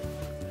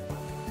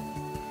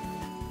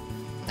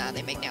 Nah,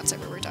 they make Nats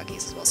everywhere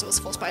duckies as well, so it's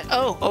full spice.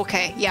 Oh,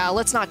 okay. Yeah,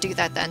 let's not do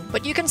that then.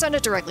 But you can send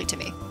it directly to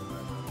me.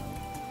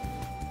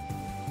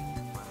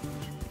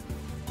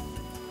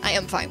 I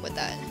am fine with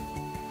that.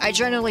 I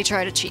generally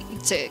try to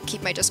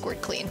keep my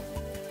Discord clean.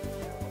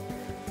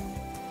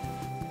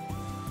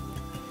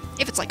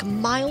 If it's like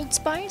mild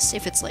spice,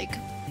 if it's like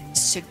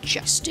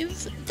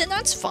suggestive, then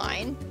that's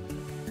fine.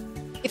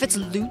 If it's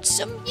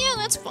lewdsome, yeah,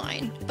 that's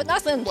fine. But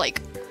nothing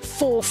like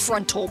full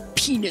frontal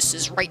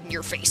penises right in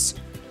your face.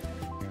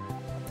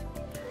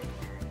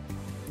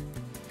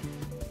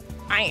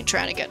 I ain't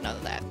trying to get none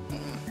of that.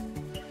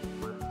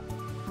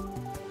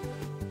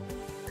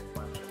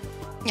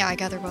 Yeah, I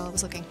gathered while I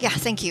was looking. Yeah,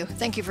 thank you.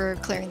 Thank you for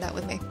clearing that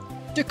with me.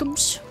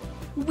 Dickums.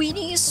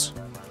 Weenies.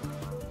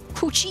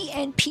 Coochie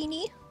and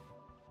peenie.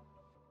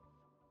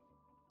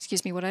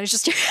 Excuse me, what I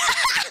just...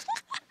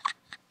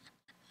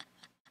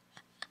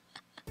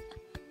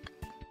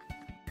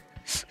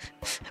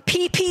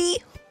 PP.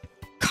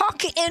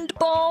 Cock and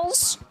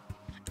balls.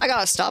 I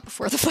gotta stop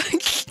before the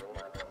fight.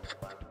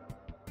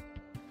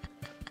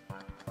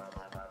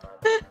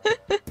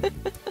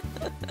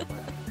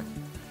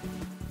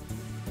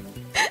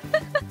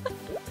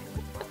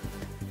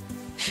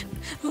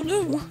 Oh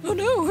no, oh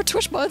no,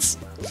 Twitch mods.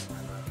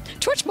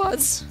 Twitch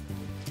mods.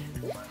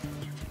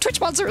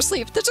 Twitch mods are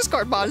asleep. The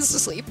Discord mod is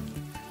asleep.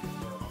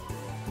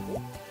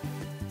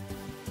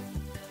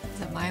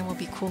 That mine will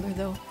be cooler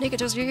though. Naked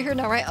Toast, you're here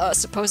now, right?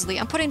 Supposedly.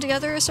 I'm putting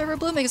together a server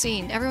blue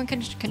magazine. Everyone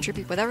can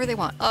contribute whatever they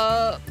want.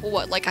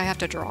 What, like I have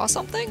to draw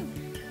something?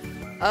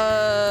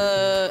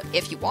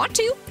 If you want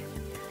to.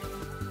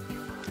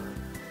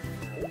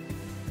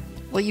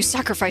 Will you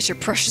sacrifice your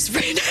precious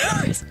brain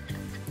hours?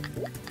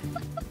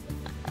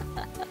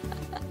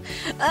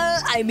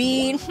 I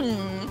mean,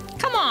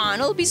 come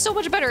on, it'll be so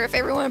much better if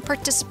everyone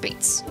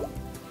participates.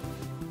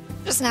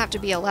 It doesn't have to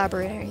be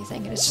elaborate or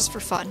anything, it's just for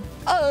fun.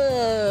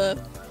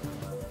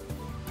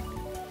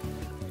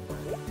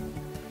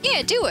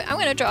 Yeah, do it. I'm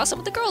gonna draw some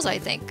of the girls, I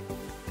think.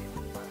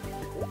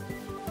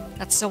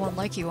 That's so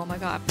unlike you, oh my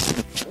god.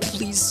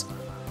 Please.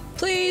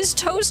 Please,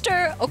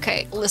 Toaster!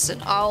 Okay, listen,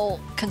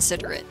 I'll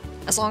consider it.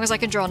 As long as I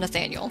can draw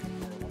Nathaniel.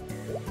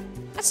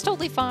 That's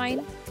totally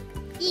fine.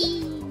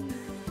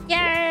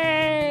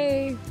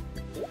 Yay!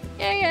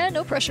 Yeah,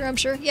 no pressure, I'm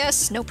sure.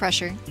 Yes, no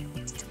pressure.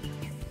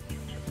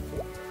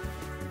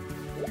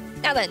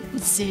 Now then,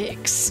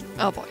 Zix.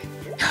 Oh boy.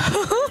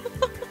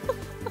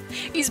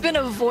 He's been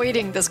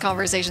avoiding this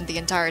conversation the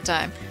entire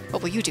time.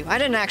 What will you do? I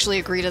didn't actually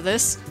agree to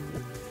this.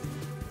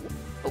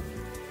 Oh.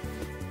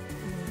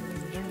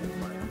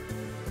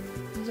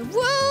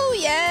 Whoa,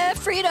 yeah,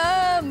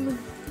 freedom!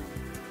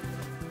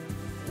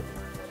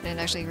 I didn't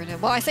actually agree to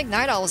it. Well, I think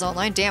Night Owl was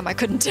online. Damn, I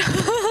couldn't.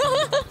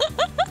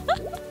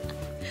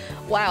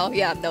 Wow,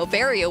 yeah, no,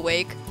 very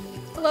awake.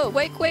 Hello,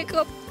 wake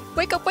up.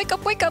 Wake up, wake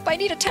up, wake up. I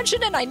need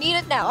attention and I need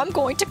it now. I'm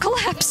going to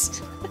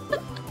collapse.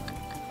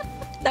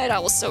 Night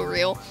Owl's so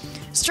real.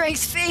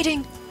 Strength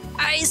fading.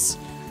 Eyes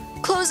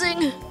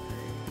closing.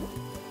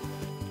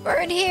 We're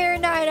in here,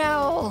 Night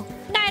Owl.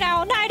 Night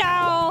Owl, Night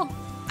Owl.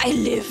 I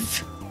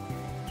live.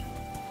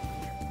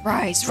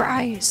 Rise,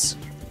 rise.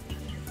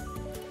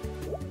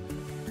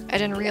 I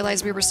didn't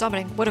realize we were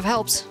summoning. Would have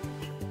helped.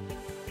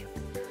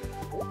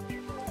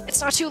 It's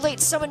not too late.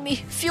 Summon me.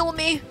 Fuel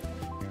me.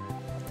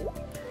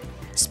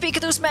 Speak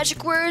those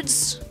magic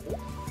words.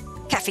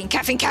 Caffeine,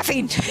 caffeine,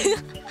 caffeine.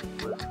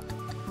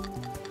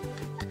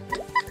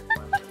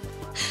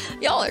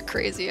 Y'all are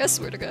crazy, I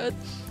swear to God.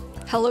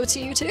 Hello to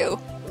you too.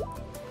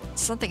 Did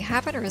something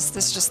happen or is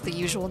this just the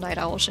usual Night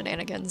Owl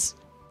shenanigans?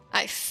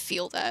 I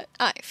feel that.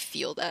 I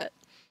feel that.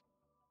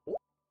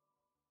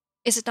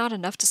 Is it not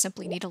enough to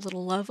simply need a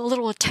little love, a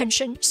little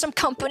attention, some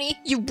company?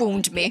 You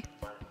wound me.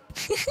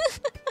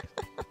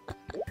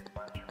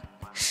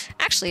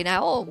 Actually,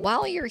 now,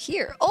 while you're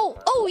here...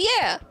 Oh,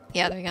 yeah!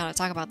 Yeah, we gotta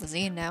talk about the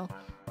zine now.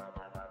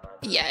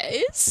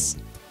 Yes?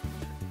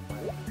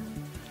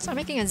 So I'm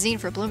making a zine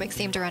for Blooming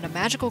themed around a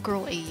magical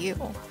girl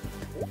AU.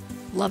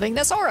 Loving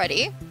this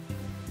already.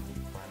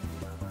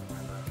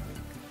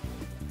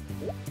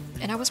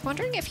 And I was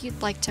wondering if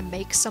you'd like to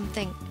make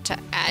something to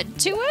add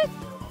to it?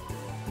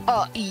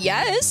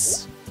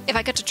 Yes! If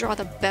I get to draw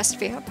the best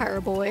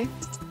vampire boy.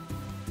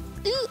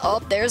 Ooh,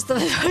 oh, there's the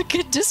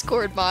fucking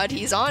Discord mod.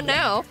 He's on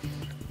now.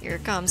 Here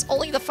it comes.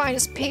 Only the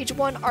finest page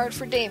 1 art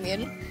for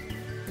Damien.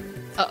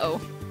 Uh-oh.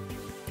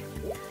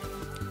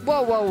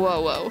 Whoa, whoa,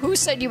 whoa, whoa. Who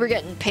said you were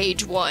getting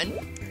page 1?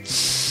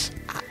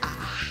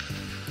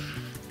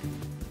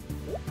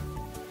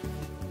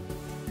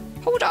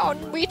 Hold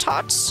on, wee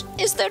tots.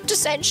 Is there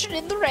dissension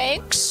in the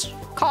ranks?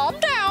 Calm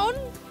down.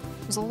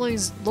 It was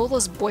always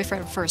Lola's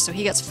boyfriend first, so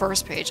he gets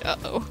first page.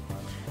 Uh-oh.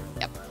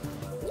 Yep.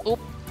 Oh.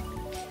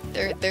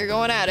 They're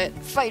going at it.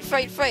 Fight,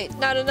 fight, fight.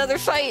 Not another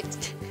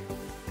fight.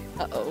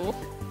 Uh-oh.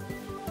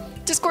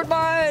 Discord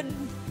mod!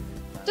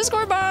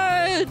 Discord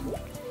mod!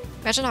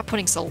 Imagine not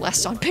putting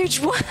Celeste on page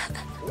 1.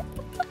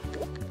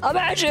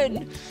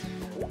 Imagine!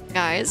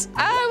 Guys,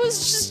 I was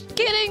just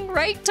kidding,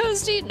 right,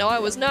 Toasty? No, I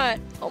was not.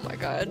 Oh my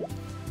god.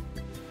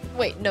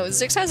 Wait, no,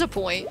 Zix has a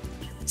point.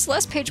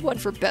 Celeste page 1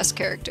 for best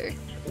character.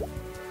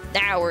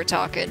 Now we're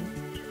talking.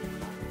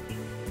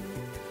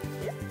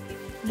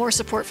 More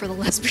support for the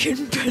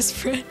lesbian best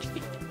friend.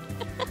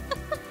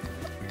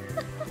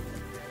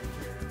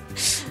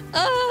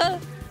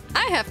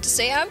 I have to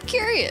say I'm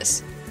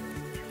curious.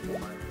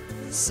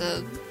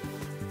 So...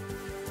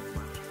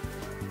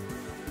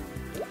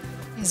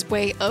 his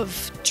way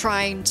of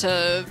trying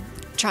to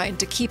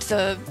keep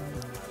the...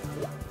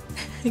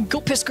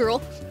 Go piss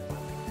girl!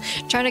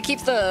 Trying to keep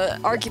the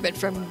argument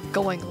from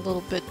going a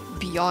little bit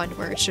beyond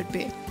where it should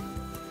be.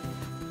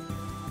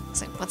 It's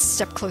like one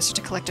step closer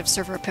to collective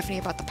server epiphany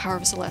about the power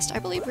of Celeste. I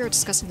believe we were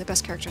discussing the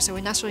best character, so we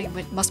naturally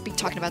must be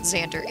talking about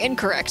Xander.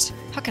 Incorrect!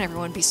 How can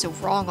everyone be so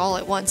wrong all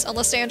at once,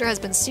 unless Xander has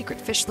been secret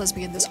fish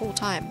lesbian this whole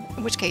time?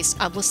 In which case,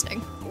 I'm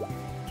listening.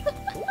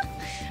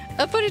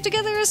 I'm putting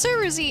together a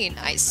server zine!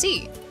 I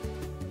see!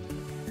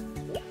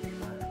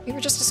 We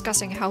were just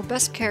discussing how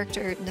best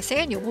character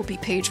Nathaniel will be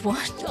page 1.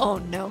 Oh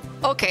no.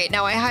 Okay,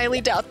 now I highly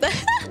doubt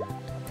that.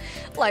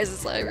 Liza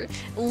Sliver.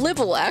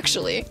 Libel,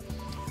 actually.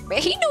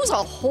 Man, he knows a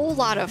whole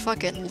lot of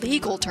fucking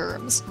legal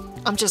terms.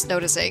 I'm just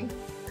noticing.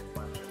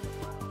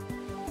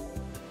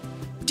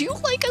 Do you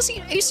like us,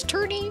 Ace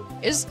Attorney?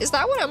 Is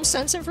that what I'm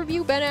sensing from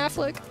you, Ben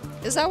Affleck?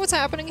 Is that what's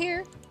happening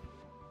here?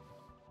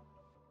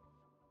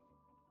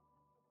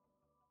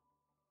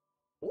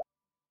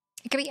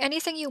 It can be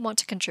anything you want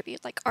to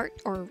contribute, like art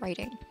or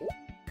writing.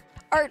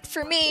 Art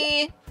for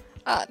me!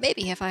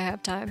 Maybe if I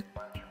have time.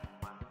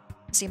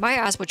 See, my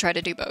ass would try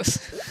to do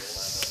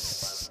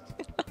both.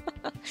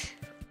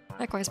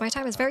 Likewise, my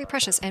time is very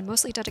precious and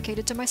mostly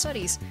dedicated to my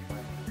studies.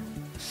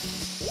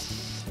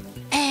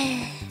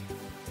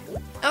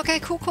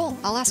 Okay, cool.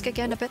 I'll ask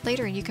again a bit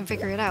later and you can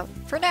figure it out.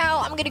 For now,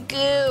 I'm gonna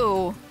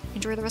go.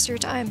 Enjoy the rest of your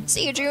time.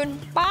 See you, June.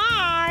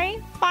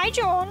 Bye! Bye,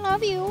 June.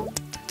 Love you.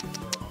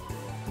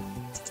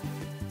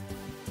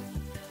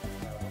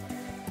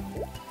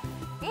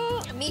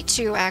 Me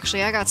too,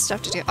 actually. I got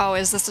stuff to do. Oh,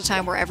 is this the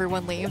time where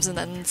everyone leaves and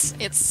then it's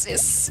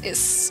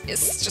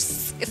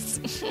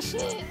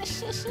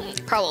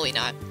probably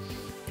not.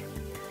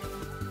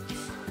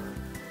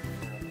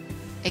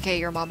 AKA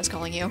your mom is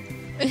calling you.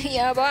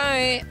 Yeah,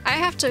 bye. I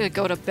have to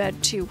go to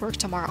bed to work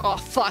tomorrow. Oh,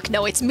 fuck.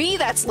 No, it's me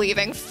that's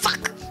leaving.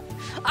 Fuck.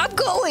 I'm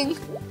going.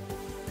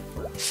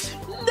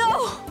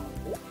 No.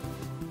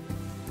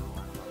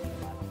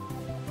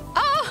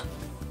 Ah.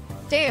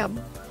 Damn.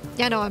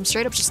 Yeah, no, I'm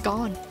straight up just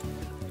gone.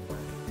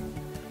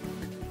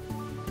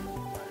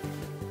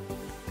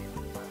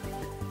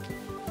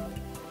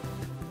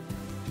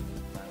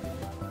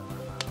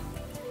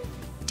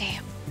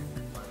 Damn.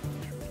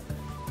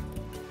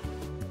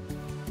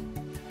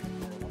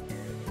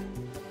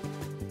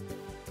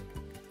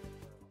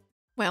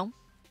 Well,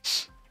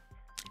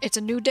 it's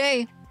a new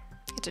day.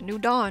 It's a new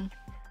dawn.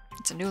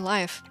 It's a new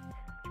life.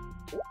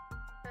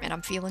 And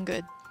I'm feeling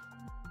good.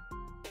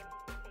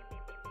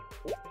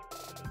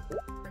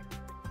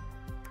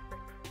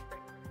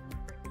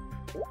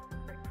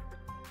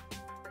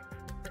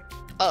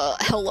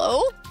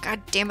 Hello? God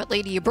damn it,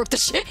 lady, you broke the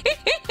shit.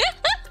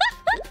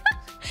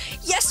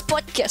 Yes,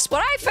 but guess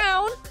what I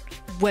found?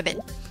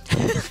 Women.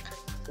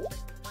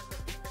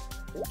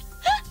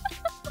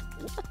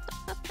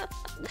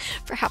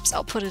 Perhaps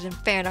I'll put it in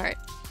fan art.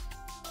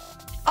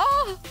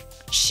 Oh,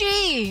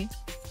 she!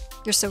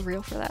 You're so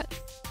real for that.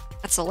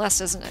 That's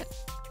Celeste, isn't it?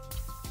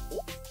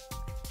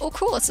 Oh,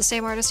 cool, it's the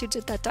same artist who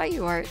did that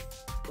Dayu art.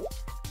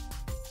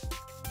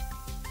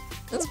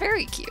 That's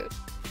very cute.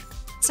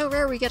 It's so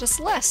rare we get a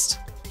Celeste.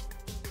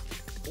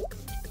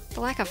 The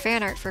lack of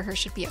fan art for her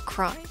should be a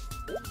crime.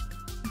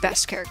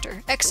 Best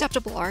character.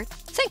 Acceptable art.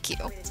 Thank you.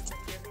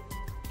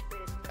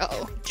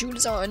 Uh-oh, June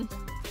is on.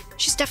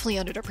 She's definitely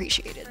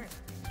underappreciated.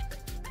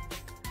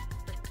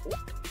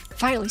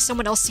 Finally,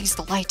 someone else sees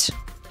the light.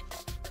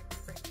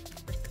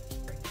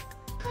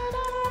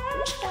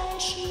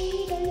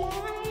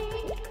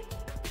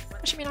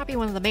 She may not be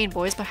one of the main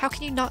boys, but how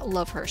can you not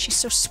love her? She's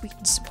so sweet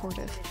and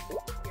supportive.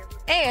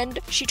 And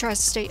she tries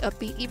to stay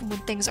upbeat even when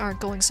things aren't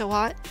going so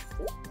hot.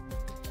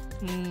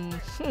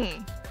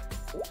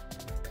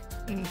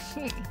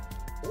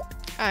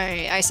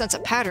 I sense a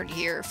pattern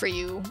here for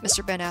you,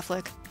 Mr. Ben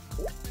Affleck.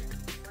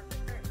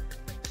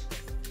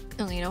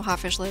 And you know,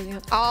 hotfish lady.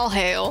 All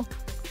hail.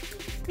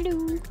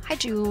 Hello. Hi,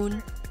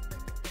 June.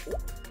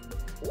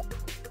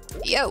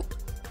 Yo.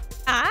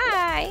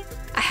 Hi.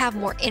 I have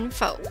more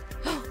info.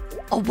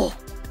 Oh, whoa.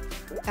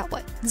 About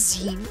what?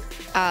 Zine?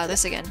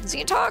 This again.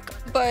 Zine talk,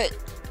 but...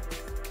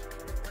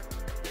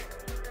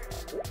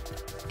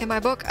 In my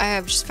book, I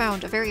have just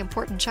found a very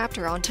important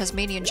chapter on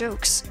Tasmanian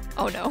jokes.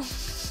 Oh no.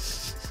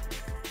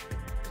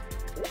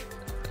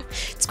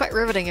 It's quite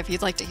riveting if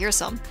you'd like to hear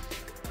some.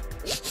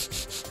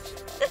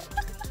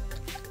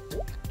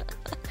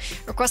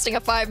 Requesting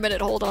a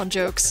 5-minute hold on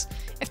jokes.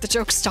 If the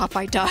jokes stop,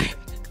 I die.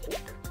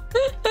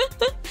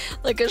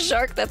 Like a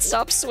shark that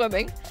stops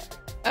swimming.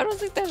 I don't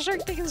think that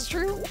shark thing is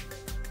true.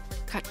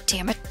 God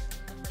damn it.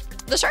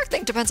 The shark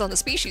thing depends on the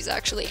species,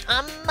 actually.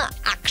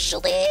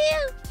 Actually,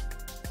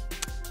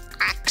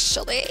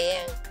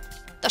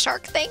 the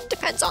shark thing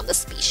depends on the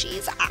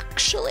species,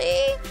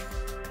 actually.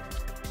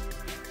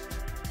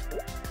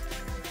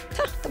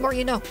 Huh, the more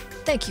you know.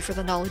 Thank you for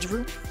the knowledge,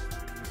 Rue.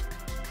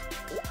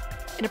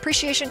 In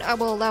appreciation, I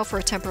will allow for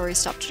a temporary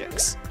stop to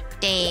jokes.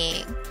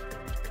 Dang.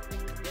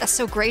 That's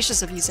so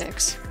gracious of you,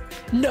 Zix.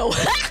 No.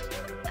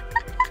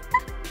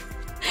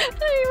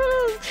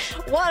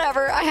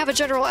 Whatever, I have a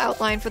general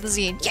outline for the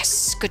zine.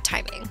 Yes, good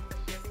timing.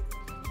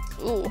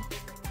 Ooh.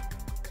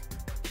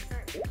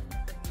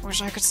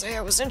 Wish I could say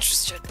I was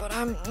interested, but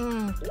I'm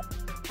gonna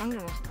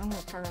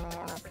turn it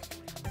on.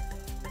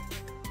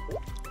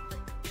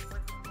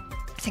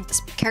 I think the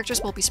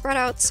characters will be spread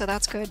out, so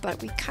that's good, but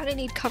we kind of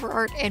need cover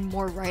art and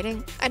more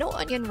writing. I know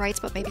Onion writes,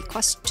 but maybe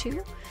Quest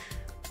 2?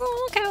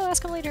 Well, okay, I'll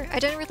ask him later. I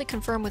didn't really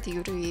confirm with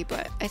you,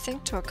 but I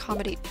think to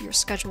accommodate your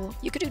schedule,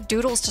 you could do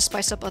doodles to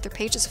spice up other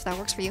pages if that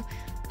works for you.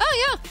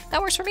 Oh yeah,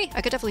 that works for me.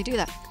 I could definitely do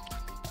that.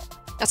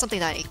 That's something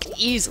that I can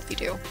easily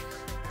do.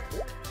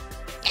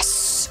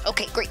 Yes!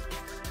 Okay, great.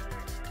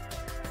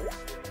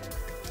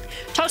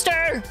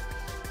 Toaster!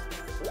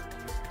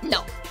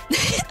 No.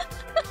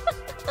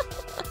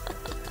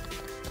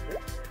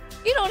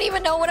 You don't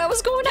even know what I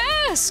was going to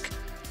ask!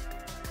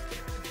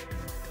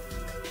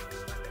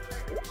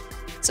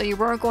 So you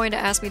weren't going to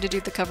ask me to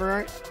do the cover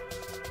art?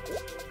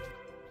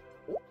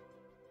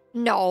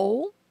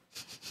 No.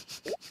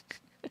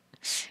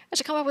 I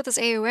should come up with this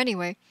AU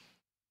anyway.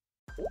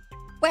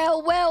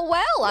 Well, well,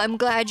 well, I'm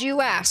glad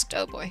you asked.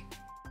 Oh boy.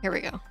 Here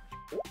we go.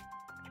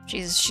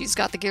 She's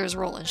got the gears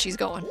rolling. She's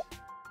going.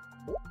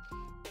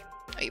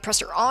 Oh, you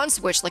pressed her on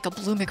switch like a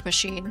Bloomic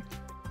machine.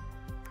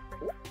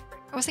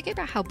 I was thinking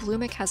about how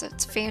Bloomic has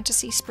its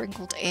fantasy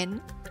sprinkled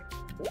in.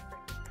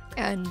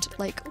 And,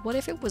 like, what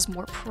if it was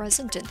more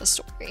present in the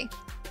story?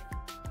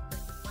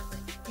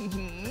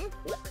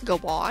 Go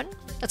on.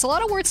 That's a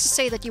lot of words to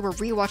say that you were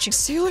rewatching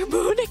Sailor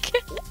Moon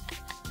again.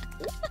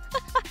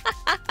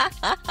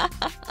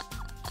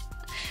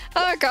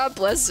 Oh, God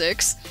bless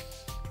Zix.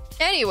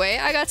 Anyway,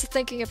 I got to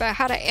thinking about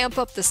how to amp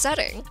up the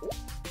setting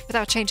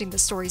without changing the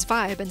story's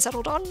vibe and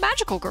settled on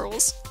magical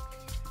girls.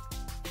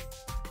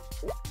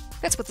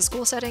 Fits with the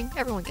school setting,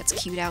 everyone gets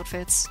cute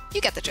outfits.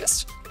 You get the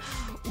gist.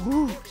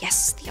 Ooh,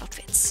 yes, the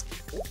outfits.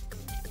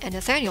 And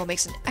Nathaniel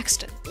makes an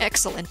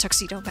excellent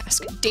tuxedo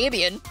mask.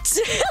 Damien!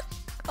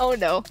 Oh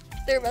no,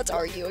 they're about to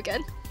argue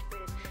again.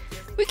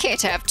 We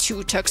can't have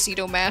 2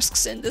 tuxedo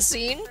masks in the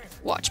scene.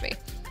 Watch me.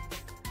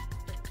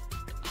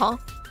 Huh?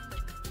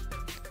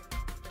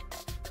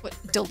 What?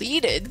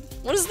 Deleted?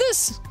 What is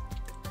this?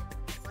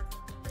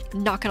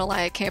 Not gonna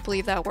lie, I can't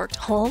believe that worked.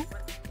 Huh?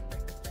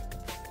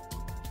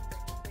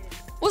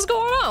 What's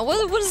going on?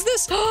 What is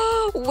this?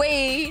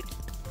 Wait.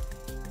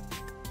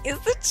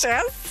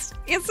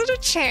 Is it a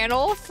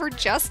channel for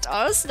just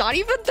us? Not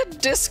even the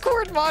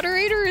Discord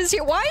moderator is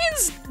here. Why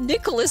is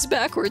Nicholas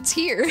backwards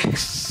here?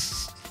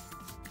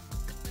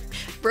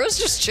 Bro's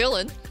just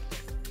chilling.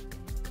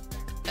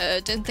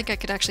 Didn't think I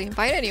could actually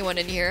invite anyone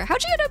in here.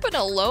 How'd you end up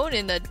alone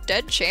in a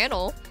dead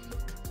channel?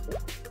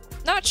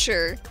 Not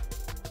sure.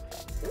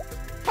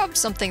 Probably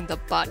something the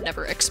bot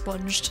never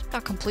expunged.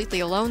 Not completely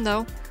alone,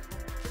 though.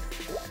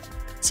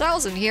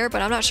 Sal's in here,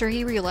 but I'm not sure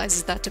he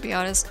realizes that, to be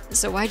honest.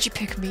 So why'd you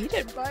pick me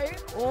to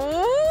invite?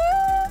 Ooh!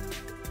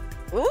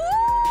 Ooh!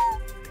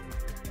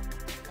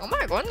 Oh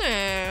my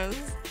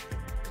goodness.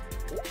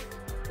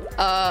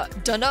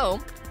 Dunno.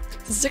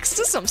 Zix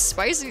does some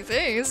spicy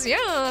things. Yeah,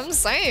 I'm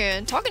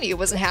saying. Talking to you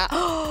wasn't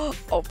oh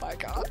my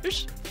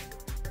gosh.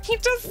 He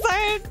just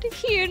said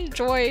he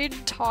enjoyed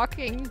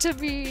talking to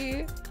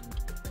me.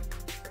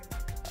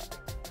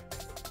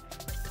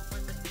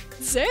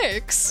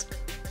 Zix?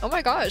 Oh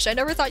my gosh, I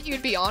never thought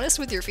you'd be honest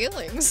with your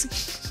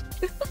feelings.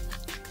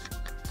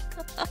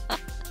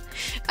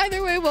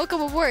 Either way,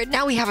 welcome aboard.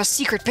 Now we have a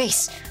secret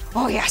base.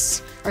 Oh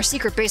yes, our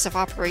secret base of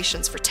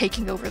operations for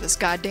taking over this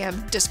goddamn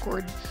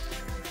Discord.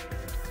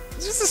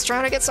 He's just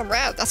trying to get some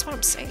rap, that's what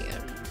I'm saying.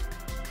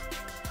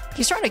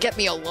 He's trying to get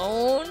me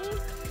alone.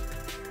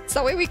 So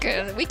that way we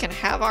can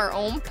have our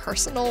own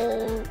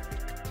personal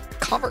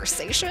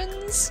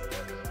conversations.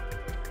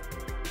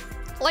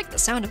 I like the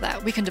sound of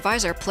that. We can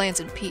devise our plans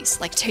in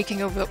peace, like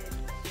taking over the...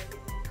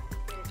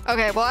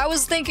 Okay, well I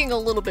was thinking a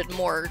little bit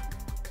more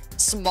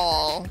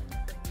small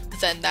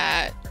than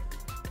that.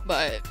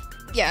 But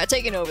yeah,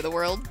 taking over the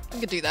world.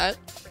 We could do that.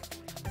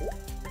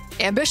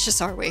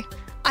 Ambitious, are we?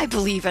 I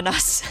believe in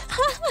us.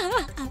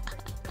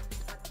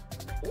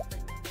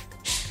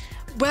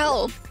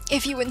 Well,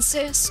 if you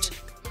insist.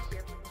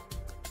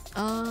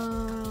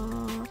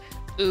 Ooh.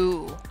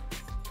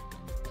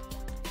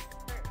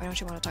 Why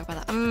don't you want to talk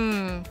about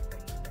that?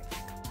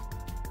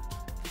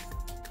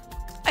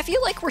 I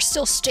feel like we're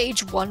still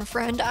stage 1,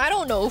 friend. I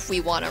don't know if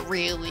we want to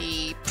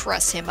really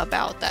press him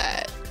about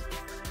that.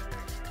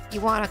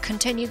 You want to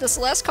continue the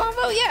Celeste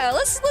convo? Yeah,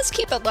 let's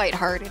keep it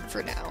lighthearted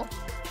for now.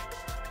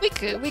 We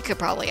could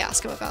probably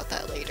ask him about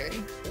that later.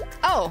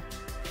 Oh,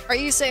 are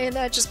you saying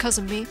that just because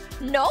of me?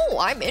 No,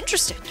 I'm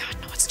interested.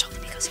 No, it's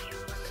totally because of you.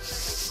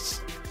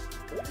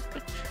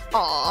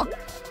 Aw.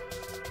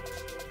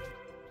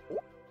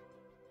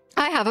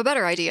 I have a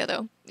better idea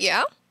though.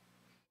 Yeah?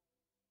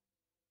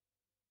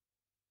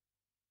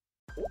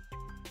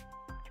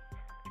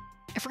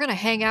 If we're gonna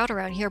hang out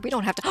around here, we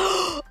don't have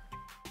to-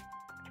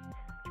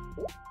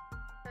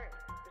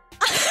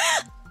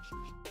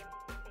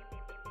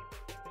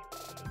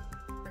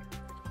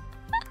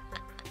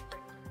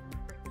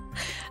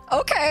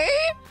 Okay!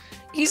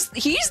 He's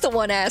the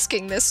one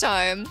asking this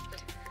time.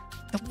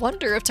 The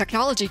wonder of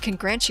technology can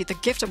grant you the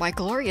gift of my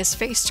glorious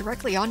face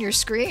directly on your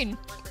screen.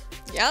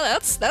 Yeah,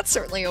 that's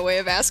certainly a way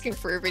of asking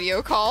for a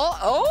video call.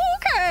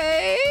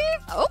 Okay!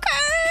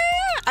 Okay!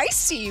 I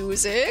see you,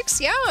 Zix.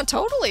 Yeah,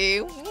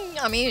 totally.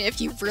 I mean, if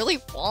you really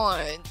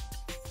want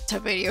to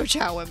video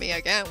chat with me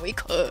again, we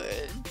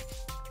could.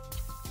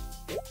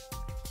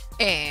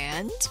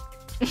 And?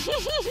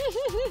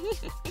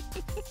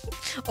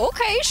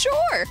 Okay,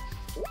 sure.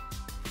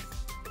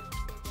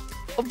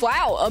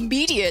 Wow,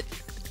 immediate.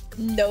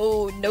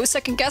 No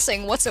second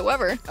guessing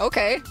whatsoever.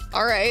 Okay,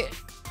 alright.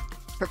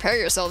 Prepare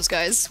yourselves,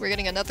 guys. We're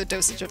getting another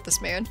dosage of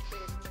this man.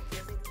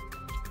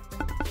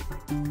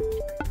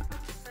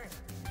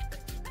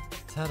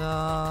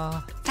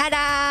 Ta-da!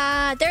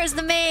 Ta-da! There's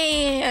the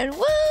man!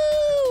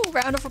 Woo!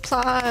 Round of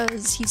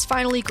applause. He's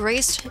finally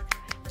graced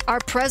our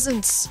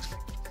presence.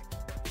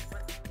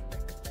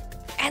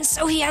 And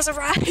so he has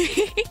arrived.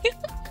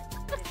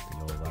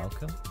 You're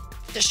welcome.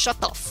 Just shut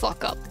the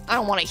fuck up. I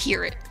don't want to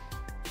hear it.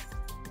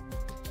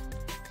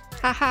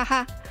 Ha ha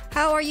ha.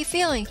 How are you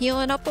feeling?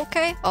 Healing up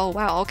okay? Oh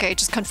wow, okay.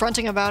 Just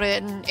confronting about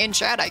it in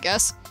chat, I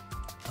guess.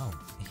 Oh,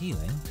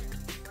 healing?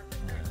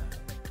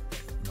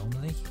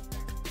 Normally?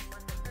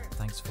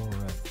 Thanks for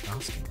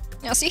asking.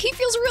 Now see, he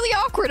feels really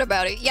awkward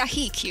about it. Yeah,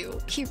 he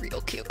cute. He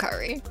real cute,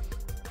 Kari.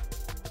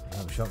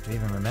 I'm shocked you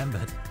even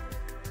remembered.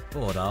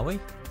 Bored, are we?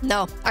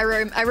 No, I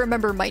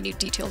remember minute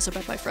details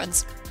about my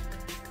friends.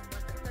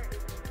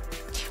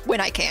 When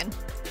I can.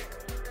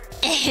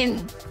 Ahem.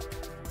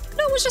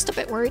 No, I was just a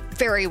bit worried.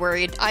 Very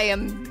worried. I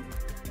am...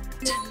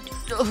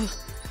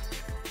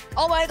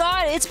 Oh my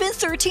god, it's been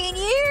 13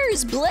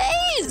 years!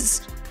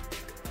 Blaze!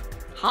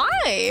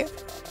 Hi!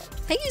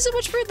 Thank you so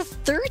much for the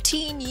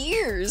 13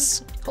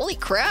 years! Holy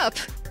crap!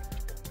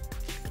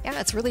 Yeah,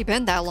 it's really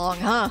been that long,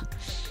 huh?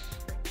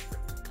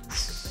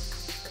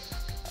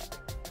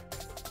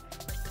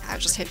 That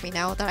just hit me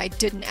now that I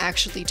didn't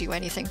actually do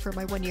anything for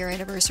my 1 year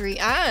anniversary.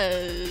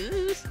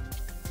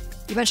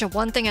 You mentioned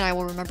one thing and I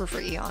will remember for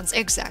eons.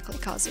 Exactly,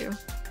 Kazu.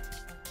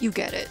 You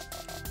get it.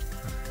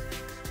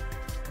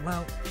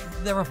 Well,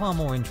 there are far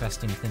more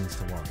interesting things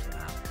to worry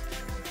about.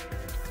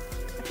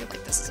 I feel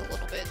like this is a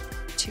little bit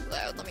too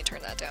loud. Let me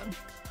turn that down.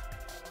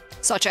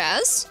 Such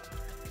as?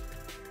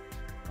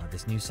 Like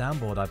this new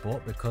soundboard I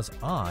bought because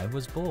I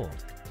was bored.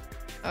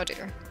 Oh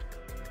dear.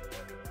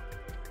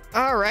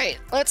 Alright,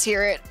 let's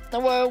hear it.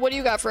 What do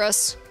you got for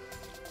us?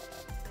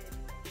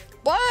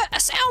 What? A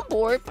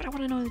soundboard? But I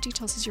want to know the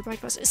details as your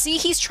bike bus. See,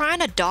 he's trying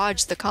to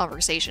dodge the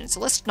conversation, so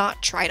let's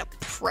not try to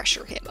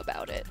pressure him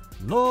about it.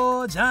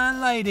 Lords and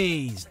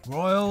ladies,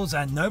 royals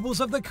and nobles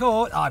of the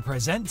court, I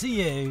present to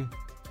you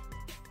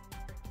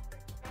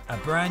a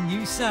brand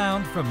new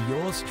sound from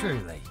yours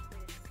truly.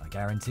 I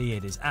guarantee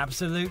it is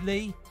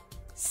absolutely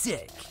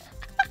sick.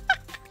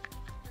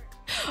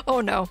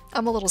 Oh no,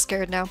 I'm a little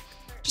scared now.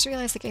 Just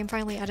realized the game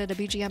finally added a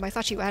BGM. I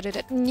thought you added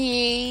it.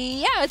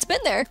 Yeah, it's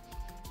been there.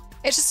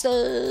 It's just,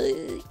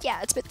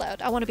 yeah, it's a bit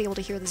loud. I want to be able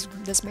to hear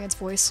this man's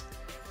voice.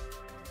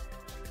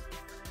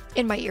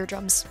 In my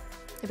eardrums.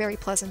 Very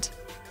pleasant.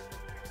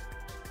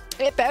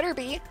 It better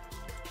be.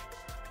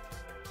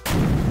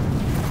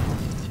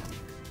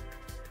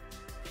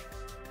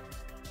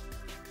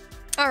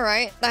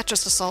 Alright, that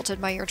just assaulted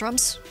my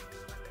eardrums.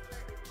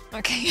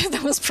 Okay,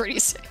 that was pretty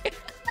sick.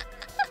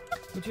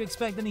 Would you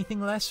expect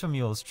anything less from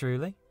yours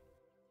truly?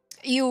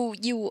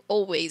 You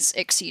always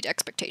exceed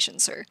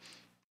expectations, sir.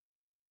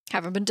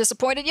 Haven't been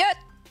disappointed yet.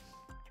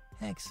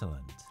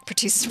 Excellent.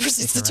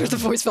 Proceeds to turn the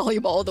voice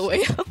volume all the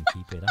way up.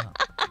 Keep it up.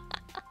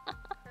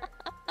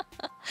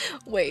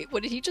 Wait,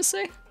 what did he just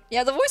say?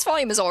 Yeah, the voice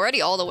volume is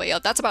already all the way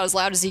up. That's about as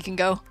loud as he can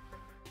go.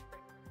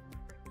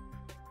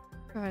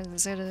 Right, the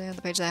side of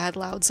the page that had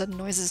loud, sudden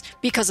noises.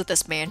 Because of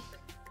this man.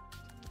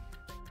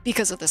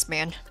 Because of this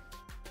man.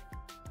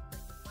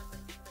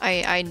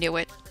 I knew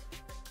it.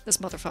 This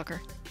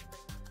motherfucker.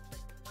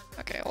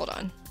 Okay, hold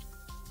on.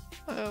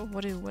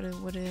 What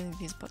do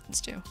these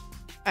buttons do?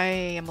 I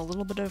am a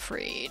little bit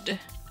afraid.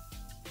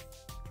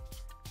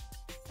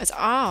 It's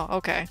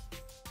okay.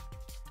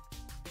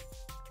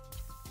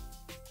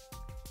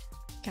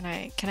 Can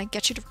I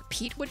get you to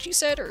repeat what you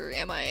said, or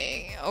am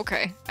I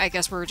okay? I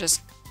guess we're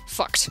just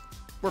fucked.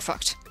 We're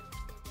fucked.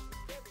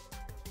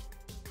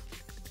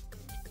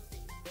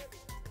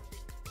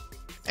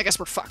 I guess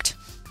we're fucked.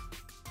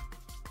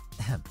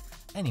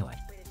 Anyway,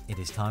 it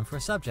is time for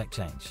a subject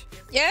change.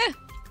 Yeah.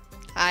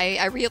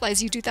 I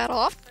realize you do that a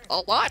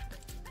lot.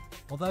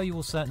 Although you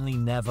will certainly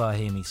never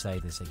hear me say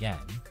this again,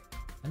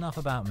 enough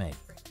about me.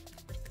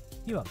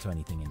 You up to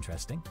anything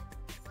interesting?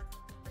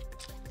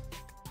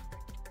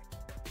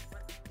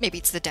 Maybe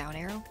it's the down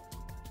arrow.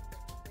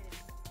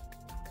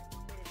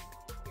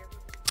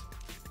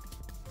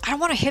 I don't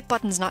want to hit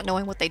buttons not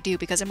knowing what they do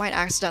because it might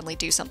accidentally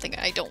do something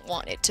I don't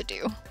want it to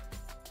do.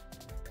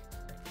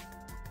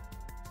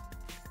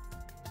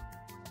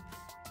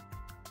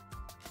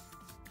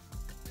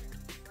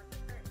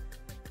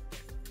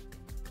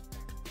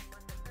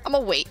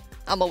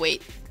 I'ma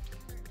wait.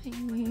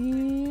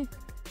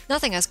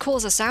 Nothing as cool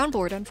as a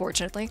soundboard,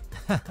 unfortunately.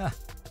 Not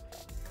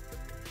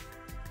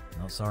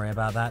sorry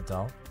about that,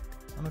 doll.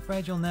 I'm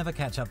afraid you'll never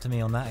catch up to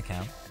me on that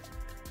account.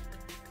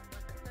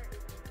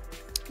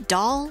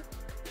 Doll?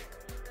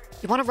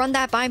 You want to run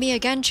that by me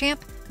again,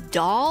 champ?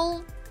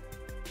 Doll?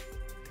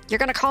 You're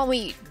gonna call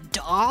me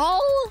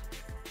doll?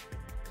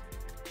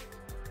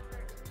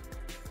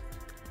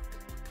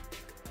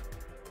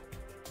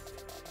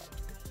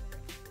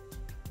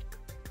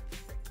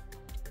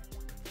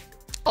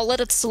 I'll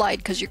let it slide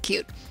because you're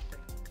cute.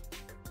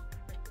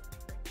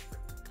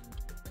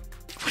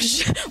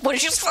 What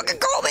did you just fucking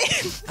call me?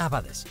 How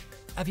about this?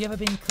 Have you ever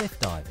been cliff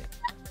diving?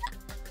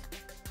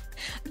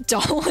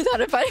 Doll without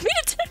inviting me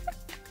to dinner.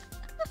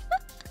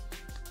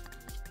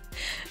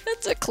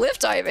 That's a cliff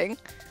diving.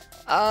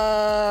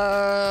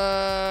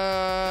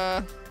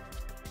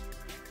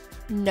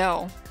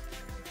 No.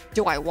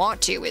 Do I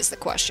want to is the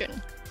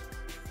question.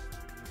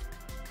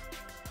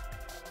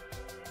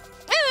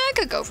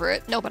 could go for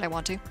it. No, but I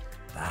want to.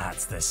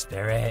 That's the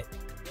spirit.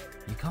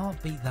 You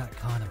can't beat that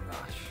kind of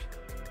rush.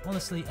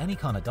 Honestly, any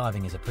kind of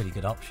diving is a pretty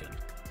good option.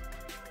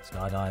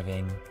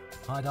 Skydiving,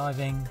 high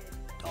diving,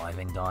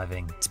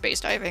 diving. Space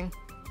diving.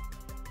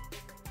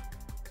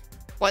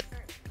 What?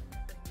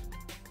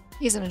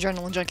 He's an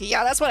adrenaline junkie.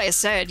 Yeah, that's what I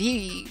said.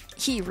 He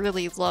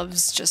really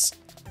loves just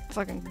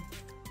fucking...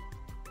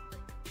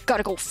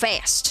 Gotta go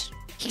fast.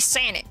 He's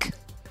Sonic.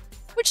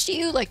 Which do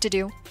you like to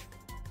do?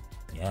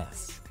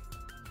 Yes.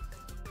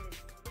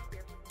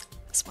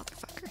 This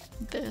motherfucker.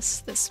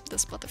 This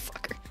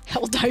motherfucker.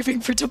 Hell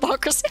diving for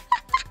democracy.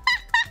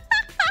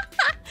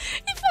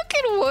 He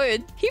fucking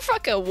would. He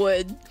fucking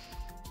would.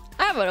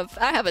 I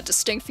have a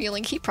distinct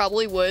feeling he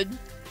probably would.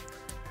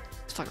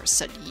 This fucker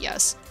said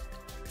yes.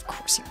 Of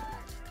course he would.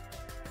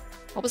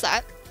 What was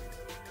that?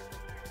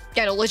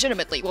 Yeah, no,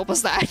 legitimately, what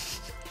was that?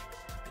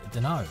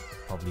 Dunno.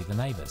 Probably the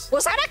neighbours.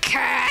 Was that a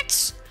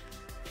cat?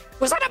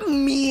 Was that a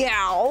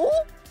meow?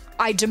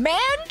 I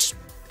demand...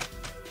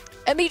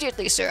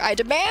 Immediately, sir. I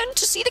demand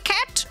to see the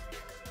cat.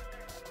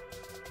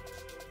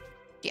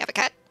 Do you have a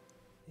cat?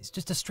 It's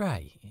just a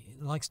stray.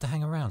 It likes to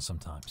hang around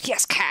sometimes.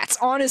 Yes, cats,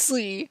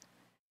 honestly.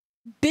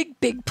 Big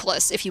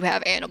plus if you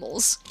have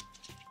animals.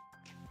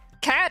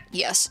 Cat?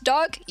 Yes.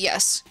 Dog?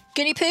 Yes.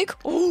 Guinea pig?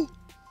 Ooh.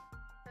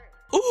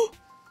 Ooh.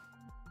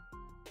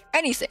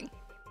 Anything.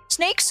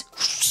 Snakes?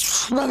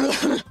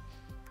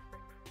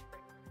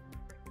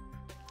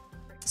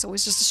 It's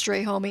always just a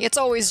stray, homie. It's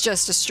always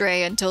just a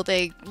stray until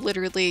they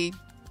literally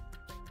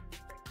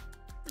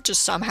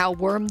just somehow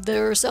worm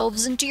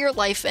themselves into your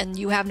life and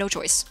you have no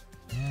choice.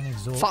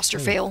 Foster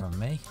fail. From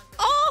me.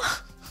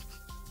 Oh!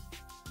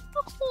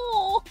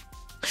 Oh.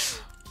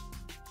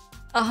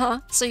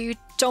 Uh-huh. So you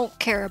don't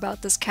care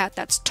about this cat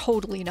that's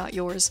totally not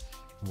yours.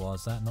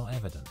 Was that not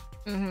evident?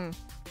 Mm-hmm.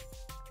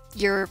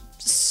 You're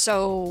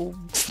so...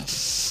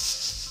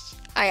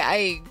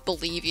 I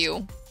believe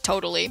you.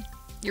 Totally.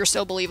 You're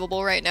so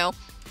believable right now.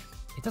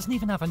 It doesn't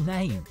even have a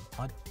name.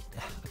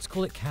 Let's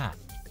call it Cat.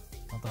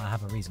 Not that I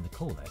have a reason to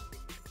call it.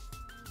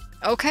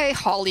 Okay,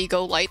 Holly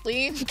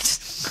Golightly.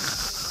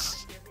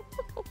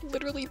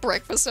 Literally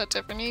breakfast at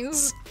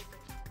Tiffany's.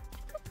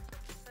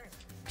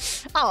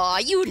 Aw,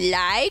 you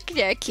like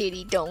that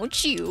kitty,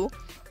 don't you?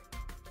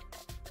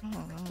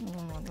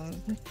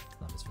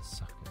 Love is for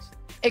suckers.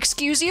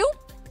 Excuse you?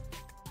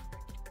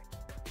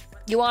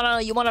 You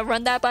wanna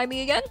run that by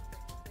me again?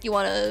 You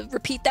wanna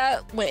repeat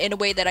that in a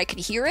way that I can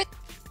hear it?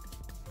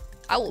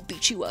 I will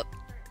beat you up.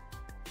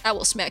 I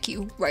will smack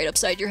you right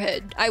upside your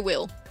head. I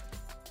will.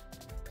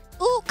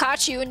 Ooh,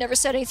 caught you and never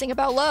said anything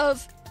about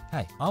love.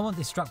 Hey, I want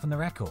this struck from the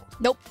record.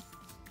 Nope.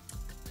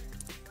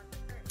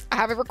 I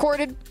have it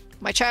recorded.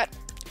 My chat.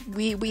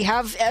 We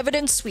have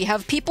evidence. We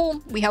have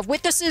people. We have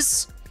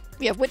witnesses.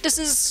 We have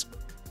witnesses.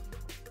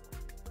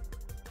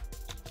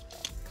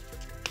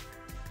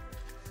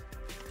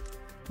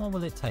 What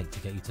will it take to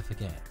get you to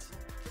forget?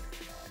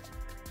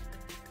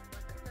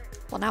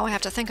 Well, now I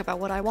have to think about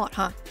what I want,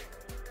 huh?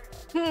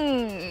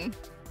 I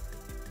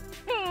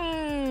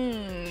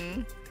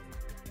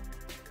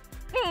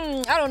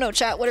don't know,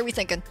 chat. What are we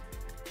thinking?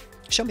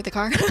 Show me the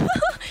car.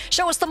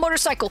 Show us the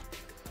motorcycle.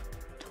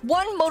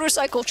 One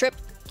motorcycle trip.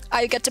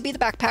 I get to be the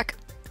backpack.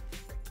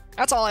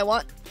 That's all I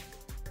want.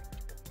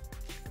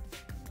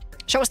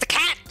 Show us the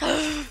cat.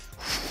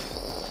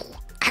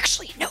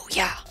 Actually, no,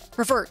 yeah.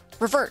 Revert.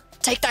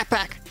 Take that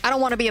back. I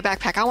don't want to be a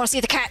backpack. I want to see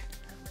the cat.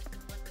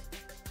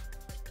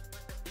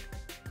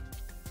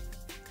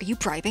 Are you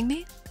bribing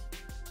me?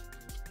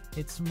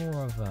 It's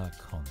more of a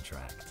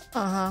contract.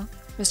 Uh-huh.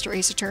 Mr.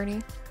 Ace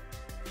Attorney.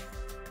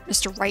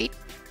 Mr. Wright.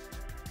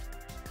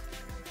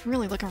 I'm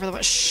really looking for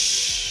the...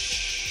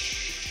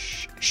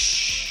 Shh.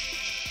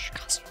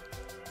 Costume.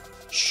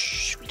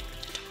 Shh. We don't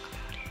need to talk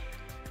about it.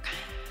 Okay.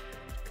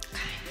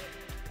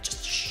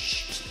 Just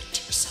shh. Keep it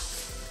to yourself.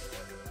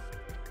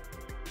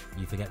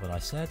 You forget what I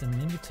said, and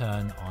in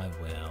return, I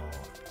will...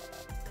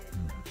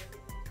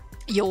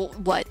 You'll...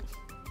 what?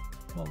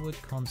 What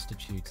would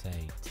constitute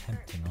a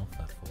tempting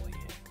offer for you?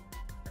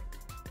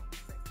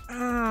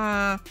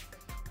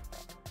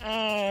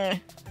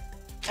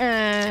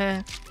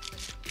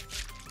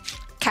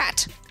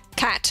 Cat.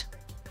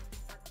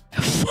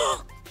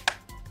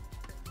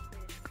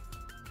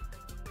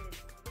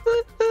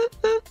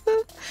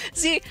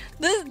 See,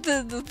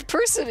 the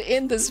person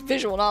in this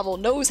visual novel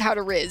knows how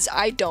to riz.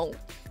 I don't.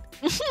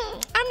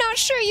 I'm not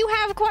sure you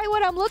have quite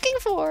what I'm looking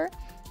for.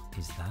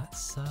 Is that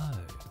so?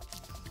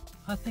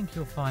 I think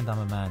you'll find I'm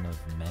a man of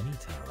many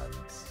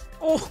talents.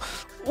 Oh,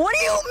 what do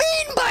you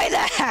mean by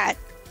that?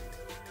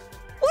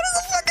 What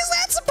the fuck is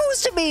that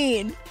supposed to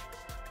mean?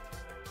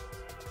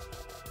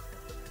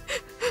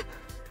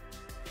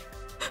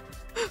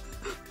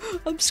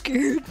 I'm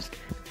scared.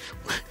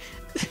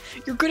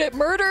 You're good at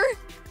murder?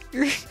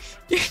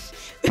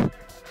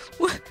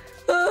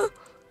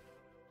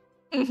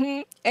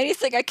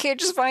 Anything I can't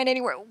just find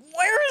anywhere.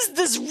 Where is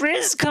this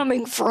riz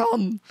coming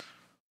from?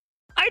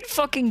 I'd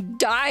fucking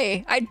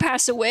die. I'd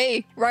pass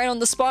away right on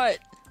the spot.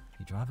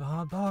 You drive a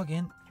hard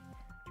bargain.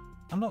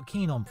 I'm not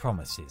keen on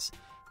promises,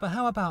 But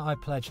how about I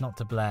pledge not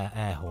to blare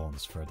air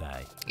horns for a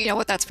day? You know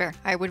what? That's fair.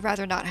 I would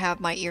rather not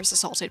have my ears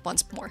assaulted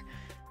once more.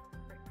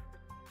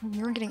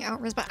 You're getting out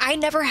Riz, but I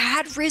never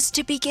had Riz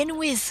to begin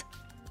with.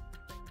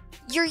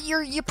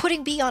 You're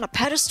putting me on a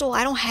pedestal.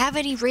 I don't have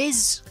any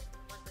Riz.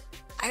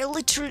 I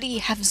literally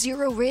have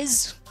 0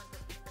 Riz.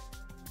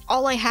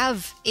 All I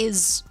have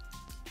is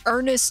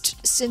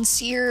earnest,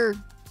 sincere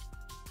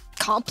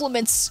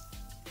compliments,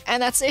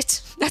 and that's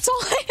it. That's all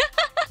I have.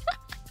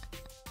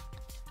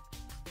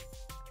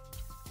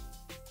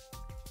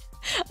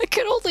 I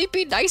can only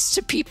be nice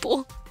to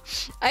people.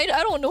 I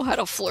don't know how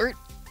to flirt.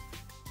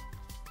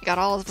 You got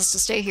all of us to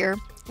stay here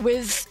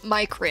with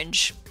my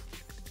cringe.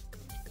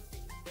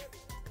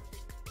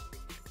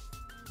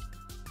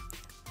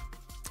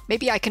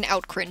 Maybe I can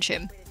out cringe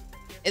him.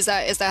 Is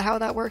that how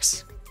that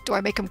works? Do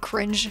I make him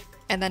cringe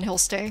and then he'll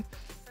stay?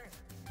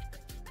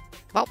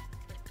 Well,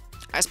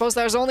 I suppose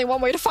there's only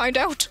one way to find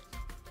out.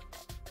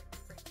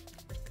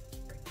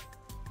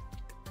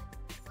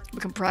 We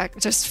can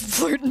practice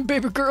flirting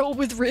baby girl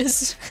with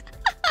Riz.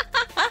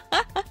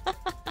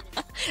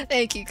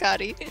 Thank you,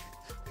 Katti.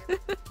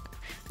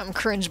 I'm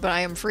cringe, but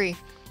I am free.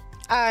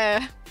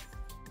 I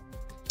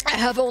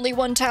have only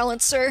one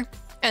talent, sir,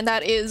 and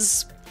that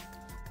is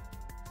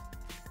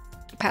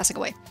passing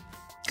away.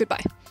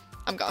 Goodbye.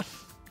 I'm gone.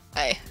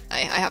 I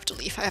have to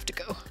leave. I have to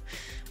go.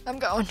 I'm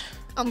going.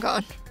 I'm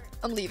gone.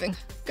 I'm leaving.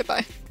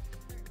 Goodbye.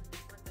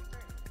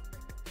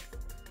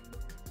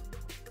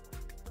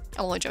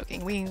 I'm only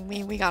joking.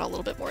 We got a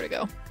little bit more to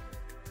go.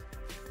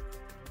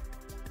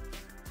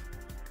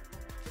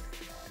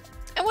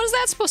 And what is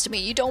that supposed to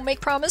mean? You don't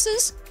make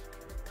promises?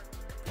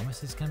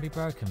 Promises can be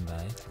broken,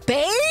 babe.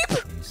 Babe?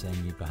 Are you saying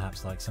you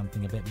perhaps like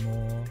something a bit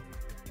more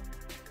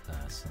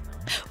personal?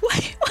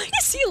 Why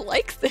is he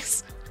like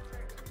this?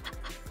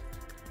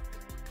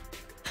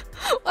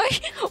 Why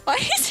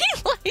is he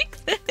like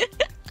this?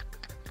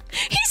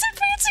 He's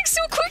advancing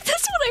so quick,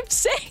 that's what I'm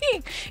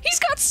saying! He's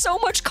got so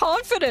much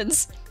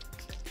confidence!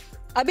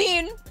 I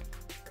mean,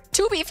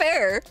 to be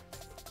fair,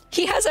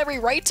 he has every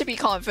right to be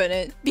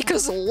confident,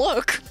 because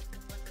look!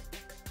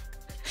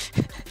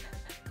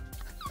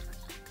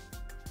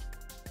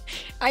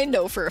 I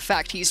know for a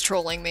fact he's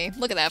trolling me.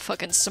 Look at that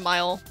fucking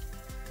smile.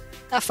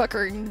 That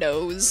fucker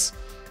knows.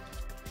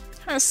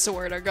 I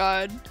swear to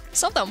God.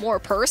 Something more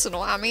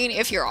personal. I mean,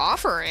 if you're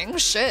offering,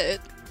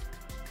 shit.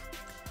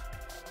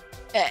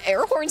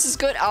 Air horns is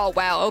good? Oh,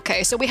 wow,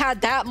 okay. So we had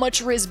that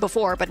much Riz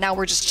before, but now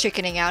we're just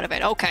chickening out of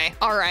it. Okay,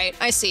 alright,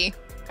 I see.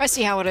 I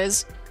see how it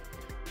is.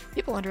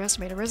 People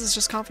underestimate it. Riz is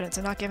just confidence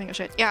and not giving a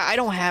shit. Yeah, I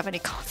don't have any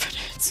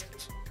confidence.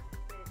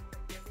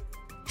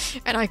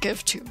 And I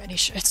give too many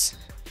shits.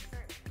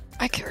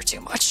 I care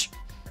too much.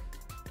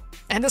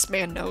 And this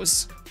man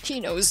knows. He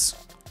knows.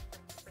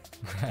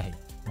 Great.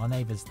 My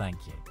neighbours thank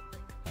you.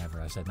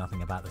 However, I said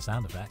nothing about the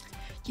sound effect.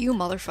 You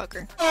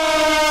motherfucker.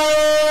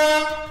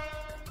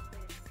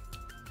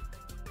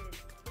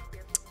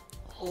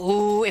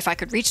 Oh, if I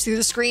could reach through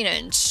the screen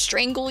and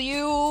strangle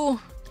you.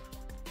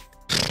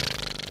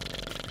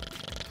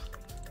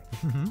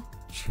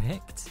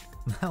 Tricked?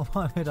 Now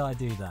why would I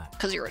do that?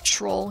 Because you're a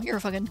troll. You're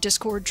a fucking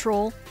Discord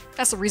troll.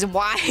 That's the reason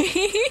why.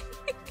 Be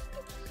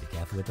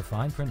careful with the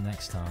fine print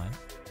next time.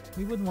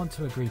 We wouldn't want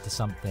to agree to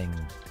something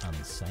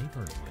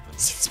unsavory with him.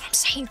 See, that's what I'm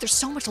saying. There's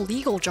so much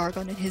legal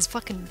jargon in his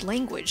fucking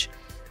language.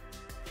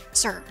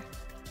 Sir,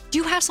 do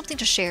you have something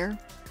to share?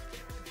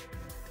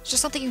 Is there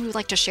something you would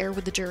like to share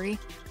with the jury?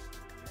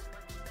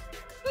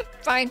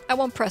 Fine, I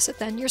won't press it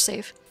then. You're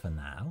safe. For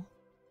now?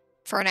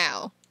 For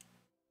now.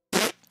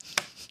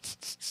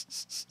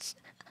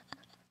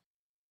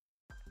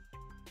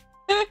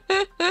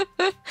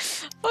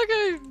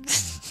 Okay.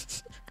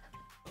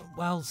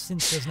 Well,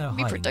 since there's no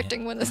Be hiding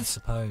predicting it, when I this-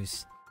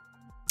 suppose...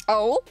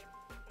 Oh?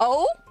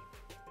 Oh?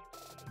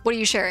 What are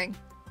you sharing?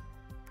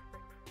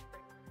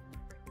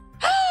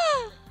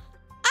 Ah!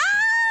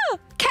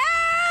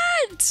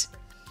 Cat!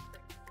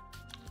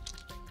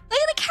 Look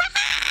at the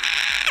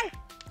cat!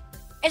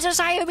 It's a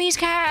Siamese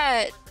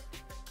cat!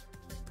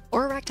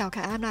 Or a ragdoll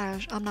cat. I'm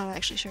not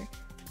actually sure.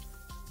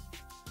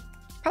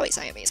 Probably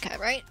Siamese cat,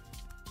 right?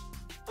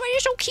 Oh, you're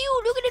so cute!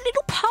 Look at the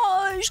little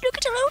paws! Look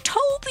at the little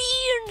toe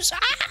beans!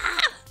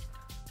 Ah!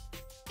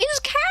 It's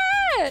a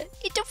cat!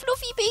 It's a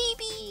fluffy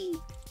baby!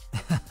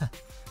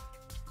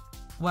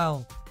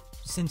 Well,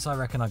 since I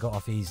reckon I got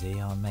off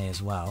easy, I may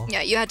as well.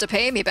 Yeah, you had to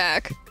pay me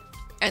back.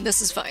 And this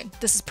is fine.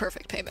 This is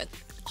perfect payment.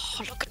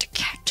 Oh, look at the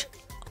cat.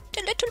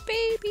 The little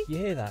baby. You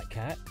hear that,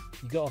 cat?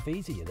 You got off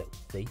easy, you little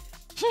thief.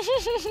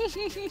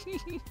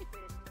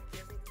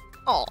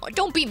 Oh,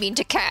 don't be mean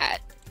to Cat.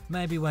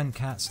 Maybe when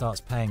Cat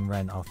starts paying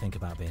rent, I'll think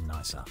about being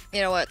nicer.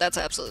 You know what? That's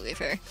absolutely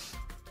fair.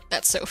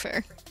 That's so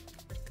fair.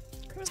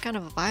 It was kind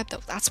of a vibe,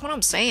 though. That's what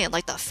I'm saying.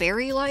 Like, the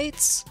fairy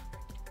lights.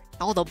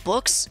 All the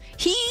books.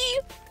 He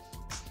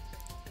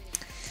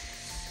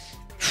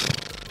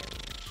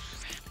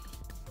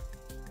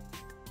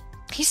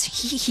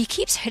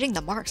keeps hitting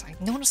the marks. I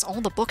notice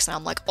all the books and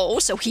I'm like, oh,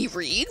 so he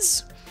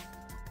reads?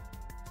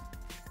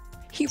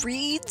 He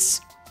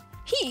reads?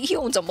 He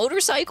owns a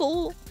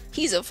motorcycle?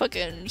 He's a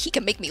fucking... He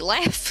can make me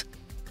laugh.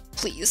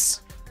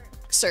 Please.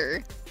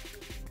 Sir.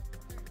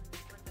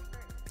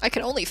 I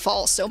can only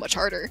fall so much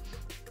harder.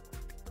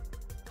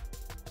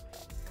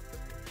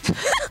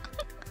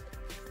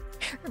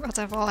 We're about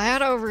to fall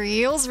head over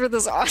heels for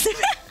this awesome...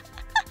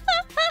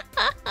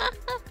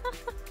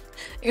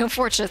 The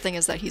unfortunate thing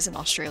is that he's in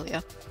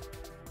Australia.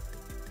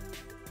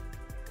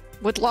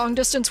 Would long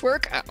distance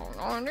work? I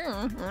don't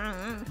know.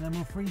 Then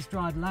we'll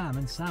freeze-dried lamb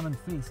and salmon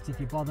feast if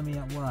you bother me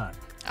at work.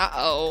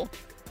 Uh-oh.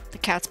 The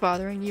cat's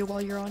bothering you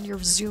while you're on your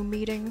Zoom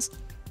meetings.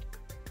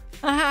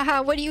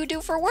 What do you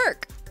do for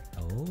work?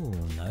 Oh,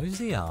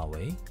 nosy are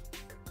we?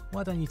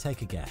 Why don't you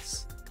take a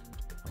guess?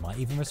 I might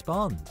even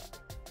respond.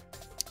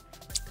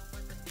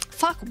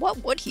 Fuck,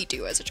 what would he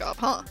do as a job,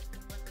 huh?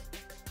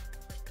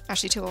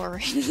 Actually, too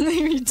already.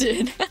 He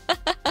did.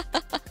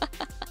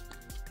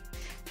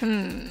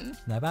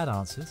 No bad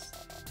answers.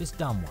 Just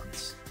done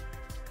once.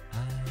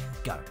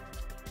 Go.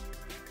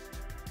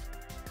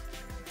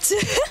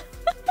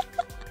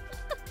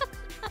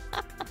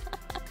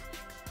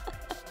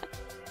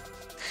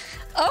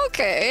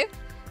 Okay.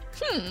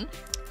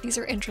 These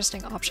are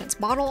interesting options.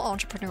 Model,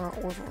 entrepreneur,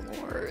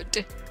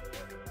 overlord.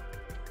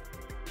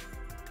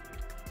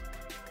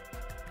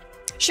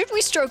 Should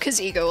we stroke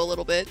his ego a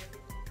little bit?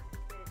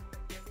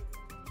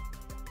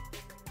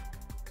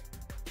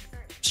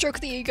 Stroke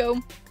the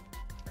ego.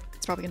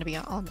 It's probably gonna be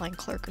an online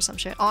clerk or some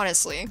shit.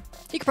 Honestly,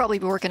 he could probably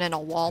be working in a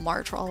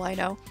Walmart for all I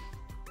know.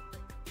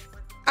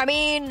 I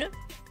mean,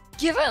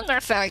 given the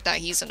fact that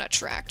he's an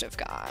attractive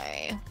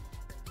guy.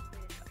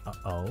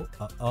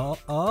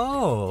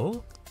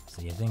 Oh.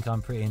 So you think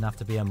I'm pretty enough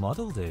to be a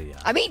model, do you?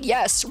 I mean,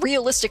 yes,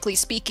 realistically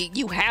speaking,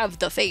 you have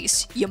the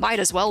face. You might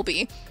as well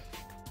be.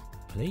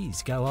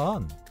 Please, go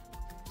on.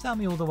 Tell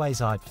me all the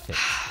ways I'd fit.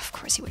 Of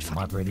course he would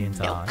My fucking brilliant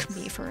milk eyes.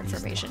 me for These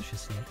information.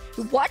 luscious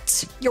lips.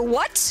 What? You're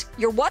what?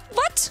 You're what?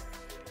 What?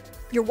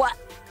 You're what?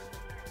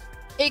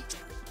 I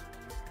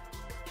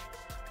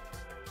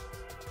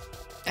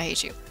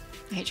hate you.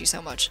 I hate you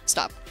so much.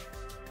 Stop.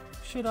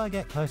 Should I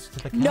get closer to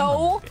the camera?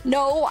 No, maybe?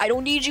 no, I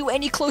don't need you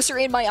any closer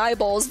in my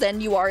eyeballs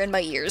than you are in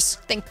my ears.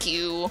 Thank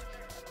you.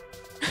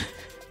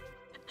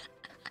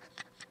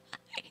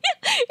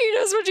 He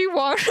knows what you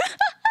want.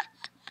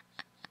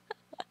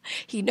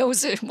 He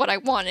knows what I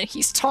want and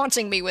he's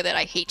taunting me with it.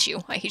 I hate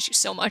you. I hate you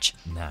so much.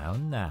 Now,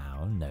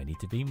 no need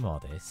to be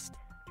modest.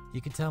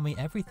 You can tell me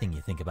everything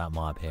you think about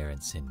my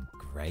appearance in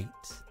great,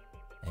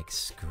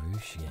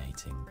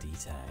 excruciating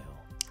detail.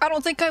 I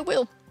don't think I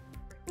will.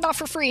 Not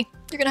for free.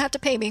 You're gonna have to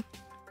pay me.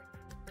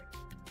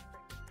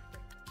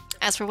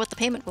 As for what the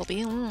payment will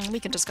be, we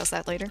can discuss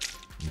that later.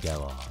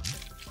 Go on.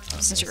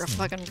 I'm Since you're a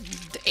listening.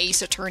 fucking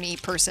ace attorney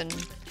person.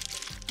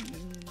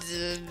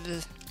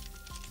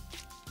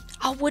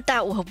 Oh,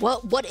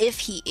 what if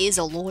he is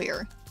a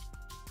lawyer?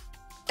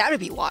 That'd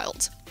be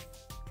wild.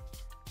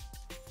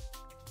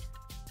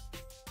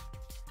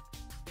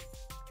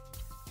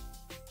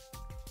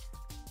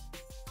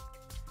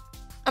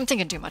 I'm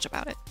thinking too much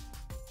about it.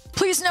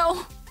 Please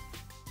no!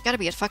 Gotta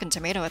be a fucking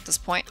tomato at this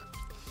point.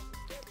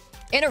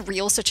 In a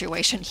real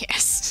situation,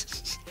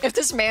 yes. If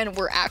this man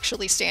were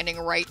actually standing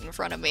right in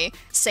front of me,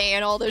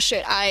 saying all this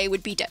shit, I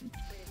would be dead.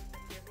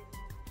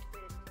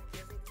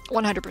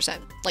 100%.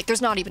 Like,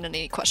 there's not even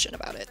any question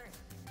about it.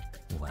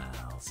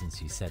 Well,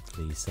 since you said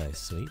please so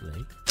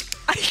sweetly.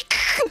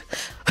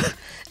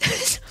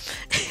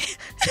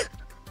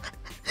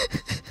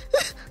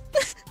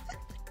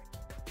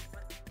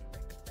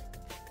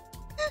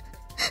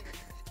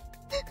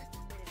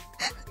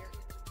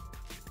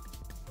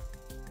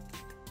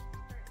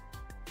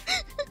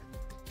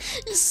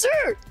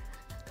 Sir!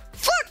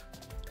 Fuck!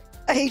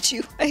 I hate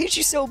you. I hate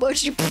you so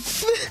much. You.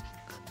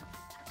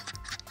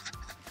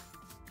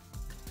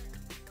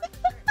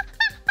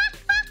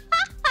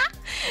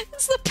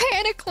 It's the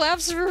panic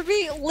laughs for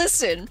me.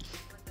 Listen.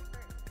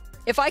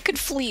 If I could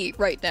flee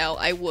right now,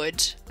 I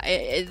would.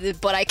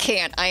 But I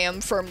can't. I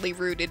am firmly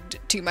rooted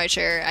to my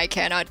chair. I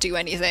cannot do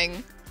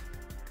anything.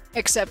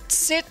 Except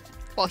sit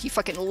while he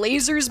fucking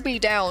lasers me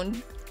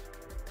down.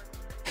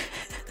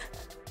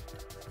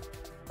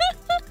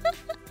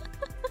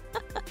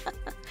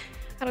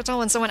 How to tell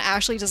when someone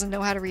actually doesn't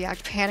know how to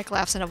react, panic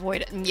laughs, and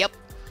avoid it. Yep.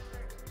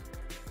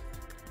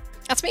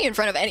 That's me in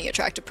front of any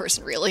attractive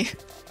person, really.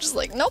 Just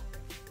like, nope.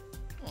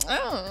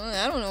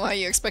 I don't know how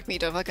you expect me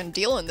to fucking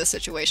deal in this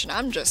situation.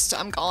 I'm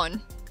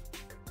gone.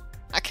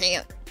 I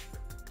can't.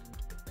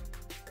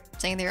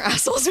 Saying they're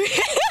assholes.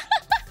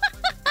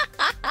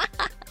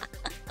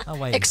 I'll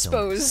wait until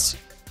Exposed.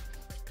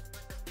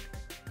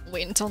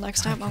 Wait until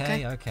next time,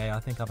 okay? Okay, I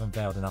think I've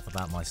unveiled enough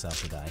about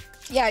myself today.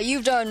 Yeah,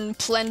 you've done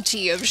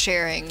plenty of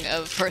sharing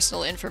of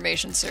personal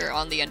information, sir,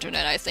 on the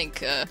internet. I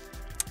think,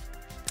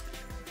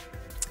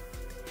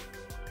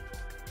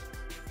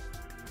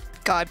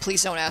 God,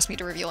 please don't ask me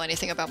to reveal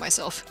anything about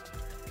myself.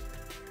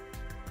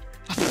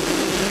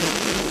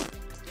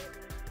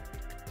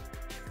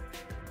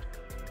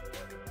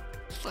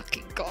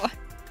 Fucking God.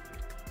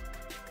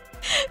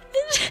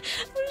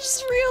 I'm just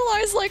just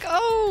realized, like,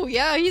 oh,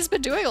 yeah, he's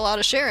been doing a lot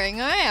of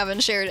sharing. I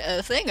haven't shared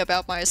a thing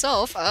about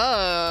myself.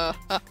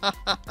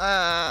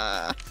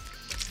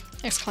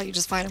 Next call, you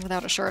just find him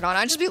without a shirt on.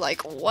 I'd just be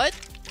like, what,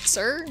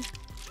 sir?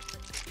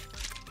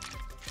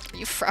 Are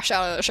you fresh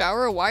out of the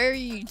shower? Why are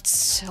you...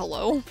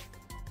 Hello?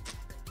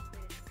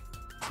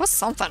 Put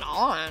something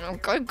on. Oh,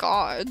 good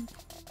God.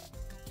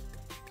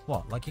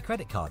 What, like your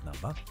credit card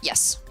number?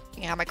 Yes.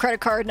 Yeah, my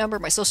credit card number,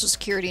 my social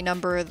security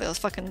number, the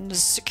fucking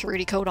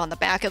security code on the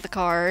back of the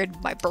card,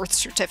 my birth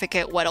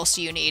certificate. What else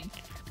do you need?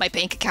 My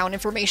bank account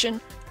information?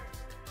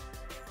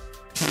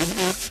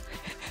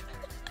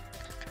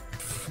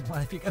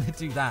 Well, if you're gonna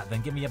do that,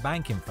 then give me your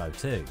bank info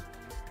too.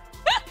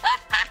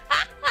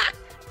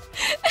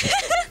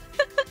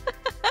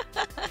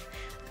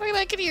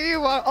 I can hear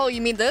you. Oh, you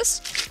mean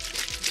this?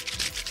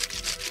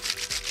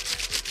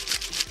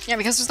 Yeah,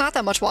 because there's not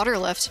that much water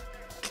left.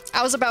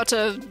 I was about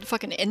to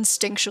fucking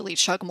instinctually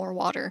chug more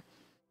water.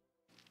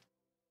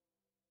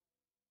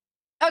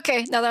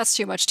 Okay, now that's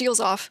too much. Deal's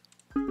off.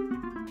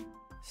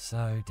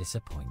 So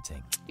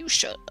disappointing. You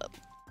shut up.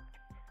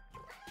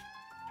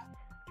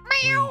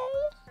 We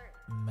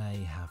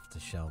may have to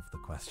shelve the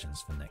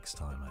questions for next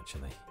time,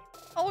 actually.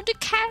 Oh, the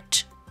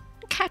cat.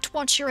 The cat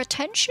wants your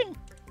attention.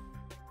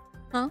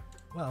 Huh?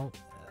 Well,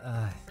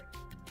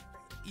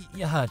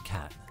 you heard,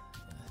 Cat.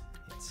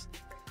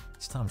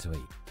 It's time to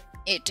eat.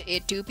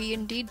 It do be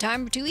indeed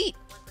time to eat.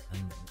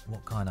 And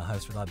what kind of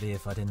host would I be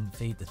if I didn't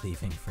feed the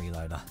thieving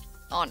freeloader?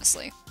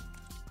 Honestly.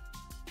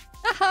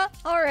 Haha,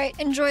 alright,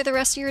 enjoy the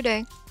rest of your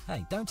day.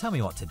 Hey, don't tell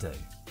me what to do.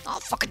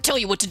 I'll fucking tell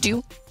you what to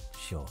do.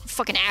 Sure.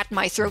 Fucking at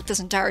my throat this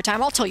entire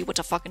time. I'll tell you what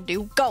to fucking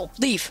do. Go,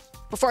 leave.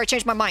 Before I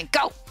change my mind.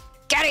 Go!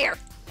 Get out of here!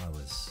 I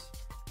was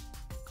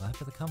glad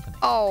for the company.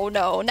 Oh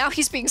no, now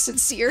he's being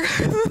sincere.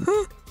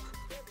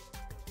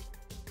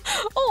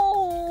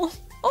 Oh,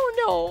 oh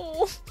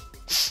no.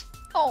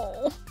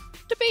 Oh,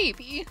 the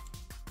baby.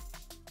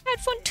 Had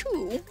fun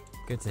too.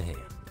 Good to hear.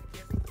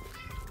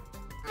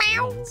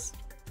 Meow. Cheers.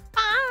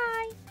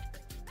 Bye.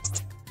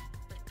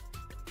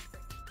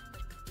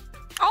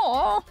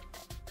 Oh,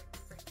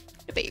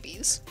 the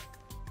babies.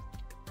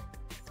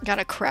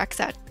 Gotta crack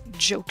that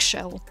joke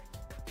shell.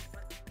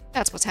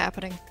 That's what's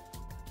happening.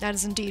 That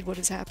is indeed what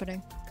is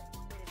happening.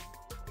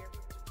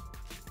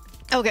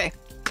 Okay.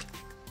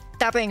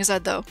 That being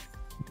said, though,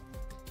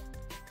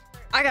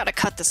 I gotta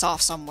cut this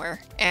off somewhere,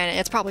 and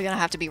it's probably gonna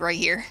have to be right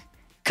here,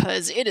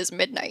 because it is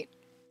midnight.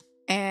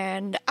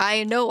 And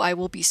I know I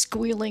will be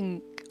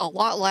squealing a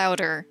lot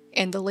louder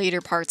in the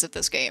later parts of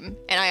this game,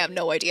 and I have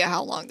no idea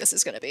how long this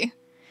is gonna be.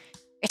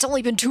 It's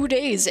only been 2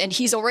 days, and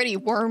he's already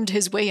wormed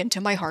his way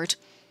into my heart.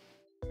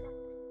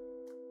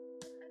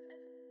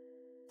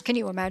 Can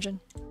you imagine?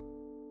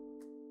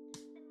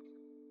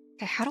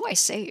 Okay, how do I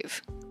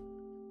save?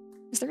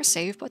 Is there a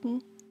save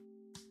button?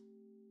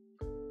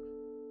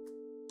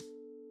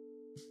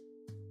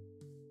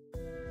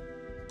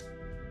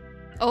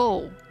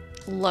 Oh,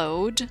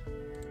 load.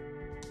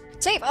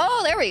 Save!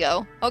 Oh, there we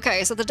go.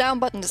 Okay, so the down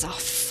button is... Oh,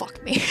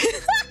 fuck me.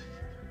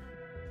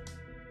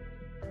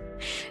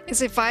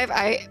 Is it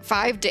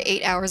 5 to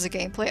 8 hours of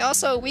gameplay?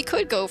 Also, we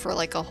could go for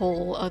like a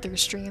whole other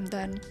stream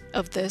then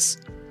of this.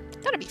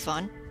 That'd be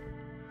fun.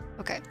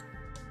 Okay.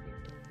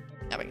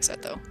 That being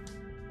said, though.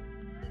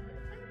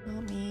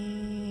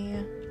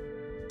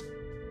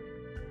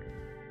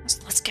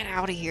 Let's get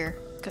out of here,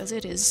 because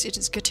it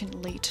is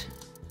getting late.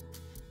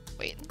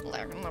 Wait,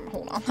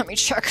 hold on, let me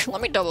check.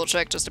 Let me double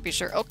check just to be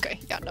sure. Okay,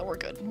 yeah, no, we're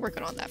good. We're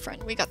good on that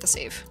front. We got the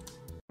save.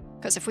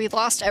 Because if we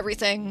lost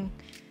everything,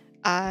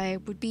 I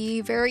would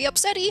be very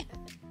upsetty.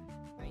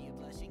 Are you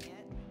blushing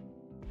yet?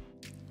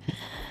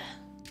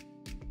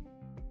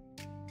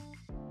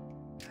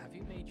 Have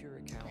you made your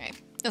account? Okay,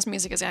 this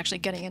music is actually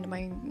getting into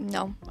my...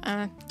 No,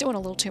 doing a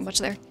little too much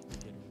there.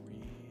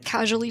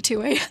 Casually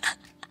to a...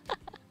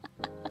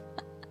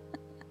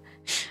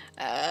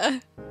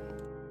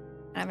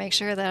 I make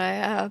sure that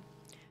I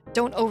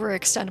don't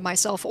overextend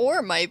myself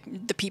or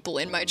the people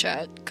in my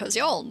chat, because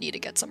y'all need to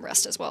get some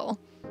rest as well.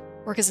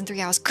 Work is in 3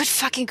 hours. Good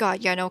fucking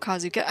god, yeah, no,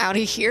 Kazu, get out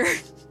of here.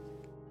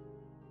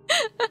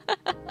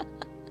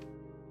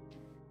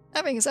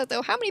 That being said,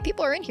 though, how many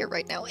people are in here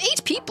right now?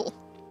 8 people!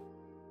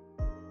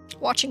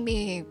 Watching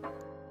me...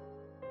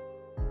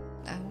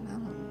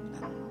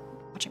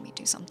 watching me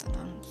do something.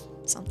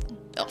 Something.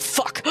 Oh,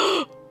 fuck!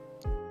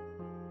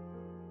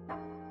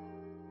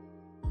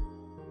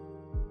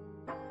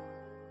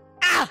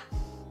 Ah!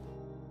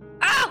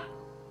 Ow!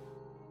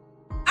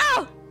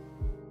 Ow!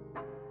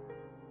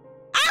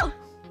 Ow!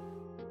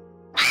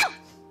 Ow!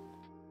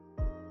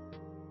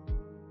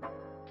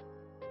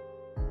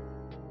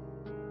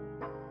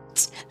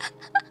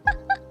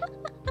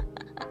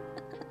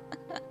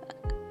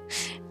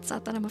 It's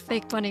not that I'm a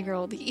fake bunny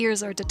girl. The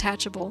ears are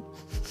detachable.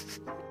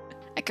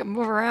 I can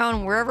move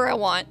around wherever I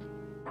want.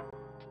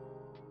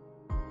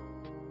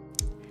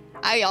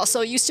 I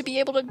also used to be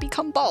able to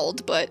become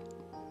bald, but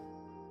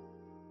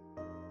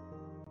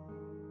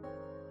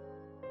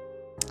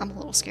I'm a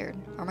little scared.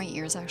 Are my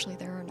ears actually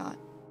there or not?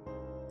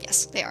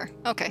 Yes, they are.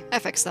 Okay, I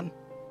fixed them.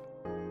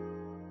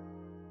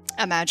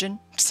 Imagine.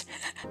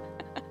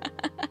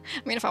 I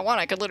mean, if I want,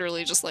 I could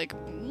literally just like...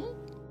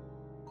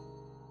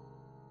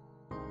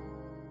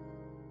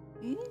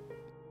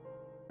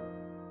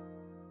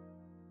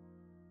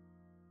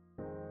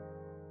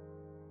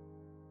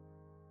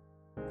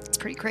 It's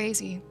pretty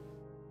crazy.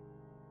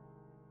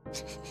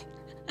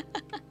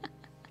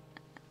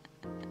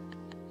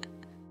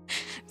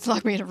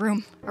 Lock me in a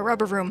room. A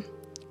rubber room.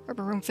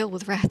 Rubber room filled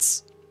with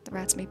rats. The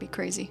rats made me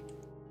crazy.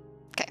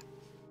 Okay.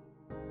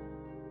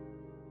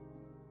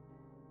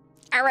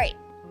 Alright.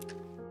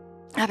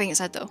 That being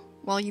said though,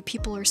 while you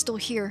people are still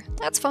here,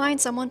 let's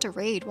find someone to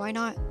raid. Why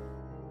not?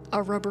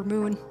 A rubber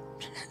moon.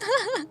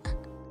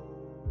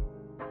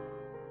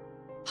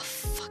 Oh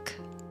fuck.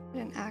 I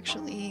didn't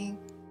actually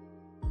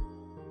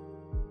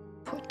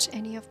put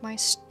any of my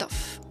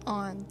stuff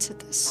onto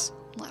this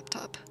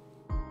laptop.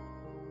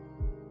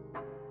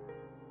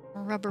 A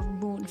rubber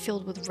moon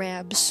filled with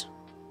rabs.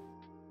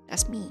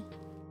 That's me.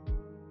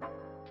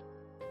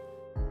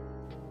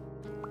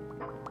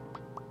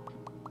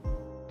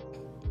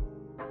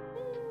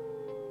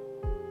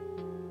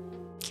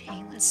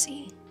 Okay, let's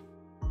see.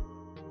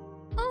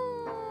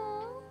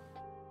 Oh.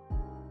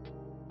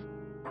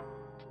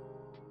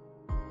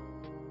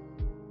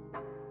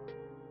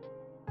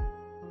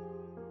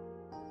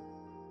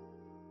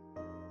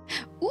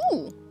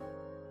 Ooh!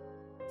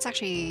 It's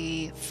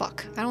actually...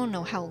 fuck. I don't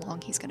know how long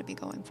he's gonna be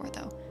going for,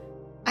 though.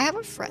 I have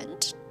a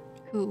friend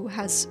who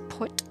has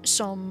put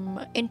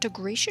some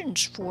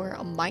integrations for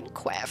a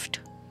Minecraft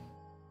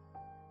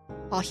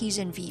while he's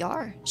in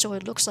VR, so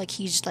it looks like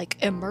he's,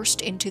 like,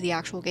 immersed into the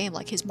actual game,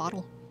 like his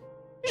model.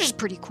 Which is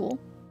pretty cool.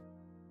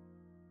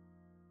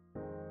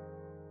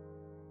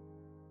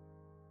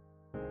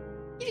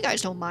 If you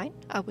guys don't mind,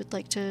 I would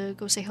like to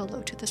go say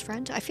hello to this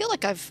friend. I feel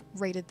like I've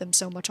rated them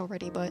so much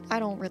already, but I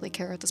don't really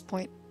care at this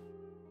point.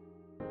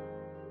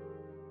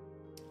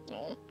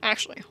 Oh,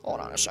 actually,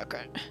 hold on a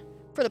second.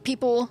 For the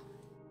people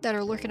that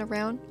are lurking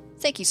around,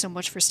 thank you so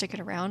much for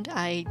sticking around.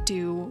 I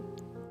do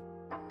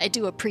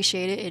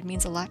appreciate it. It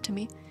means a lot to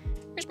me.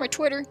 Here's my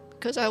Twitter,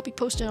 because I'll be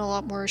posting a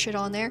lot more shit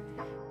on there.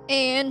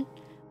 And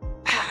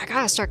I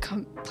gotta start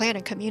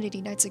planning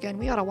community nights again.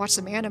 We gotta watch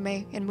some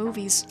anime and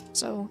movies.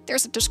 So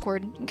there's a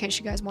Discord in case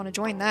you guys want to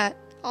join that.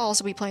 I'll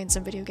also be playing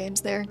some video games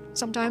there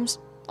sometimes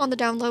on the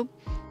down low.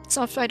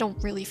 Stuff I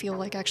don't really feel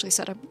like actually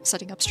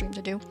setting up stream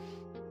to do.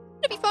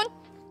 It'll be fun.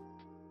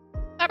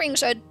 That being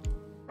said,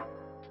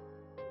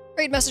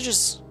 raid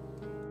messages,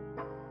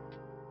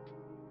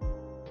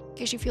 in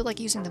case you feel like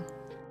using them.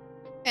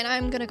 And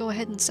I'm gonna go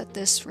ahead and set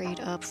this raid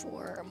up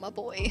for my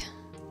boy.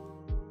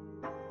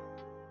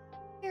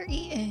 There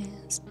he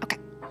is. Okay.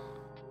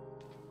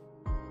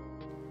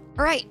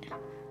 Alright.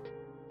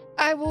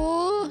 I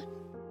will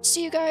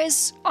see you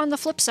guys on the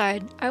flip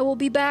side. I will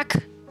be back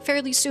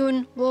fairly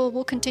soon.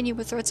 We'll continue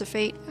with Threads of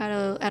Fate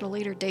at a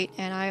later date,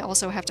 and I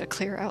also have to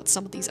clear out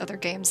some of these other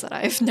games that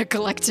I've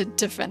neglected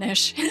to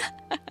finish.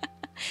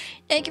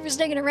 Thank you for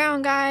sticking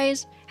around,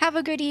 guys. Have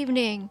a good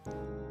evening.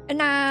 Good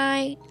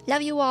night.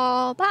 Love you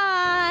all.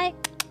 Bye.